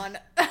 I'm gone.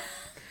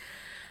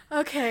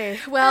 Okay.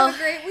 Well, have a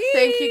great week.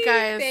 Thank you,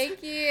 guys.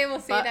 Thank you. We'll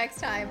see you next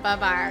time.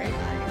 Bye-bye.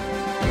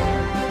 Bye.